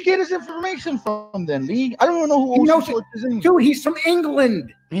 Where does he get his information from then, Lee? I don't even know who OC Shorts is. Dude, he's from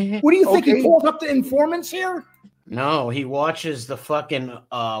England. What do you think? He calls up the informants here? No, he watches the fucking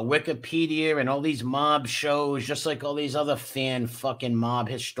Wikipedia and all these mob shows, just like all these other fan fucking mob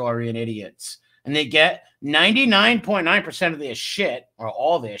historian idiots. And they get 99.9% of their shit, or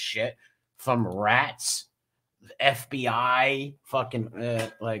all their shit, from rats, FBI, fucking,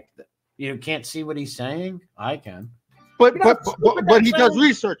 like, you can't see what he's saying? I can. But he does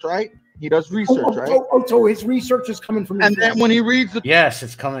research, right? He does research, right? So his research is coming from. And then when he reads the. Yes,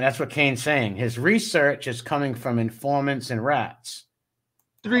 it's coming. That's what Kane's saying. His research is coming from informants and rats.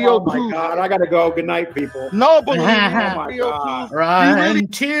 302. Oh my God, I gotta go. Good night, people. No, but oh my God. Run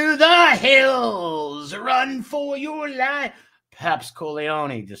to the hills, run for your life. Paps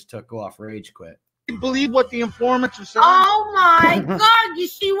Corleone just took off. Rage quit. You believe what the informants are saying? Oh my God! You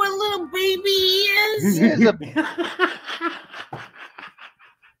see what little baby he is?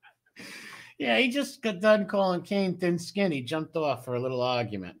 Yeah, he just got done calling Kane thin skin. He jumped off for a little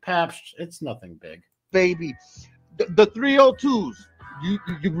argument. Paps, it's nothing big. Baby, the 302s. You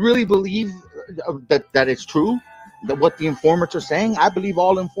really believe that it's true? That what the informants are saying? I believe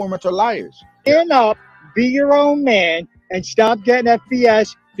all informants are liars. Stand up, be your own man, and stop getting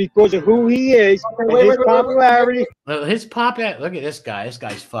FBS because of who he is and his popularity. His popularity. Look at this guy. This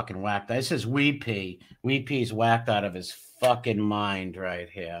guy's fucking whacked. This is Weepy. Weepy's whacked out of his fucking mind right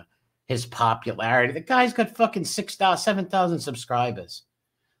here. His popularity. The guy's got fucking 7,000 subscribers.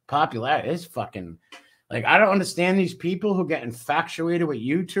 Popularity is fucking. Like, I don't understand these people who get infatuated with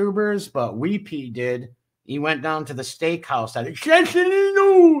YouTubers, but Weepy did. He went down to the steakhouse at Extension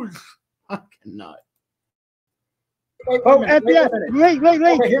News. Fucking nut. Oh, FBI, wait.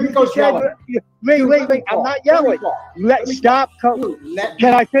 I'm not yelling. Stop.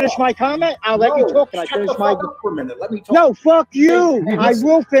 Can I finish my comment? I'll let you talk. Can I finish my for a minute? Let me talk. No, fuck you. I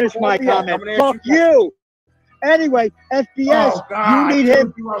will finish my comment. Fuck you. Anyway,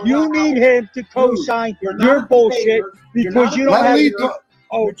 FBS, you need him to co-sign your bullshit because you don't have.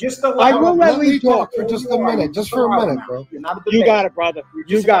 I will let Lee talk for just a minute, for a minute, bro. You got it, brother.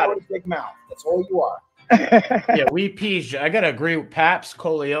 You got it. Big mouth. That's all you are. Yeah, Weepy's. I gotta agree with Paps.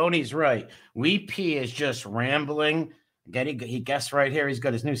 Corleone's right. Weepy is just rambling He guessed right here. He's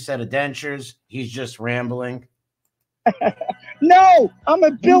got his new set of dentures. He's just rambling. No, I'm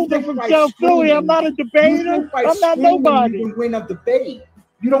a builder from South Philly. I'm not a debater. I'm not nobody. You win a debate.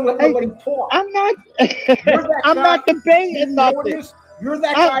 You don't let nobody talk. I'm not. I'm not debating nothing. You're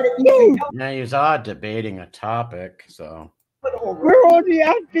that guy that Now you are debating a topic, so. We're on the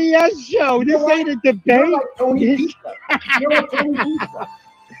FBS show. This ain't a debate. You're like Tony Pizza. You're like Tony Pizza.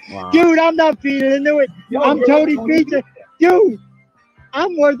 Wow. Dude, I'm not feeding into it. I'm Tony Pizza. Dude,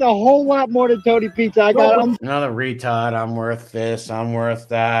 I'm worth a whole lot more than Tony Pizza. I got another retard. I'm worth this. I'm worth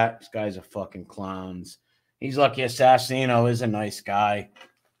that. These guys are fucking clowns. He's lucky Assassino is a nice guy.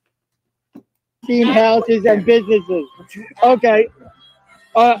 Houses and businesses. Okay.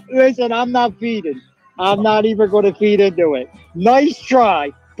 Listen, I'm not feeding. I'm not even going to feed into it. Nice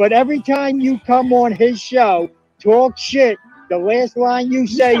try. But every time you come on his show, talk shit, the last line you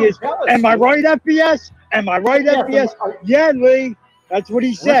say is, am I right, FBS? Am I right, FBS? Yeah, Lee. That's what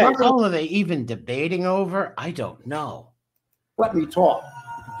he said. What the hell are they even debating over? I don't know. Let me talk.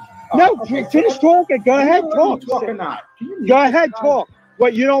 No, finish talking. Go ahead, talk. Go ahead, talk.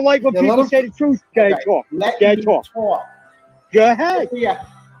 What, you don't like when people say the truth? Go ahead, talk. Talk. Go ahead. Yeah.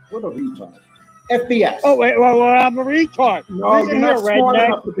 What a retard. FBS. Oh, wait, well, I'm a retard. No, Listen you're here, not smart redneck.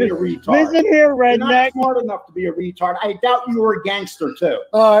 enough to be a retard. Listen here, redneck. You're not smart enough to be a retard. I doubt you were a gangster, too.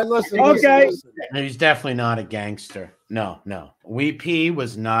 All right, listen. Okay. Listen. He's definitely not a gangster. No. P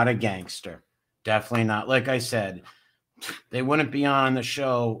was not a gangster. Definitely not. Like I said, they wouldn't be on the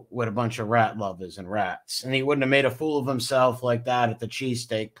show with a bunch of rat lovers and rats. And he wouldn't have made a fool of himself like that at the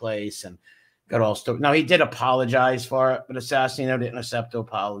cheesesteak place and got all stupid. Now, he did apologize for it, but Assassino didn't accept the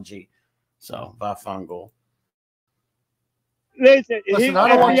apology. So, Vafungal. Listen, I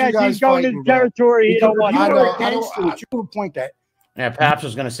don't want you guys he's going fighting, to the territory. He don't want you to. were a gangster. You would point that. Yeah, Paps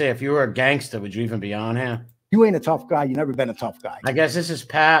was going to say, if you were a gangster, would you even be on here? You ain't a tough guy. You never been a tough guy. I guess this is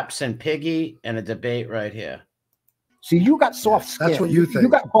Paps and Piggy and a debate right here. See, you got soft skin. That's what you think. You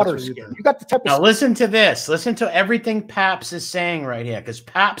got butter skin. You got the type of Now listen to this. Listen to everything Paps is saying right here, because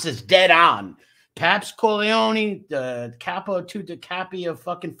Paps is dead on. Paps Corleone, the capo to the capi of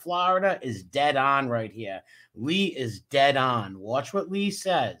fucking Florida, is dead on right here. Lee is dead on. Watch what Lee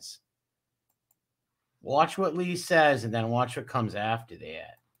says. Watch what Lee says, and then watch what comes after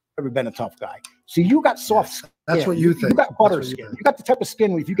that. Never been a tough guy. See, you got soft skin. That's what you think. You got butter skin. You got the type of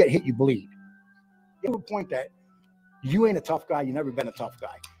skin where if you get hit, you bleed. You would point that. You ain't a tough guy. You never been a tough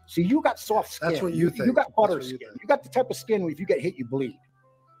guy. See, you got soft skin. That's what you think. You got butter skin. You got the type of skin where if you get hit, you bleed.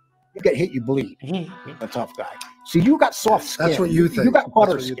 You get hit, you bleed. A tough guy. See, you got soft skin. That's what you think. You got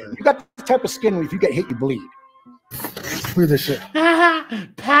butter skin. You got the type of skin where if you get hit, you bleed. Look at this shit.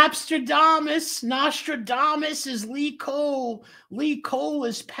 Papstradamus. Nostradamus is Lee Cole. Lee Cole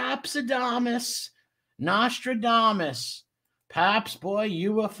is Papstradamus. Nostradamus. Paps, boy,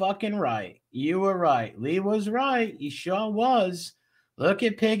 you were fucking right. You were right. Lee was right. He sure was. Look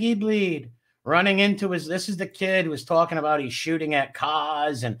at Piggy bleed. Running into his, this is the kid who was talking about he's shooting at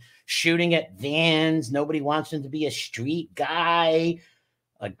cars and shooting at vans. Nobody wants him to be a street guy,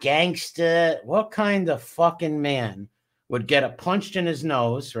 a gangster. What kind of fucking man would get punched in his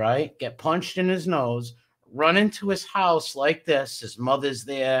nose, right? Get punched in his nose, run into his house like this. His mother's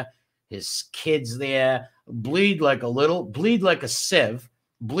there, his kid's there, bleed like a sieve,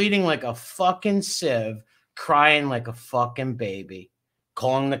 bleeding like a fucking sieve, crying like a fucking baby,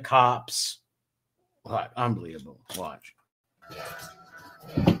 calling the cops. What? Unbelievable. Watch.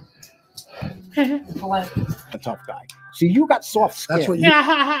 A tough guy. See, you got soft skin. That's what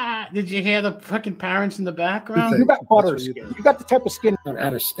you. Did you hear the fucking parents in the background? You got butter skin. You got the type of skin.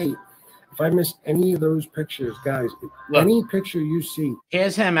 Out of state. If I miss any of those pictures, guys, Look, any picture you see.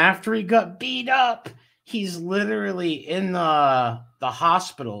 Here's him after he got beat up. He's literally in the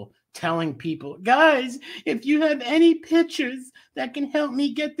hospital telling people, guys, if you have any pictures that can help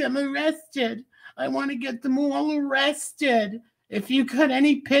me get them arrested, I want to get them all arrested. If you got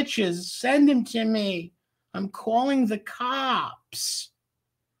any pictures, send them to me. I'm calling the cops.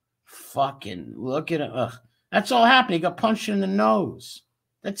 Fucking look at it. Ugh. That's all happened. He got punched in the nose.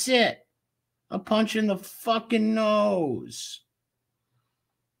 That's it. A punch in the fucking nose.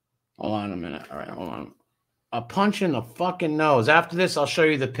 Hold on a minute. All right, hold on. A punch in the fucking nose. After this, I'll show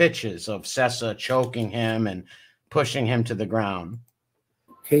you the pictures of Sessa choking him and pushing him to the ground.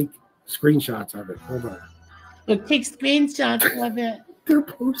 Take screenshots of it. Hold on. Look, take screenshots of it. They're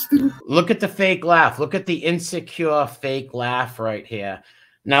posting. Look at the fake laugh. Look at the insecure fake laugh right here.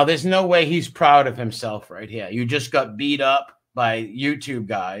 Now, there's no way he's proud of himself right here. You just got beat up by YouTube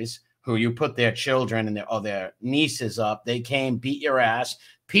guys who you put their children and their nieces up. They came, beat your ass.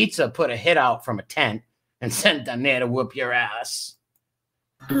 Pizza put a hit out from a tent. and sent down there to whoop your ass.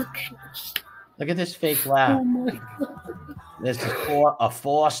 Look at this fake laugh. Oh my God. This is a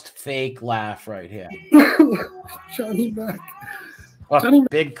forced fake laugh right here. Johnny Mac. Oh,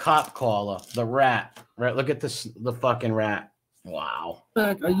 big cop caller, the rat. Right, look at this, the fucking rat. Wow.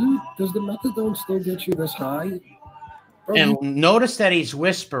 Mac, does the methadone still get you this high? Bro, And notice that he's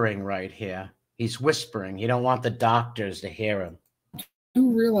whispering right here. He's whispering. You don't want the doctors to hear him.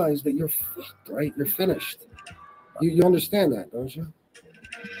 You realize that you're fucked, right? You're finished. You understand that, don't you?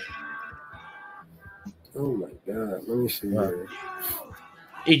 Oh my God. Let me see here.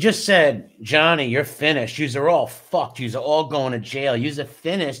 He just said, Johnny, you're finished. You're all fucked. You're all going to jail. You're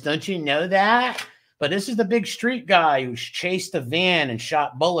finished. Don't you know that? But this is the big street guy who chased a van and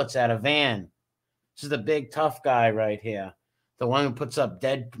shot bullets at a van. This is the big tough guy right here. The one who puts up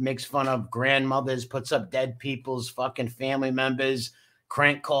makes fun of grandmothers, puts up dead people's fucking family members,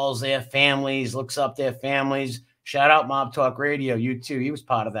 crank calls their families, looks up their families. Shout out Mob Talk Radio, you too. He was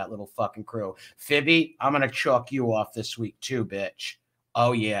part of that little fucking crew. Fibby, I'm going to chalk you off this week too, bitch.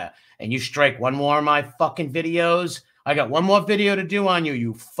 Oh, yeah. And you strike one more of my fucking videos. I got one more video to do on you,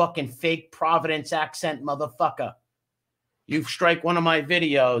 you fucking fake Providence accent motherfucker. You strike one of my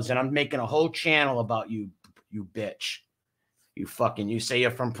videos and I'm making a whole channel about you, you bitch. You say you're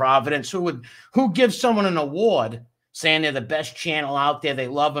from Providence. Who gives someone an award saying they're the best channel out there? They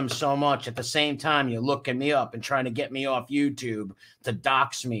love them so much. At the same time, you're looking me up and trying to get me off YouTube to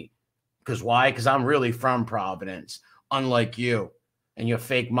dox me. Because why? Because I'm really from Providence, unlike you and your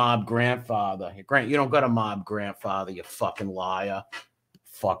fake mob grandfather. You don't got a mob grandfather, you fucking liar.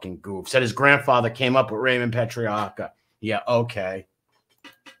 Fucking goof. Said his grandfather came up with Raymond Petriarca. Yeah, okay.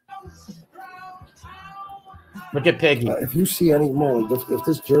 Look at Piggy. If you see any more, if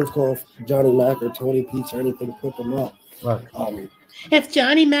this jerk call Johnny Mac or Tony Pizza or anything, put them up. Look. If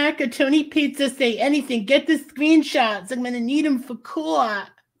Johnny Mac or Tony Pizza say anything, get the screenshots. I'm going to need them for court.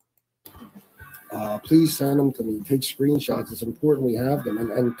 Please send them to me. Take screenshots. It's important we have them.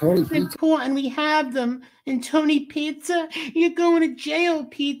 And Tony Pizza. It's important we have them. And Tony Pizza, you're going to jail,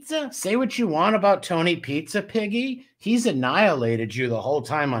 Pizza. Say what you want about Tony Pizza, Piggy. He's annihilated you the whole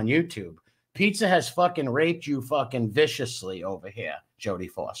time on YouTube. Pizza has fucking raped you fucking viciously over here, Jodie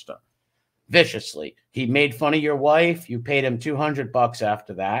Foster. Viciously. He made fun of your wife. You paid him $200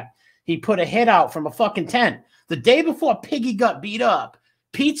 after that. He put a hit out from a fucking tent. The day before Piggy got beat up,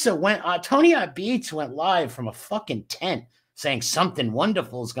 Pizza went, Tony Beats went live from a fucking tent saying something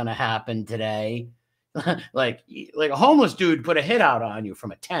wonderful is going to happen today. like a homeless dude put a hit out on you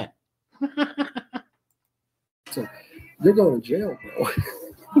from a tent. So you're going to jail, bro.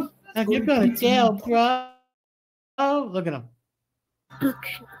 You're going to jail, bro. Oh, look at him. Look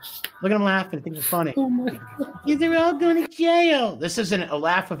at him laughing. I think it's funny. Oh my God. They're all going to jail. This isn't a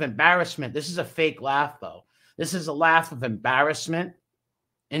laugh of embarrassment. This is a fake laugh, though. This is a laugh of embarrassment,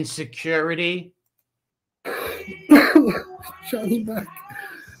 insecurity. Johnny Mac,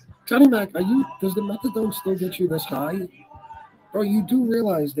 does the methadone still get you this high? Bro, you do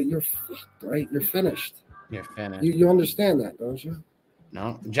realize that you're fucked, right? You're finished. You're finished. You understand that, don't you?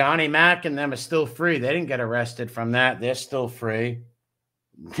 No. Johnny Mac and them are still free. They didn't get arrested from that. They're still free.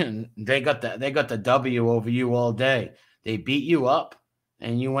 They got the W over you all day. They beat you up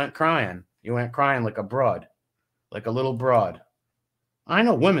and you went crying. You went crying like a broad, like a little broad. I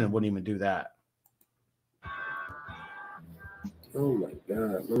know women that wouldn't even do that. Oh my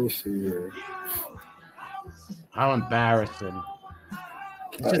God. Let me see here. How embarrassing.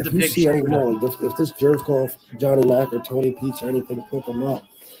 If you see any more, if this jerk call Johnny Mac or Tony Pizza or anything, put them up.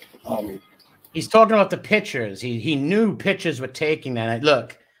 He's talking about the pictures. He knew pictures were taking that.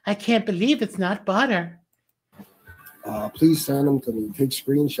 Look, I can't believe it's not butter. Please send them to me. Take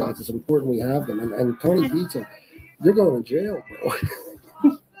screenshots. It's important we have them. And Tony Pizza, you're going to jail, bro.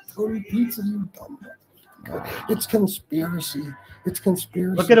 Tony Pizza, you dumb. It's conspiracy. It's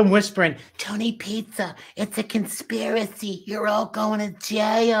conspiracy. Look at him whispering. Tony Pizza, it's a conspiracy. You're all going to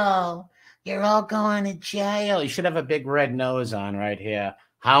jail. You're all going to jail. You should have a big red nose on right here.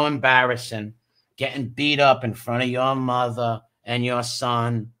 How embarrassing. Getting beat up in front of your mother and your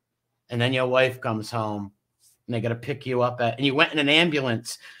son. And then your wife comes home. And they got to pick you up. And you went in an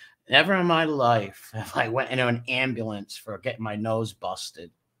ambulance. Never in my life have I went into an ambulance for getting my nose busted.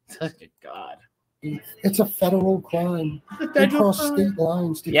 Good God. It's a federal crime. They cross state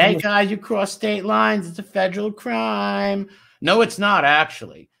lines. Yeah, guys, you cross state lines. It's a federal crime. No, it's not,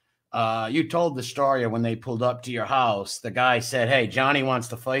 actually. You told the story when they pulled up to your house. The guy said, hey, Johnny wants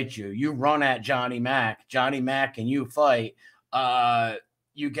to fight you. You run at Johnny Mac. Johnny Mac and you fight.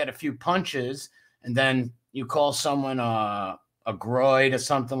 You get a few punches, and then you call someone a groin or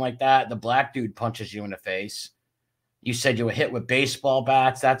something like that. The black dude punches you in the face. You said you were hit with baseball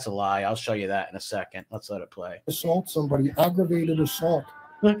bats. That's a lie. I'll show you that in a second. Let's let it play. Assault somebody, aggravated assault.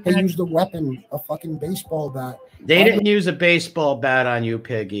 They used a weapon, a fucking baseball bat. They didn't use a baseball bat on you,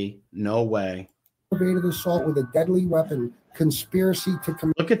 Piggy. No way. Aggravated assault with a deadly weapon. Conspiracy to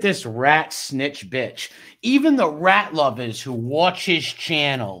commit. Look at this rat snitch bitch. Even the rat lovers who watch his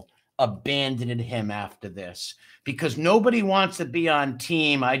channel abandoned him after this because nobody wants to be on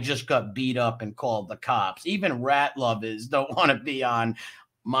team. I just got beat up and called the cops. Even rat lovers don't want to be on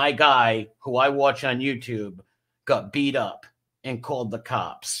my guy who I watch on YouTube got beat up and called the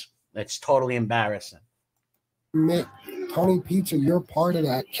cops. That's totally embarrassing. Mick, Tony Pizza, you're part of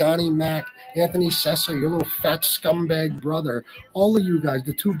that. Johnny Mac, Anthony Sessa, your little fat scumbag brother. All of you guys,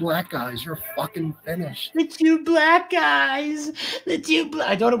 the two black guys, you're fucking finished. The two black guys.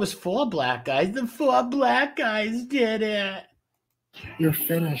 I thought it was 4 black guys. The 4 black guys did it. You're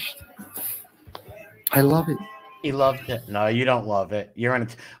finished. I love it. He loved it. No, you don't love it. You're in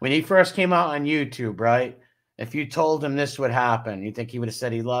it. When he first came out on YouTube, right? If you told him this would happen, you think he would have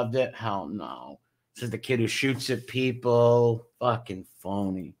said he loved it? Hell no. This is the kid who shoots at people. Fucking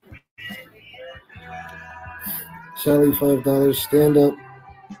phony. Sally, $5. Stand up.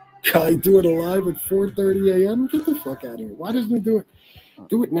 Guy do it live at 4:30 a.m. Get the fuck out of here. Why doesn't he do it?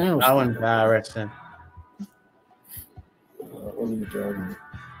 Do it now. How embarrassing. Let me get down here.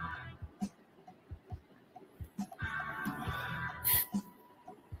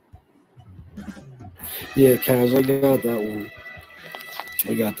 Yeah, Kaz, I got that one.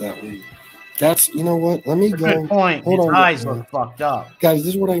 I got that one. That's, you know what? Let me go. Good point. His eyes look fucked up. Guys,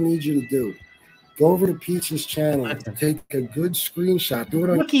 this is what I need you to do. Go over to Pizza's channel. Take a good screenshot. Do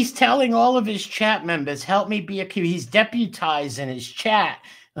it on. Look, he's telling all of his chat members, help me be a Q. He's deputizing his chat.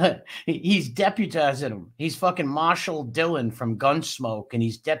 He's deputizing them. He's fucking Marshall Dillon from Gunsmoke, and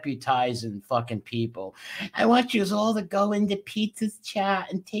he's deputizing fucking people. I want you all to go into Pizza's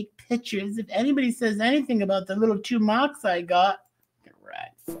chat and take pictures. If anybody says anything about the little 2 marks I got,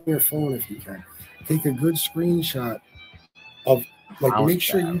 your phone if you can. Take a good screenshot of, like, make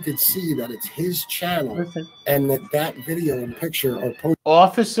sure you could see that it's his channel and that video and picture are posted.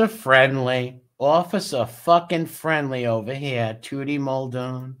 Officer friendly. Officer fucking friendly over here. Tootie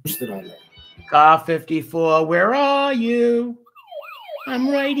Muldoon. Car 54, where are you? I'm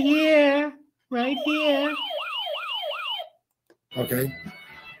right here. Right here. Okay.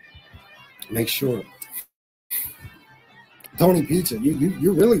 Make sure. Tony Pizza,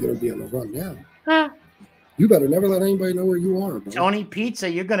 you're really going to be on the run now. Huh? You better never let anybody know where you are, bro. Tony Pizza,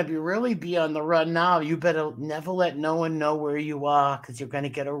 you're going to really be on the run now. You better never let no one know where you are because you're going to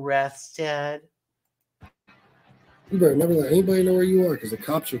get arrested. You better never let anybody know where you are because the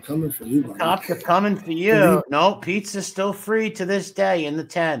cops are coming for you, buddy. Cops are coming for you. No, Pizza's still free to this day in the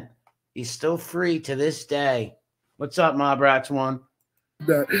tent. He's still free to this day. What's up, Mob Rats 1?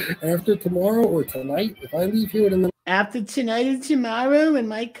 That after tomorrow or tonight, if I leave here in the after tonight and tomorrow, and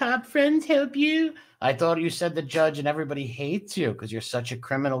my cop friends help you. I thought you said the judge and everybody hates you because you're such a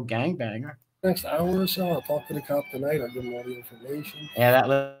criminal gangbanger. Next hour or so, I'll talk to the cop tonight. I'll give him all the information.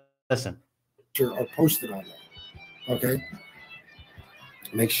 Yeah, listen. Sure, I'll post it on there. Okay.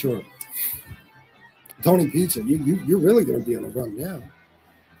 Make sure. Tony Pizza, you're really going to be on the run now.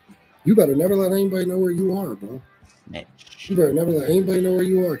 You better never let anybody know where you are, bro. You better never let anybody know where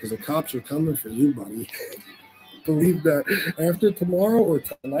you are because the cops are coming for you, buddy. Believe that. After tomorrow or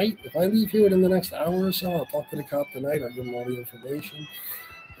tonight, if I leave here in the next hour or so, I'll talk to the cop tonight. I'll give him all the information.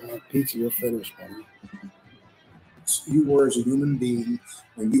 Pizza, you're finished, buddy. You were as a human being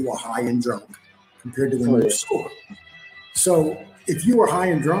when you were high and drunk compared to when you were sober. So if you were high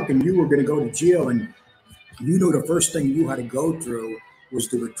and drunk and you were going to go to jail and you know the first thing you had to go through was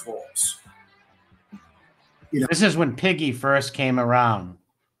the withdrawals. You know, this is when Piggy first came around.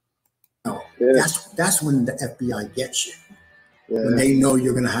 No, that's when the FBI gets you. Yeah. When they know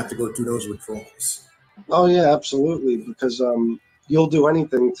you're going to have to go through those withdrawals. Oh yeah, absolutely. Because you'll do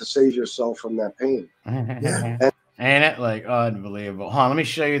anything to save yourself from that pain. Yeah. Ain't it like unbelievable? Hold on, let me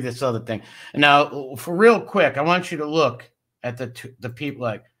show you this other thing. Now, for real quick, I want you to look at the people.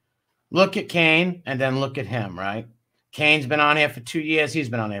 Like, look at Kane and then look at him. Right? Kane's been on here for 2 years. He's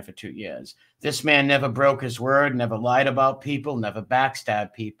been on here for 2 years. This man never broke his word, never lied about people, never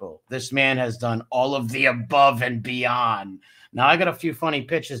backstabbed people. This man has done all of the above and beyond. Now, I got a few funny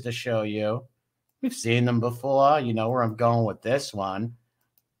pictures to show you. We've seen them before. You know where I'm going with this one.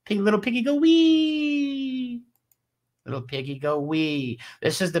 Little piggy go wee. Little piggy go wee.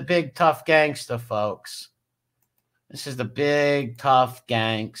 This is the big tough gangster, folks. This is the big tough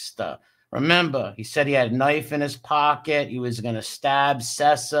gangster. Remember, he said he had a knife in his pocket. He was going to stab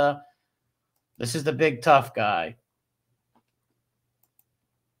Sessa. This is the big tough guy.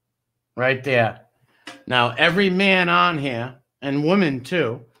 Right there. Now, every man on here, and women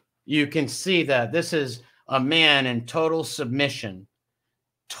too, you can see that this is a man in total submission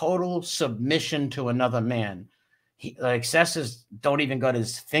to another man. Like Sessa's don't even got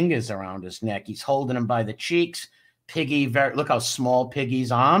his fingers around his neck. He's holding him by the cheeks. Piggy, look how small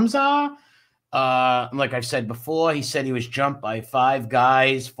Piggy's arms are. Like I've said before, he said he was jumped by 5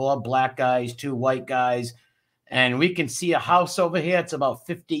 guys, 4 black guys, 2 white guys. And we can see a house over here. It's about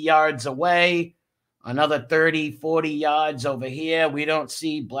 50 yards away. Another 30, 40 yards over here. We don't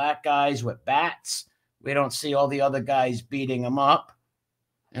see black guys with bats. We don't see all the other guys beating him up.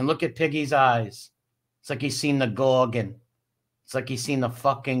 And look at Piggy's eyes. It's like he's seen the Gorgon. It's like he's seen the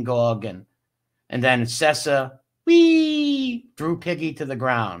fucking Gorgon. And then Sessa, threw Piggy to the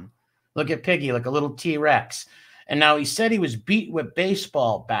ground. Look at Piggy, like a little T-Rex. And now he said he was beat with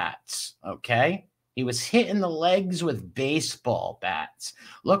baseball bats, okay? He was hit in the legs with baseball bats.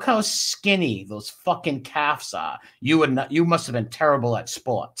 Look how skinny those fucking calves are. You must have been terrible at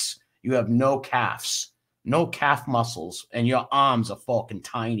sports. You have no calves. No calf muscles, and your arms are fucking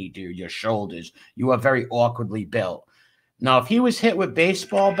tiny, dude. Your shoulders. You are very awkwardly built. Now, if he was hit with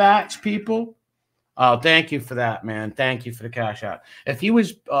baseball bats, people, oh, thank you for that, man. Thank you for the cash out. If he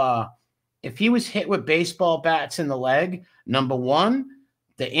was hit with baseball bats in the leg, number one,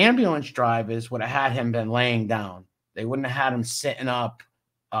 the ambulance drivers would have had him been laying down. They wouldn't have had him sitting up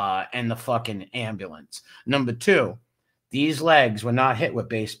in the fucking ambulance. Number two, these legs were not hit with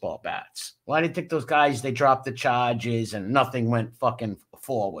baseball bats. Why do you think those guys, they dropped the charges and nothing went fucking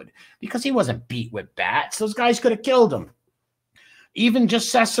forward? Because he wasn't beat with bats. Those guys could have killed him. Even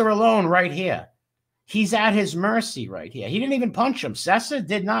just Sessa alone right here. He's at his mercy right here. He didn't even punch him. Sessa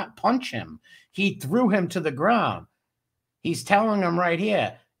did not punch him. He threw him to the ground. He's telling him right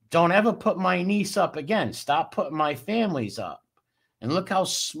here, don't ever put my niece up again. Stop putting my families up. And look how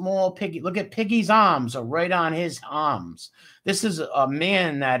small Piggy, look at Piggy's arms are right on his arms. This is a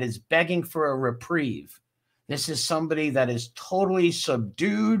man that is begging for a reprieve. This is somebody that is totally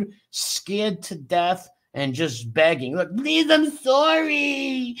subdued, scared to death, and just begging. Look, please, I'm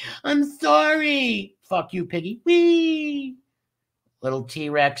sorry. I'm sorry. Fuck you, Piggy. Wee. Little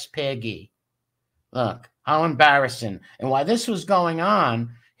T-Rex Piggy. Look, how embarrassing. And while this was going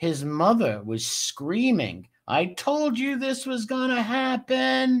on, his mother was screaming, I told you this was going to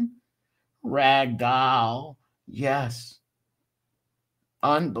happen. Ragdoll. Yes.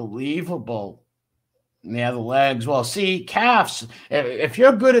 Unbelievable. Yeah, the legs. Well, see, calves. If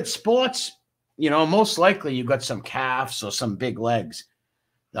you're good at sports, you know, most likely you got some calves or some big legs.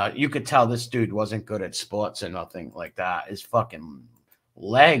 You could tell this dude wasn't good at sports or nothing like that. His fucking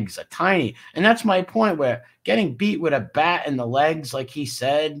legs are tiny. And that's my point, where getting beat with a bat in the legs, like he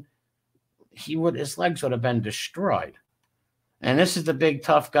said, his legs would have been destroyed. And this is the big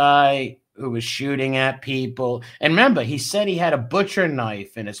tough guy who was shooting at people. And remember, he said he had a butcher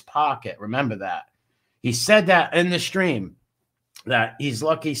knife in his pocket. Remember that. He said that in the stream, that he's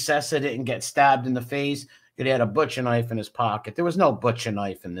lucky Sessa didn't get stabbed in the face because he had a butcher knife in his pocket. There was no butcher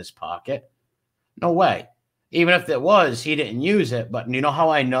knife in this pocket. No way. Even if there was, he didn't use it. But you know how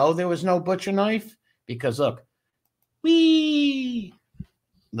I know there was no butcher knife? Because look, the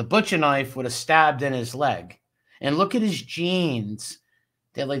butcher knife would have stabbed in his leg. And look at his jeans.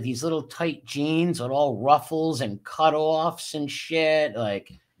 They're like these little tight jeans with all ruffles and cutoffs and shit. Like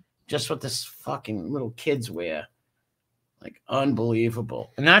just what this fucking little kids wear. Like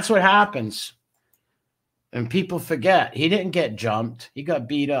unbelievable. And that's what happens. And people forget. He didn't get jumped. He got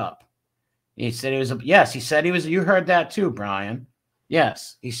beat up. He said he was, yes, he said he was, you heard that too, Brian.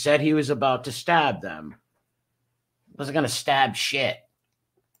 Yes, he said he was about to stab them. He wasn't going to stab shit.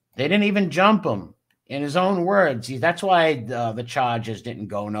 They didn't even jump him. In his own words, that's why the charges didn't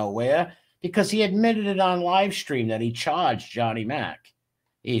go nowhere, because he admitted it on live stream that he charged Johnny Mac.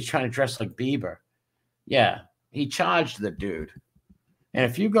 He's trying to dress like Bieber. Yeah, he charged the dude. And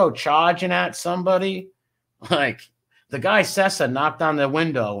if you go charging at somebody, like the guy Sessa knocked on the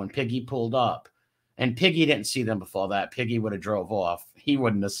window when Piggy pulled up, and Piggy didn't see them before that. Piggy would have drove off. He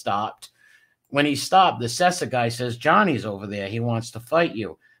wouldn't have stopped. When he stopped, the Sessa guy says, Johnny's over there. He wants to fight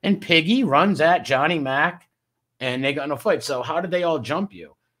you. And Piggy runs at Johnny Mac, and they got no fight. So how did they all jump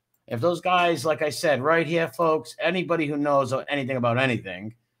you? If those guys, like I said, right here, folks, anybody who knows anything about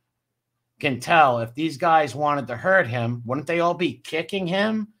anything can tell if these guys wanted to hurt him, wouldn't they all be kicking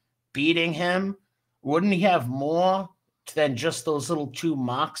him, beating him? Wouldn't he have more than just those little 2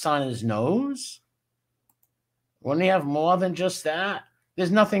 marks on his nose? Wouldn't he have more than just that?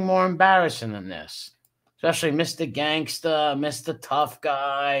 There's nothing more embarrassing than this, especially Mr. Gangster, Mr. Tough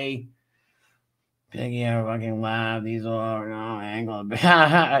Guy. Piggy, I fucking laugh. These are angle.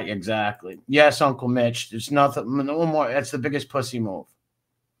 Exactly. Yes, Uncle Mitch. There's nothing. No more. That's the biggest pussy move.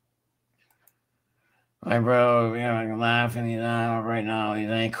 My bro, yeah, I'm laughing right now. These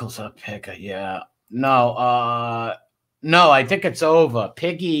ankles are picker. Yeah. No, no, I think it's over.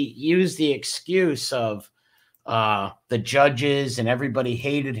 Piggy used the excuse of the judges and everybody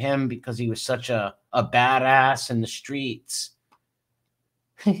hated him because he was such a badass in the streets.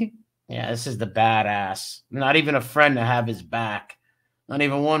 Yeah, this is the badass. Not even a friend to have his back. Not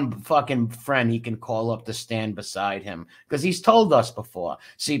even one fucking friend he can call up to stand beside him. Because he's told us before.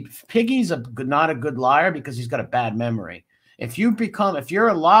 See, Piggy's not a good liar because he's got a bad memory. If you're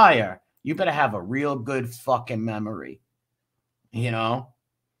a liar, you better have a real good fucking memory. You know?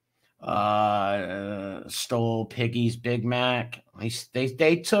 Stole Piggy's Big Mac.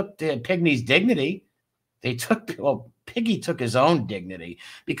 They took Piggy's dignity. Piggy took his own dignity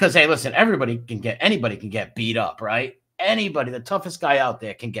because, hey, listen, anybody can get beat up, right? Anybody, the toughest guy out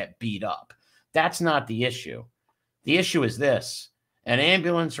there can get beat up. That's not the issue. The issue is this: an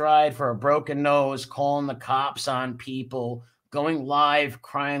ambulance ride for a broken nose, calling the cops on people, going live,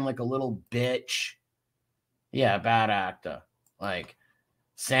 crying like a little bitch. Yeah, bad actor. Like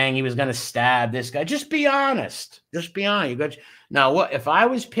saying he was going to stab this guy. Just be honest. Just be honest. Now, what if I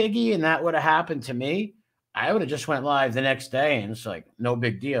was Piggy and that would have happened to me? I would have just went live the next day and it's like, no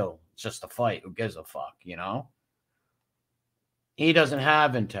big deal. It's just a fight. Who gives a fuck, you know? He doesn't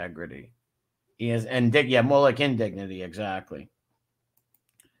have integrity. He has, more like indignity, exactly.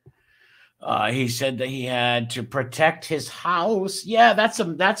 He said that he had to protect his house. Yeah,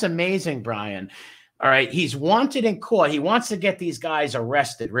 that's amazing, Brian. All right, he's wanted in court. He wants to get these guys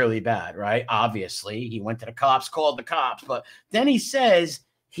arrested really bad, right? Obviously, he went to the cops, called the cops, but then he says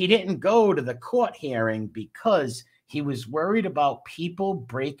he didn't go to the court hearing because he was worried about people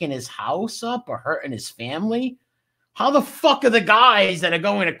breaking his house up or hurting his family. How the fuck are the guys that are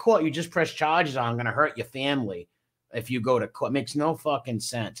going to court you just press charges on going to hurt your family if you go to court? Makes no fucking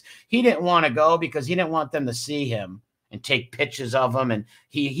sense. He didn't want to go because he didn't want them to see him and take pictures of him. And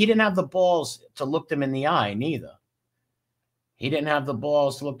he didn't have the balls to look them in the eye neither. He didn't have the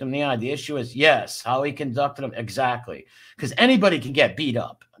balls to look them in the eye. The issue is, yes, how he conducted them. Exactly. Because anybody can get beat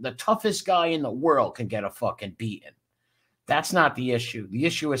up. The toughest guy in the world can get a fucking beating. That's not the issue. The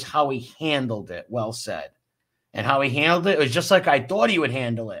issue is how he handled it. Well said. And how he handled it was just like I thought he would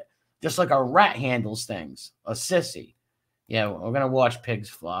handle it. Just like a rat handles things. A sissy. Yeah, we're going to watch pigs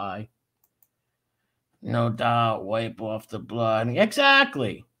fly. No doubt. Wipe off the blood.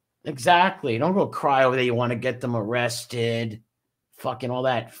 Exactly. Exactly. Don't go cry over there. You want to get them arrested. Fucking all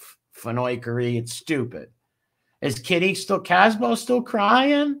that fanoikery. It's stupid. Is Casbo still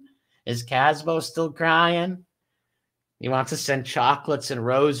crying? Is Casbo still crying? He wants to send chocolates and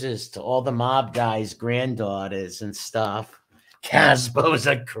roses to all the mob guys' granddaughters and stuff. Casbo's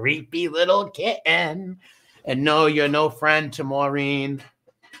a creepy little kitten. And no, you're no friend to Maureen.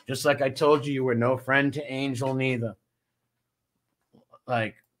 Just like I told you, you were no friend to Angel neither.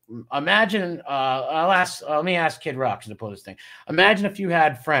 Like, imagine, let me ask Kid Rock to pull this thing. Imagine if you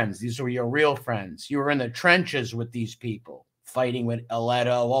had friends. These were your real friends. You were in the trenches with these people, fighting with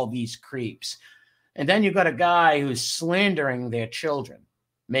Aledo, all these creeps. And then you got a guy who's slandering their children,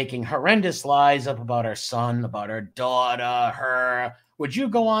 making horrendous lies up about her son, about her daughter, her. Would you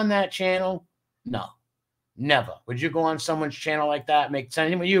go on that channel? No, never. Would you go on someone's channel like that? Make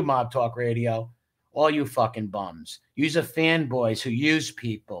sense with you, Mob Talk Radio. All you fucking bums. Use a fanboys who use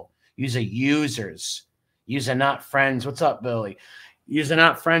people. Use a users. Use a not friends. What's up, Billy? Use a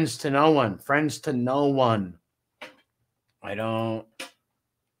not friends to no one. Friends to no one. I don't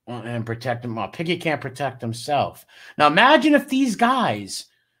want him to protect him. Well, Piggy can't protect himself. Now imagine if these guys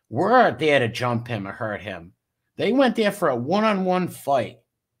were there to jump him or hurt him. They went there for a one-on-one fight.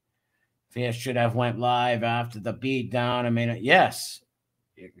 They should have went live after the beat down. I mean, yes,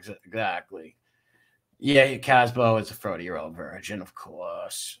 exactly. Yeah, Casbo is a 40-year-old virgin, of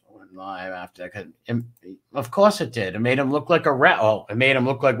course. Went live after that. Of course it did. It made him look like a rat. Oh, it made him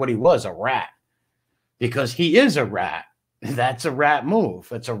look like what he was, a rat. Because he is a rat. That's a rat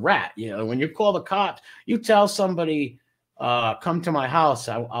move. It's a rat. You know, when you call the cops, you tell somebody, come to my house.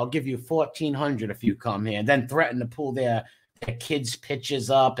 I'll give you $1,400 if you come here. And then threaten to pull their kids' pictures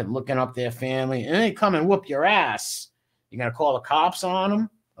up and looking up their family. And they come and whoop your ass. You going to call the cops on him?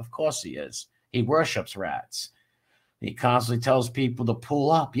 Of course he is. He worships rats. He constantly tells people to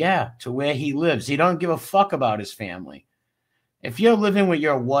pull up, to where he lives. He don't give a fuck about his family. If you're living with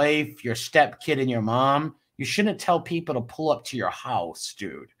your wife, your stepkid, and your mom, You shouldn't tell people to pull up to your house,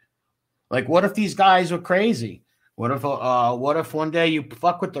 dude. Like, what if these guys were crazy? What if one day you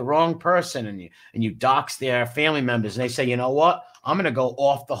fuck with the wrong person and you dox their family members and they say, you know what? I'm gonna go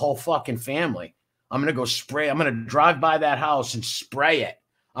off the whole fucking family. I'm gonna go spray. I'm gonna drive by that house and spray it.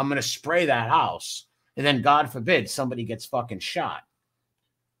 I'm gonna spray that house, and then God forbid somebody gets fucking shot.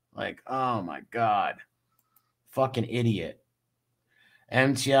 Like, oh my God, fucking idiot.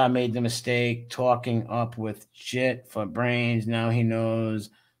 MTI made the mistake talking up with shit for brains. Now he knows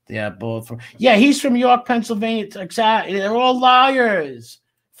they are both from. Yeah, he's from York, Pennsylvania. Exactly. They're all liars.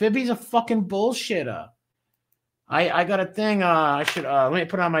 Fibby's a fucking bullshitter. I got a thing. I should let me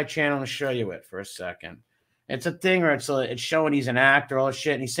put it on my channel and show you it for a second. It's a thing where it's showing he's an actor, all this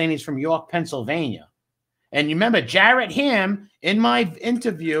shit, and he's saying he's from York, Pennsylvania. And you remember Jared Ham in my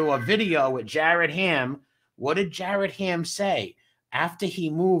interview, a video with Jared Ham. What did Jared Ham say? After he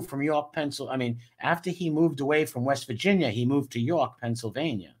moved from York, Pennsylvania, after he moved away from West Virginia, he moved to York,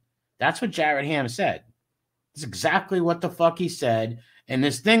 Pennsylvania. That's what Jared Ham said. That's exactly what the fuck he said. And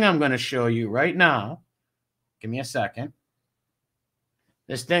this thing I'm going to show you right now, give me a second.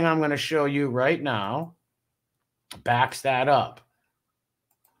 This thing I'm going to show you right now backs that up.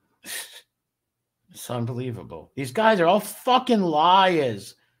 It's unbelievable. These guys are all fucking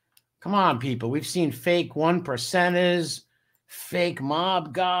liars. Come on, people. We've seen fake 1%ers, fake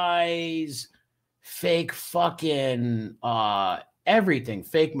mob guys, fake fucking everything,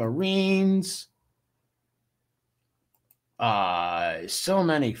 fake Marines. So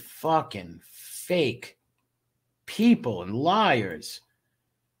many fucking fake people and liars.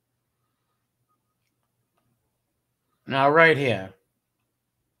 Now, right here.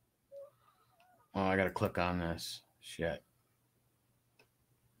 Oh, I got to click on this. Shit.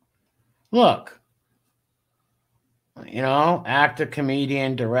 Look. You know, actor,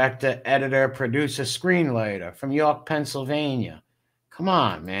 comedian, director, editor, producer, screenwriter from York, Pennsylvania. Come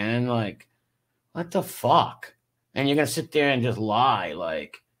on, man. Like, what the fuck? And you're going to sit there and just lie.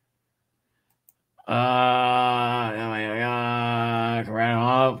 Like,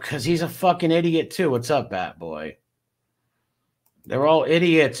 because he's a fucking idiot too. What's up, Bat Boy? They're all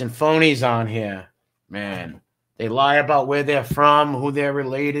idiots and phonies on here, man. They lie about where they're from, who they're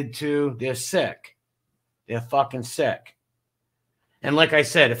related to. They're sick. They're fucking sick. And like I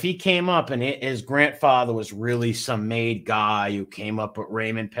said, if he came up and his grandfather was really some made guy who came up with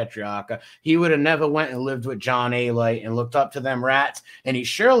Raymond Petrarca, he would have never went and lived with John A-Light and looked up to them rats. And he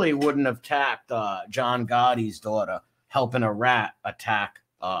surely wouldn't have attacked John Gotti's daughter, helping a rat attack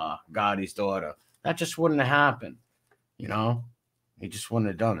Gotti's daughter. That just wouldn't have happened, you know? He just wouldn't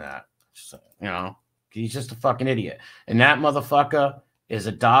have done that. So, you know, he's just a fucking idiot. And that motherfucker is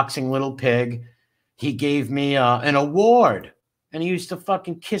a doxing little pig. He gave me an award. And he used to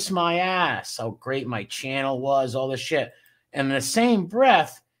fucking kiss my ass, how great my channel was, all this shit. And in the same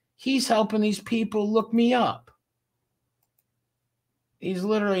breath, he's helping these people look me up. He's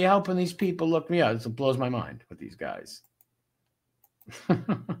literally helping these people look me up. It blows my mind with these guys.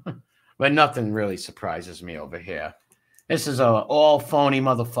 But nothing really surprises me over here. This is all phony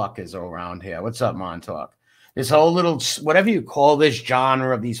motherfuckers around here. What's up, Montauk? This whole little, whatever you call this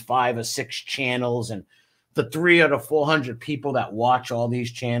genre of these 5 or 6 channels and the 300 or 400 people that watch all these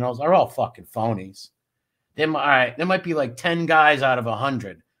channels are all fucking phonies. All right, there might be like 10 guys out of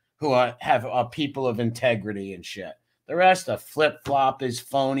 100 who are people of integrity and shit. The rest are flip-floppers,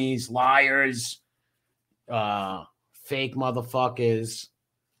 phonies, liars, fake motherfuckers.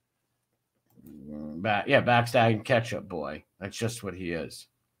 Backstabbing ketchup boy. That's just what he is.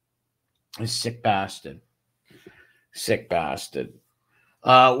 A sick bastard. Sick bastard.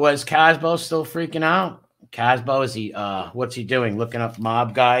 Was Casbo still freaking out? Casbo, is he what's he doing? Looking up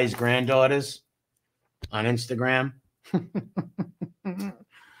mob guys' granddaughters on Instagram.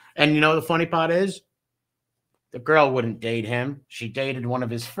 And you know the funny part is the girl wouldn't date him. She dated one of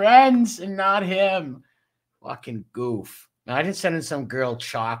his friends and not him. Fucking goof. Now, I didn't send in some girl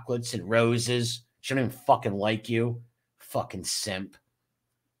chocolates and roses. She don't even fucking like you. Fucking simp.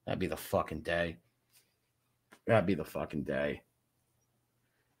 That'd be the fucking day. That'd be the fucking day.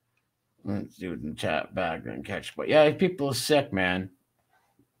 Let's do it in chat back and catch. But yeah, people are sick, man.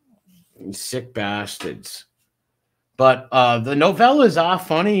 Sick bastards. But the novellas are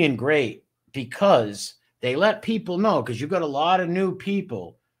funny and great because they let people know, because you got a lot of new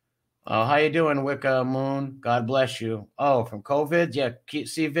people. How you doing, Wicca Moon? God bless you. Oh, from COVID? Yeah,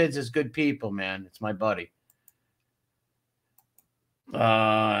 C-Vids is good people, man. It's my buddy.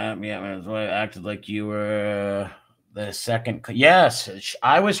 Yeah, acted like you were the second. Yes,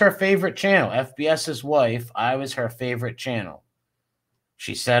 I was her favorite channel. FBS's wife, I was her favorite channel.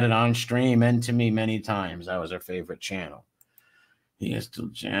 She said it on stream and to me many times. That was her favorite channel. He is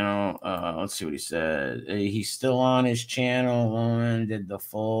still channel. Let's see what he said. He's still on his channel. On did the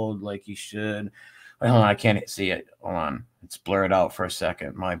fold like he should. Wait, hold on, I can't see it. Hold on, it's blurred out for a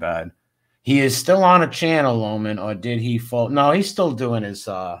second. My bad. He is still on a channel, Loman, or did he fold? No, he's still doing his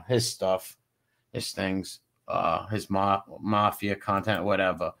stuff, his things, his mafia content,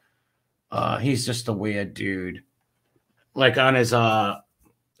 whatever. He's just a weird dude. Like on his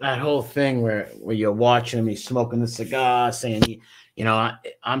that whole thing where you're watching him, he's smoking the cigar, saying, you know,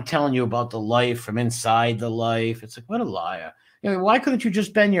 I'm telling you about the life from inside the life. It's like, what a liar. You know, why couldn't you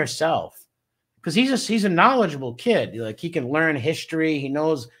just been yourself? Because he's a knowledgeable kid. Like, he can learn history. He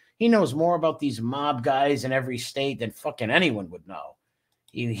knows more about these mob guys in every state than fucking anyone would know.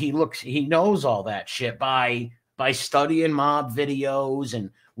 He knows all that shit by studying mob videos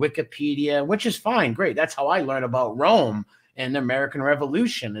and Wikipedia, which is fine, great. That's how I learn about Rome and the American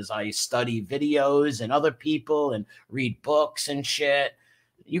Revolution, is I study videos and other people and read books and shit.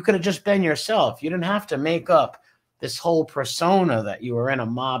 You could have just been yourself. You didn't have to make up this whole persona that you were in a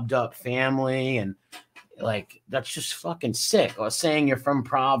mobbed up family, and like, that's just fucking sick. Or saying you're from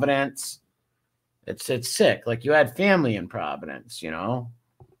Providence. It's sick. Like, you had family in Providence, you know?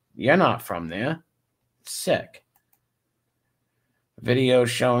 You're not from there. It's sick. Video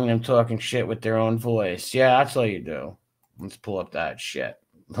showing them talking shit with their own voice. Yeah, that's all you do. Let's pull up that shit.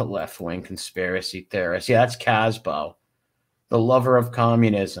 The left-wing conspiracy theorist. Yeah, that's Casbo, the lover of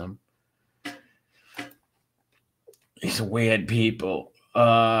communism. These weird people. He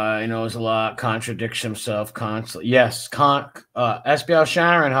knows a lot, contradicts himself constantly. Yes, SBL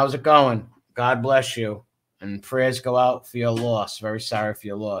Sharon, how's it going? God bless you. And prayers go out for your loss. Very sorry for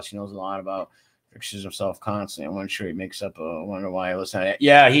your loss. He knows a lot about fixes himself constantly. I'm sure he makes up a wonder why I listen.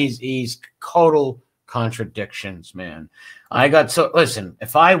 Yeah, he's total contradictions, man. Listen,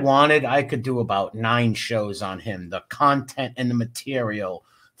 if I wanted, I could do about 9 shows on him, the content and the material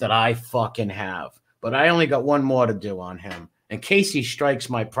that I fucking have. But I only got one more to do on him. In case he strikes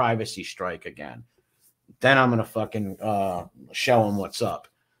my privacy strike again, then I'm going to fucking show him what's up.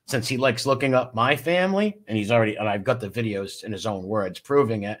 Since he likes looking up my family, and I've got the videos in his own words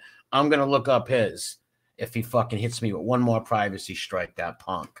proving it, I'm going to look up his if he fucking hits me with one more privacy strike, that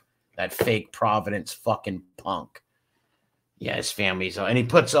punk. That fake Providence fucking punk. Yeah, his family's... and he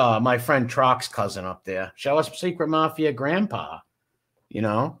puts my friend Trock's cousin up there. Show us Secret Mafia Grandpa. You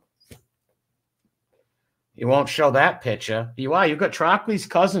know? You won't show that picture. You got Trockley's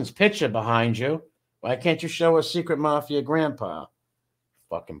cousin's picture behind you. Why can't you show us Secret Mafia Grandpa?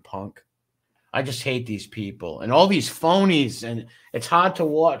 Fucking punk. I just hate these people and all these phonies, and it's hard to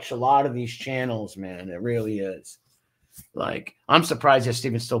watch a lot of these channels, man. It really is. Like, I'm surprised there's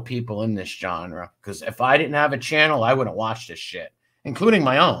even still people in this genre, because if I didn't have a channel, I wouldn't watch this shit, including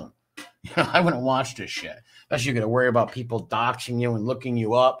my own. I wouldn't watch this shit. Especially you're going to worry about people doxing you and looking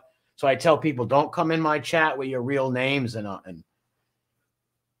you up. So I tell people, don't come in my chat with your real names and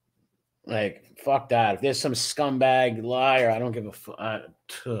like, fuck that. If there's some scumbag liar, I don't give a fuck.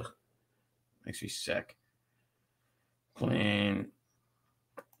 Makes me sick. Clean.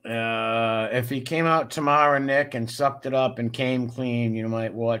 If he came out tomorrow, Nick, and sucked it up and came clean, you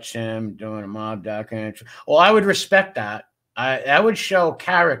might watch him doing a mob documentary. Well, I would respect that. That would show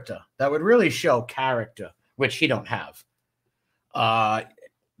character. That would really show character, which he don't have.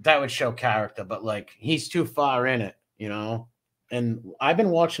 That would show character, but like, he's too far in it, you know? And I've been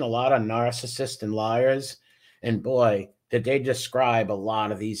watching a lot of narcissists and liars, and boy, did they describe a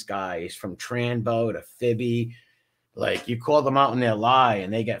lot of these guys, from Trambo to Fibby. Like, you call them out in their lie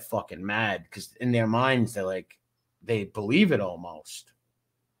and they get fucking mad, because in their minds, they believe it almost.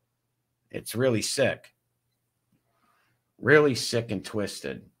 It's really sick. Really sick and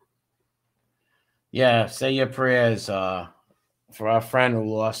twisted. Yeah, say your prayers for our friend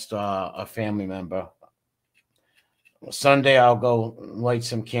who lost a family member. Sunday, I'll go light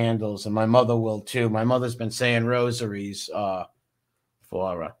some candles, and my mother will too. My mother's been saying rosaries for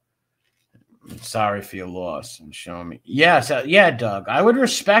her. I'm sorry for your loss, and show me. Yes, yeah, Doug. I would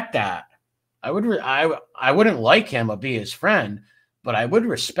respect that. I wouldn't like him or be his friend, but I would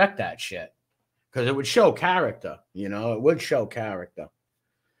respect that shit, because it would show character. You know, it would show character.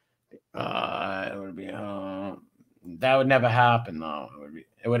 It would be that would never happen though.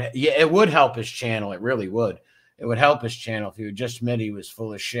 It would help his channel. It really would. It would help his channel if he would just admit he was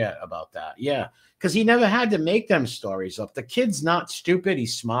full of shit about that. Yeah, because he never had to make them stories up. The kid's not stupid.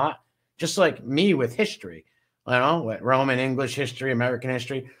 He's smart, just like me with history. You know, with Roman, English history, American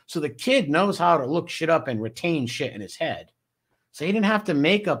history. So the kid knows how to look shit up and retain shit in his head. So he didn't have to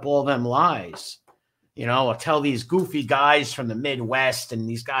make up all them lies. You know, or tell these goofy guys from the Midwest and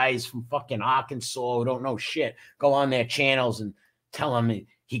these guys from fucking Arkansas who don't know shit, go on their channels and tell them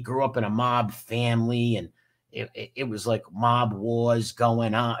he grew up in a mob family and it was like mob wars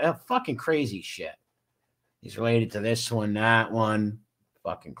going on. Fucking crazy shit. He's related to this one, that one.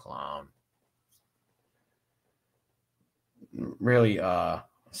 Fucking clown. Really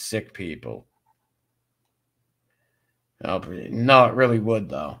sick people. No, it really would,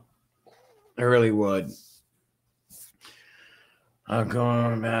 though. It really would. I'm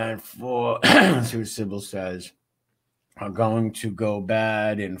going bad for. Let's see what Sybil says. I'm going to go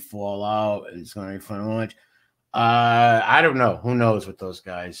bad and fall out. It's going to be fun to watch. I don't know. Who knows with those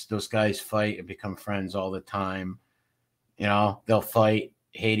guys? Those guys fight and become friends all the time. You know, they'll fight,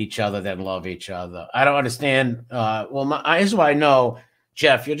 hate each other, then love each other. I don't understand. Here's what I know,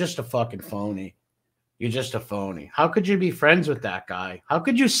 Jeff. You're just a fucking phony. You're just a phony. How could you be friends with that guy? How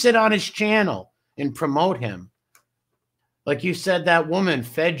could you sit on his channel and promote him? Like you said, that woman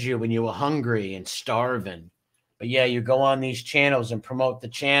fed you when you were hungry and starving. But yeah, you go on these channels and promote the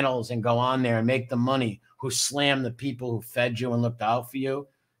channels and go on there and make the money. Who slammed the people who fed you and looked out for you?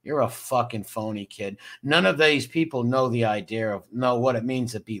 You're a fucking phony, kid. None of these people know the idea of what it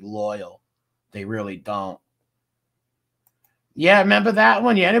means to be loyal. They really don't. Yeah, remember that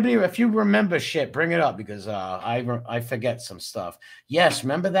one? Yeah, anybody, if you remember shit, bring it up because I forget some stuff. Yes,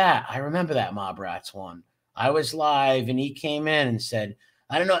 remember that? I remember that Mob Rats one. I was live and he came in and said,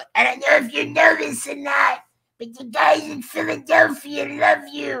 I don't know if you know this or not, but the guys in Philadelphia love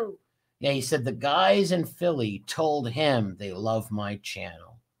you. Yeah, he said the guys in Philly told him they love my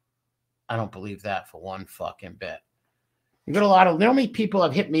channel. I don't believe that for one fucking bit. You got a lot of, you know how many people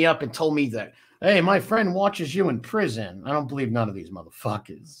have hit me up and told me that, hey, my friend watches you in prison. I don't believe none of these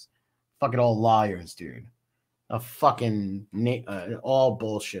motherfuckers. Fucking all liars, dude. All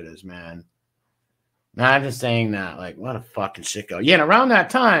bullshitters, man. Now, I'm just saying that, like, what a fucking sicko. Yeah, and around that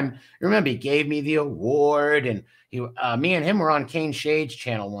time, remember, he gave me the award, and me and him were on Kane Shade's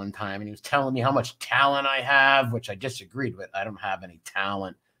channel one time, and he was telling me how much talent I have, which I disagreed with. I don't have any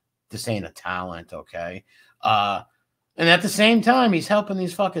talent. This ain't a talent, okay? And at the same time, he's helping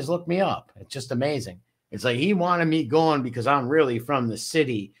these fuckers look me up. It's just amazing. It's like he wanted me going because I'm really from the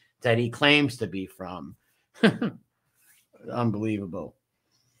city that he claims to be from. Unbelievable.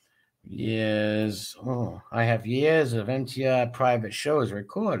 Years. Oh, I have years of NTR private shows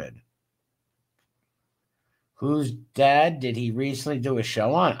recorded. Whose dad did he recently do a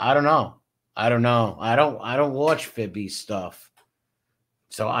show on? I don't know. I don't watch Fibby stuff.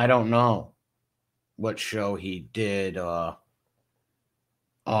 So I don't know what show he did. I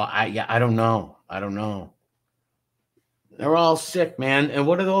don't know. I don't know. They're all sick, man. And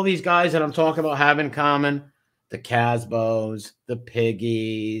what do all these guys that I'm talking about have in common? The Casbos, the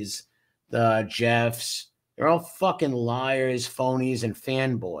Piggies, the Jeffs. They're all fucking liars, phonies, and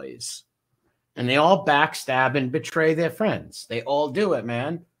fanboys. And they all backstab and betray their friends. They all do it,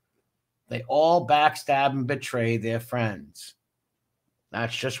 man. They all backstab and betray their friends.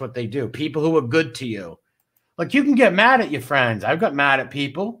 That's just what they do. People who are good to you. Like, you can get mad at your friends. I've got mad at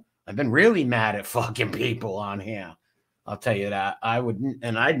people. I've been really mad at fucking people on here. I'll tell you that.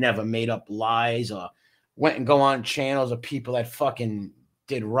 I'd never made up lies or went and go on channels of people that fucking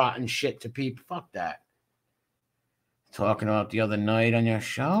did rotten shit to people. Fuck that. Talking about the other night on your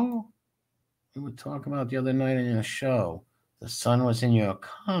show? We were talking about the other night on your show. The sun was in your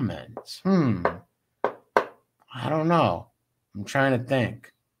comments. I don't know. I'm trying to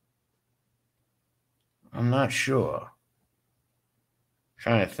think. I'm not sure.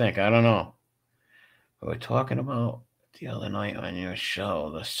 Trying to think. I don't know. We were talking about the other night on your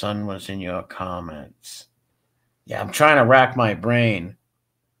show. The sun was in your comments. Yeah, I'm trying to rack my brain.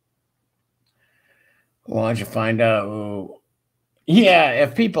 Why don't you find out who... Yeah,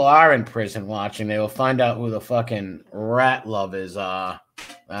 if people are in prison watching, they will find out who the fucking rat lovers are.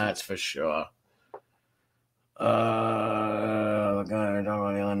 That's for sure. The guy I talked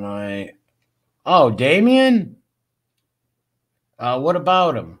about the other night. Oh, Damien? What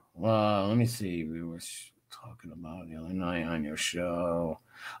about him? Let me see. We were talking about the other night on your show.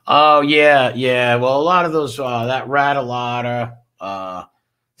 Oh, yeah. Well, a lot of those, that Rattalotter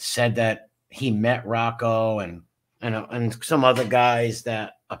said that he met Rocco and some other guys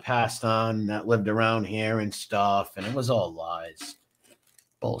that are passed on that lived around here and stuff, and it was all lies.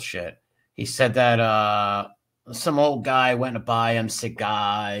 Bullshit. He said that some old guy went to buy him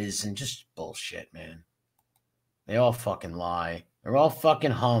cigars and just bullshit, man. They all fucking lie. They're all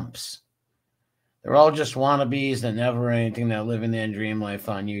fucking humps. They're all just wannabes that never anything that live in their dream life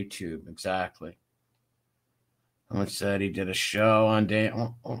on YouTube. Exactly. Someone said he did a show on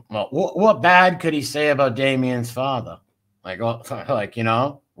Damien. Well, what bad could he say about Damien's father? Like, you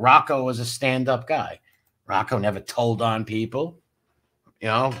know, Rocco was a stand-up guy. Rocco never told on people. You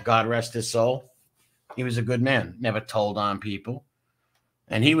know, God rest his soul. He was a good man. Never told on people.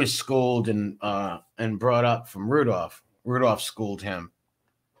 And he was schooled and brought up from Rudolph. Rudolph schooled him.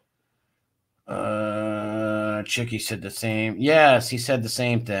 Chicky said the same. Yes, he said the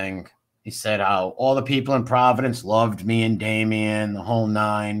same thing. He said how all the people in Providence loved me and Damien, the whole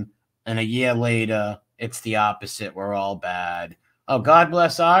nine. And a year later, it's the opposite. We're all bad. Oh, God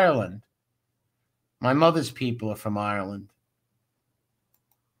bless Ireland. My mother's people are from Ireland.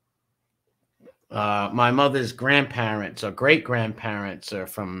 My mother's grandparents or great-grandparents are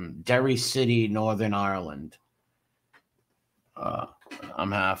from Derry City, Northern Ireland.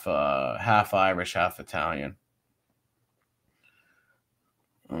 I'm half Irish, half Italian.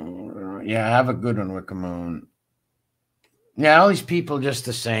 Yeah, have a good one, Wickamoon. Yeah, all these people just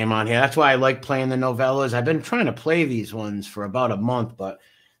the same on here. That's why I like playing the novellas. I've been trying to play these ones for about a month, but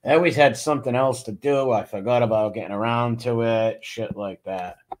I always had something else to do. I forgot about getting around to it, shit like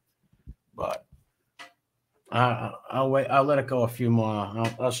that. But I'll wait. I'll let it go a few more.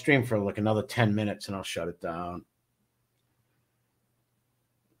 I'll stream for like another 10 minutes and I'll shut it down.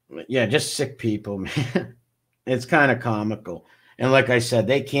 But yeah, just sick people, man. It's kind of comical. And like I said,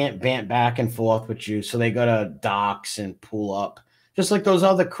 they can't bant back and forth with you, so they got to dox and pull up. Just like those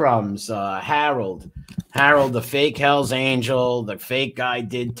other crumbs. Harold, the fake Hell's Angel, the fake guy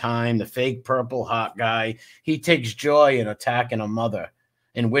did time, the fake Purple Heart guy. He takes joy in attacking a mother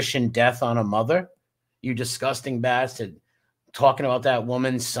and wishing death on a mother. You disgusting bastard. Talking about that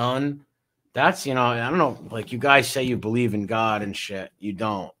woman's son. That's, you know, I don't know, like you guys say you believe in God and shit. You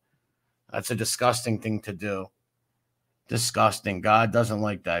don't. That's a disgusting thing to do. Disgusting. God doesn't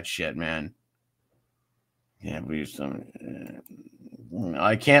like that shit, man. Can't believe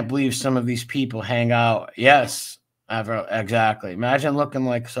I can't believe some of these people hang out. Yes, exactly. Imagine looking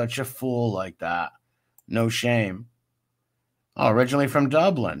like such a fool like that. No shame. Oh, originally from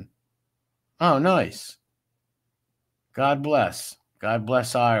Dublin. Oh, nice. God bless. God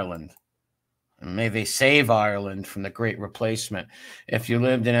bless Ireland. And may they save Ireland from the great replacement. If you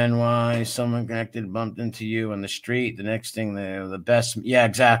lived in NY, someone connected bumped into you on the street, the next thing they're the best. Yeah,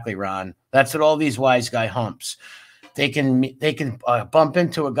 exactly, Ron. That's what all these wise guy humps. They can bump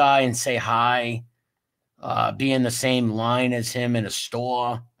into a guy and say hi, be in the same line as him in a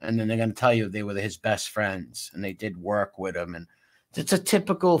store, and then they're going to tell you they were his best friends and they did work with him. And it's a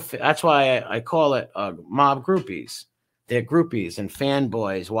typical. That's why I call it mob groupies. They're groupies and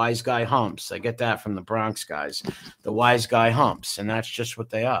fanboys, wise guy humps. I get that from the Bronx guys, the wise guy humps, and that's just what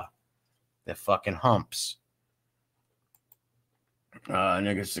they are. They're fucking humps.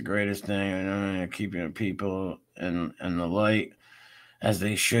 Nigga's the greatest thing. I know, keeping people in the light as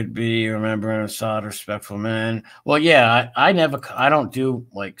they should be. Remembering a solid, respectful man. Well, yeah, I don't do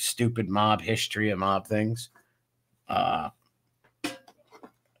like stupid mob history and mob things. But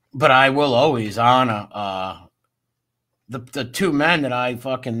I will always honor the two men that I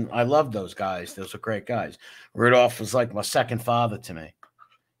love those guys. Those are great guys. Rudolph was like my second father to me.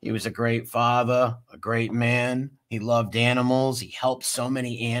 He was a great father, a great man. He loved animals. He helped so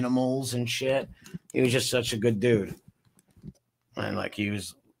many animals and shit. He was just such a good dude. And like he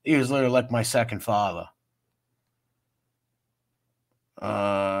was literally like my second father. You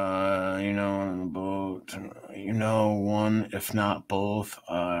know, on the boat, you know, one, if not both,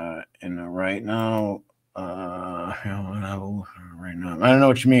 in the right now. Right now, I don't know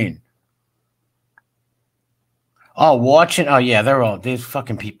what you mean. Oh, watching. Oh, yeah, these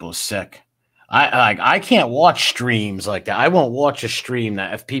fucking people are sick. I can't watch streams like that. I won't watch a stream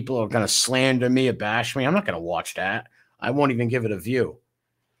that if people are gonna slander me or bash me, I'm not gonna watch that. I won't even give it a view.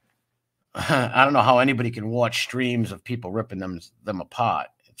 I don't know how anybody can watch streams of people ripping them apart.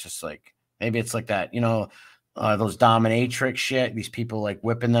 It's just like maybe it's like that, you know, those dominatrix shit. These people like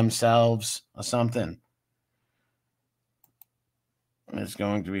whipping themselves or something. It's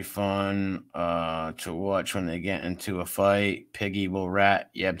going to be fun to watch when they get into a fight. Piggy will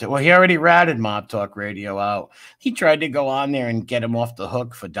rat. Yeah, well, he already ratted Mob Talk Radio out. He tried to go on there and get him off the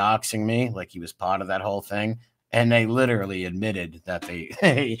hook for doxing me, like he was part of that whole thing. And they literally admitted that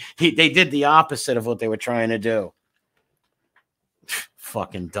they did the opposite of what they were trying to do.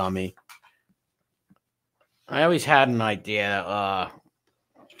 Fucking dummy. I always had an idea.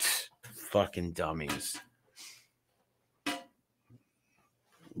 Fucking dummies.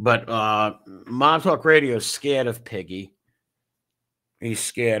 But Mob Talk Radio is scared of Piggy. He's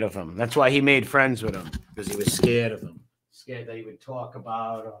scared of him. That's why he made friends with him, because he was scared of him. Scared that he would talk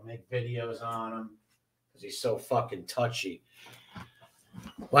about or make videos on him. because he's so fucking touchy.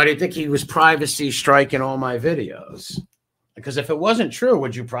 Why do you think he was privacy striking all my videos? Because if it wasn't true,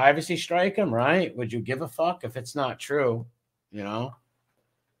 would you privacy strike him, right? Would you give a fuck if it's not true, you know?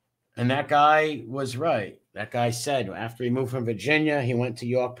 And that guy was right. That guy said after he moved from Virginia, he went to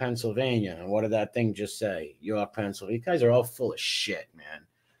York, Pennsylvania. And what did that thing just say? York, Pennsylvania. You guys are all full of shit, man.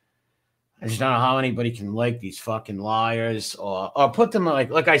 I just don't know how anybody can like these fucking liars or put them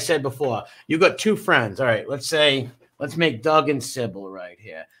like I said before. You got two friends. All right, let's make Doug and Sybil right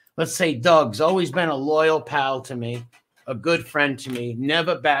here. Let's say Doug's always been a loyal pal to me, a good friend to me,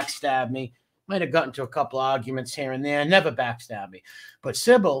 never backstabbed me. Might have gotten into a couple arguments here and there, never backstabbed me. But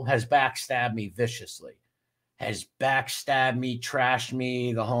Sybil has backstabbed me viciously, has backstabbed me, trashed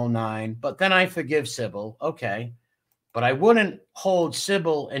me, the whole nine. But then I forgive Sybil, okay. But I wouldn't hold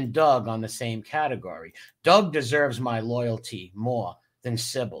Sybil and Doug on the same category. Doug deserves my loyalty more than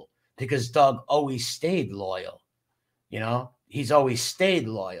Sybil because Doug always stayed loyal. You know, he's always stayed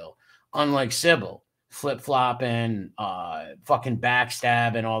loyal, unlike Sybil, flip-flopping, fucking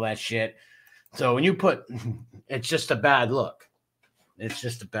backstab and all that shit. So when you put, it's just a bad look. It's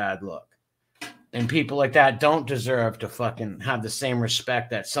just a bad look. And people like that don't deserve to fucking have the same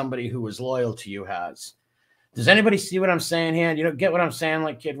respect that somebody who is loyal to you has. Does anybody see what I'm saying here? You don't get what I'm saying,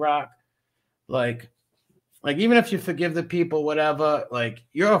 like Kid Rock? Like even if you forgive the people, whatever, like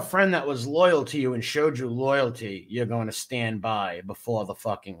you're a friend that was loyal to you and showed you loyalty, you're going to stand by before the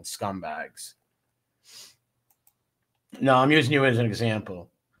fucking scumbags. No, I'm using you as an example.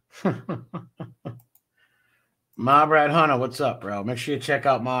 Mob Rat Hunter, what's up, bro? Make sure you check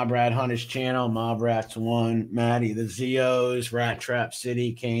out Mob Rat Hunter's channel, Mob Rats 1, Maddie the Zeos, Rat Trap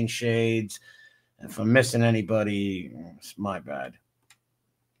City, Cane Shades. If I'm missing anybody, it's my bad.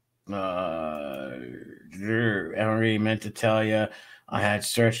 Emery meant to tell you, I had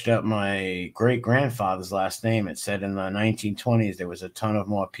searched up my great-grandfather's last name. It said in the 1920s there was a ton of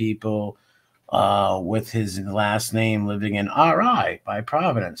more people with his last name living in RI by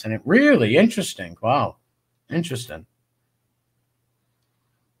Providence. And it really interesting. Wow. Interesting.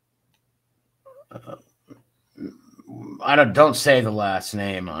 I don't say the last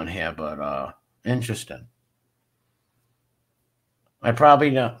name on here, but interesting. I probably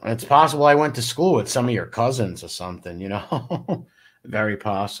know. It's possible I went to school with some of your cousins or something, you know. Very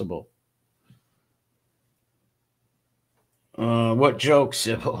possible. What joke,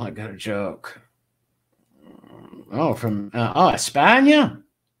 Sybil? I got a joke. Oh, from España?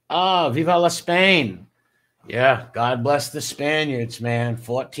 Oh, Viva la Spain. Yeah, God bless the Spaniards, man.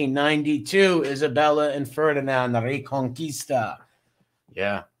 1492, Isabella and Ferdinand, the Reconquista.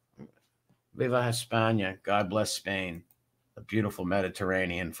 Yeah. Viva España. God bless Spain. A beautiful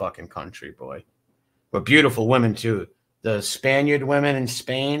Mediterranean fucking country, boy. But beautiful women, too. The Spaniard women in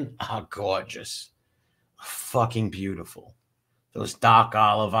Spain are gorgeous. Fucking beautiful. Those dark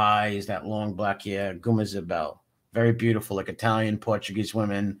olive eyes, that long black hair, Gumazabel. Very beautiful, like Italian, Portuguese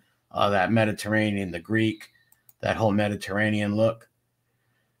women. That Mediterranean, the Greek, that whole Mediterranean look.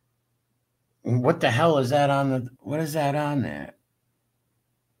 What the hell is that on the, what is that on there?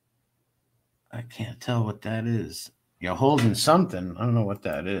 I can't tell what that is. You're holding something. I don't know what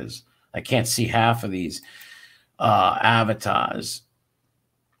that is. I can't see half of these avatars.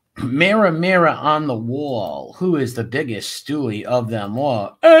 Mirror, mirror on the wall, who is the biggest stoolie of them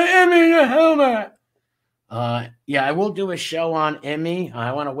all? Emmy, your helmet. Yeah, I will do a show on Emmy.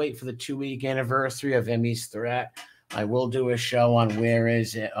 I want to wait for the 2-week anniversary of Emmy's threat. I will do a show on Where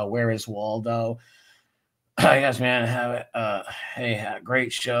Is Waldo. Yes, man. Hey,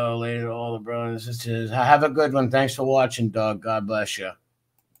 great show later to all the brothers and sisters. Have a good one. Thanks for watching, Doug. God bless you.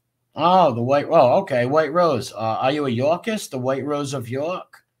 Oh, the White Rose. Okay, White Rose. Are you a Yorkist? The White Rose of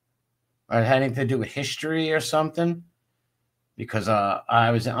York? Or anything to do with history or something? Because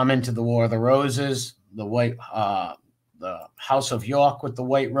I'm into the War of the Roses. The House of York with the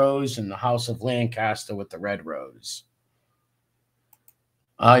White Rose and the House of Lancaster with the Red Rose.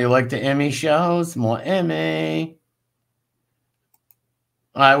 You like the Emmy shows? More Emmy.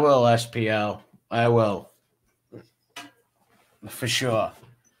 I will, SPL. I will. For sure.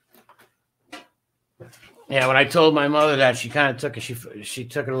 Yeah, when I told my mother that, she kind of took it. She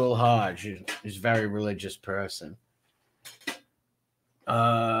took it a little hard. She's a very religious person.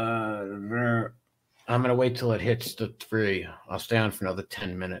 I'm going to wait till it hits the 3. I'll stay on for another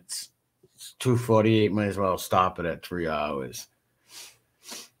 10 minutes. It's 2:48. Might as well stop it at 3 hours.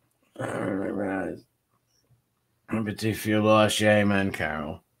 All right. But if you lost, yeah, amen,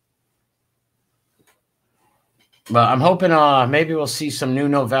 Carol. But I'm hoping maybe we'll see some new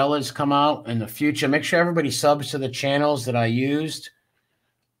novellas come out in the future. Make sure everybody subs to the channels that I used.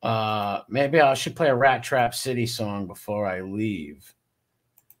 Maybe I should play a Rat Trap City song before I leave.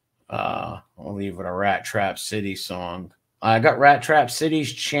 I'll leave with a Rat Trap City song. I got Rat Trap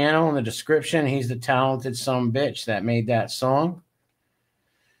City's channel in the description. He's the talented sumbitch that made that song.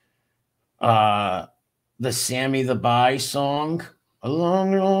 The Sammy the Bye song. A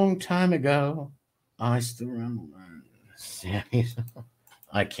long, long time ago. I still remember Sammy.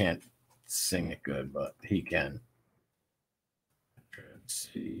 I can't sing it good, but he can. Let's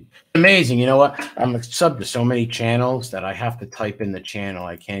see. Amazing. You know what? I'm subbed to so many channels that I have to type in the channel.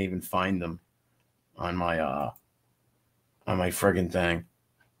 I can't even find them on my friggin' thing.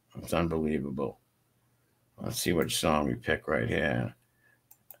 It's unbelievable. Let's see which song we pick right here.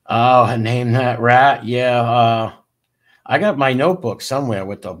 Oh, Name That Rat. Yeah. I got my notebook somewhere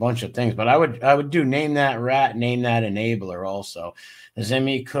with a bunch of things, but I would do Name That Rat, Name That Enabler also. Does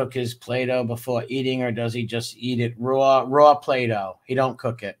Emmy cook his Play-Doh before eating, or does he just eat it raw Play-Doh? He don't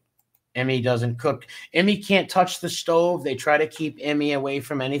cook it. Emmy doesn't cook. Emmy can't touch the stove. They try to keep Emmy away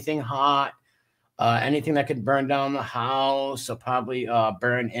from anything hot, anything that could burn down the house, or probably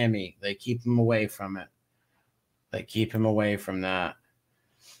burn Emmy. They keep him away from it. They keep him away from that.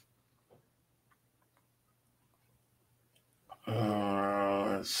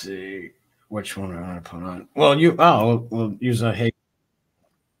 Let's see which one I want to put on. Well, we'll use a Hey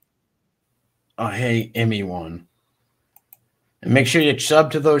Emmy one, and make sure you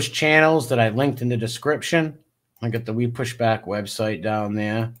sub to those channels that I linked in the description. I got the We Push Back website down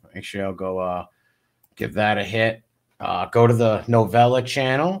there. Make sure I'll go give that a hit. Go to the Novella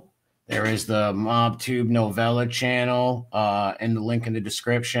channel. There is the MobTube Novella channel in the link in the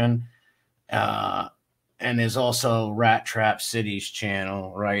description. And there's also Rat Trap City's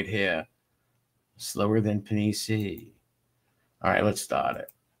channel right here. Slower than Penny C. All right, let's start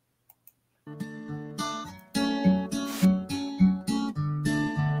it.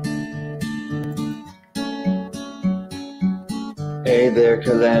 Hey there,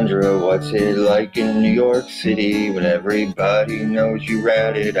 Calandra, what's it like in New York City when everybody knows you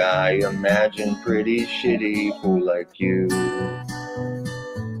ratted? I imagine pretty shitty fool like you.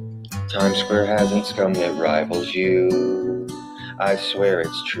 Times Square hasn't scum that rivals you. I swear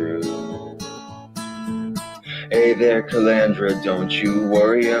it's true. Hey there, Calandra, don't you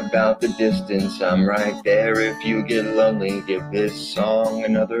worry about the distance. I'm right there if you get lonely. Give this song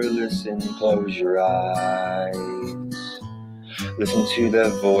another listen. Close your eyes. Listen to the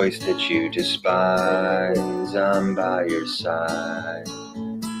voice that you despise. I'm by your side.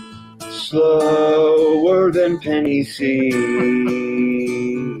 Slower than Penny C.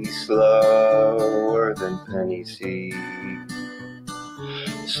 Slower than Penny C.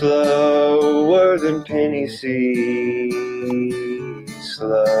 Slower than Penny C.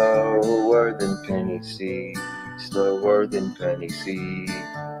 Slower than Penny C. Slower than Penny C.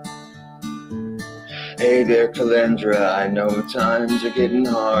 Hey there, Calandra, I know times are getting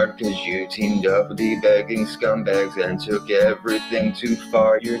hard, 'cause you teamed up with the begging scumbags and took everything too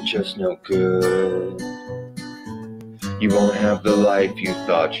far. You're just no good. You won't have the life you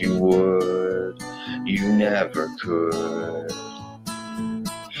thought you would. You never could.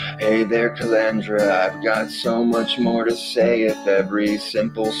 Hey there, Calandra, I've got so much more to say. If every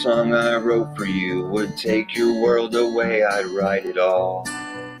simple song I wrote for you would take your world away, I'd write it all.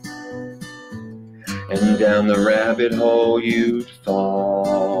 And down the rabbit hole you'd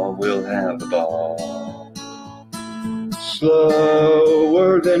fall. We'll have a ball.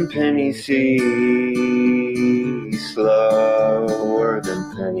 Slower than Penny C. Slower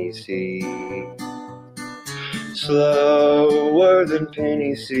than Penny C. Slower than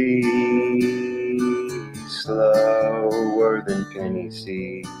Penny C. Slower than Penny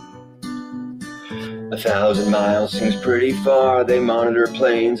C. 1,000 miles seems pretty far. They monitor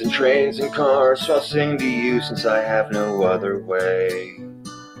planes and trains and cars, so I'll sing to you since I have no other way.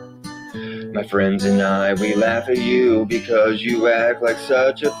 My friends and I, we laugh at you because you act like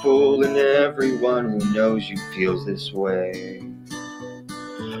such a fool, and everyone who knows you feels this way.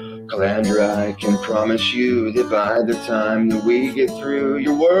 Calandra, I can promise you that by the time that we get through,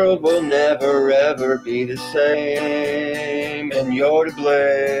 your world will never ever be the same, and you're to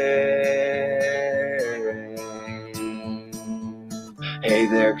blame. Hey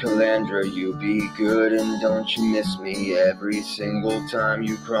there, Calandra, you be good and don't you miss me. Every single time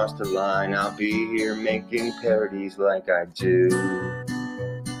you cross the line, I'll be here making parodies like I do.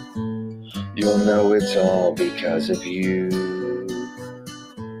 You'll know it's all because of you.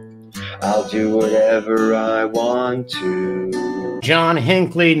 I'll do whatever I want to. John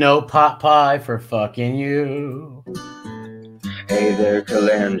Hinckley, no pot pie for fucking you. Hey there,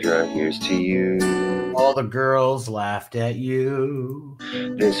 Calandra, here's to you. All the girls laughed at you.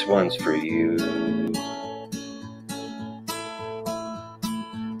 This one's for you.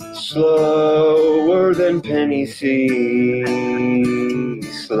 Slower than Penny C.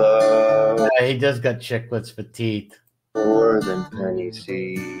 Slow. Yeah, he does got chiclets for teeth. Slower than Penny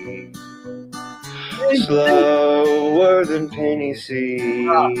C. Slower than Penny C.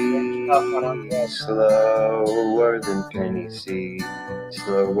 Slower than Penny C.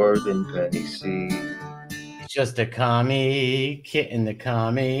 Slower than Penny C. It's just a commie, kitten the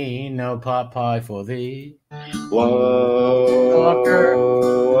commie, no pot pie for thee. Whoa, Walker.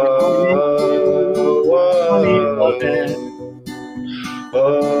 whoa, whoa,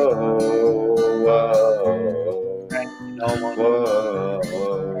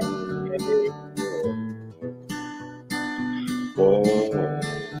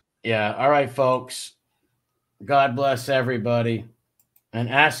 Yeah, all right, folks. God bless everybody. And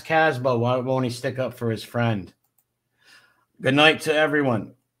ask Casbo why won't he stick up for his friend. Good night to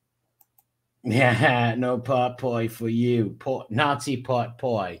everyone. Yeah, no pot poi for you. Nazi pot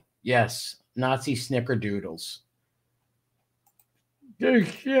poi. Yes, Nazi snickerdoodles.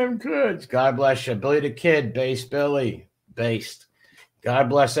 Good. God bless you. Billy the Kid, bass Billy. Based. God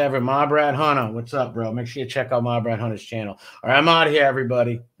bless everyone. Mob Rat Hunter. What's up, bro? Make sure you check out Mob Rat Hunter's channel. All right, I'm out of here,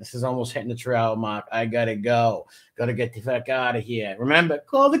 everybody. This is almost hitting the 3-hour mark. I gotta go. Gotta get the fuck out of here. Remember,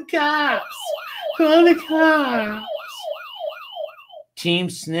 call the cops. Call the cops. Team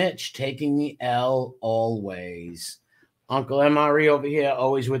Snitch taking the L always. Uncle MRE over here,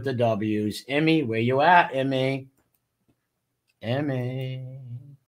 always with the W's. Emmy, where you at, Emmy? Emmy.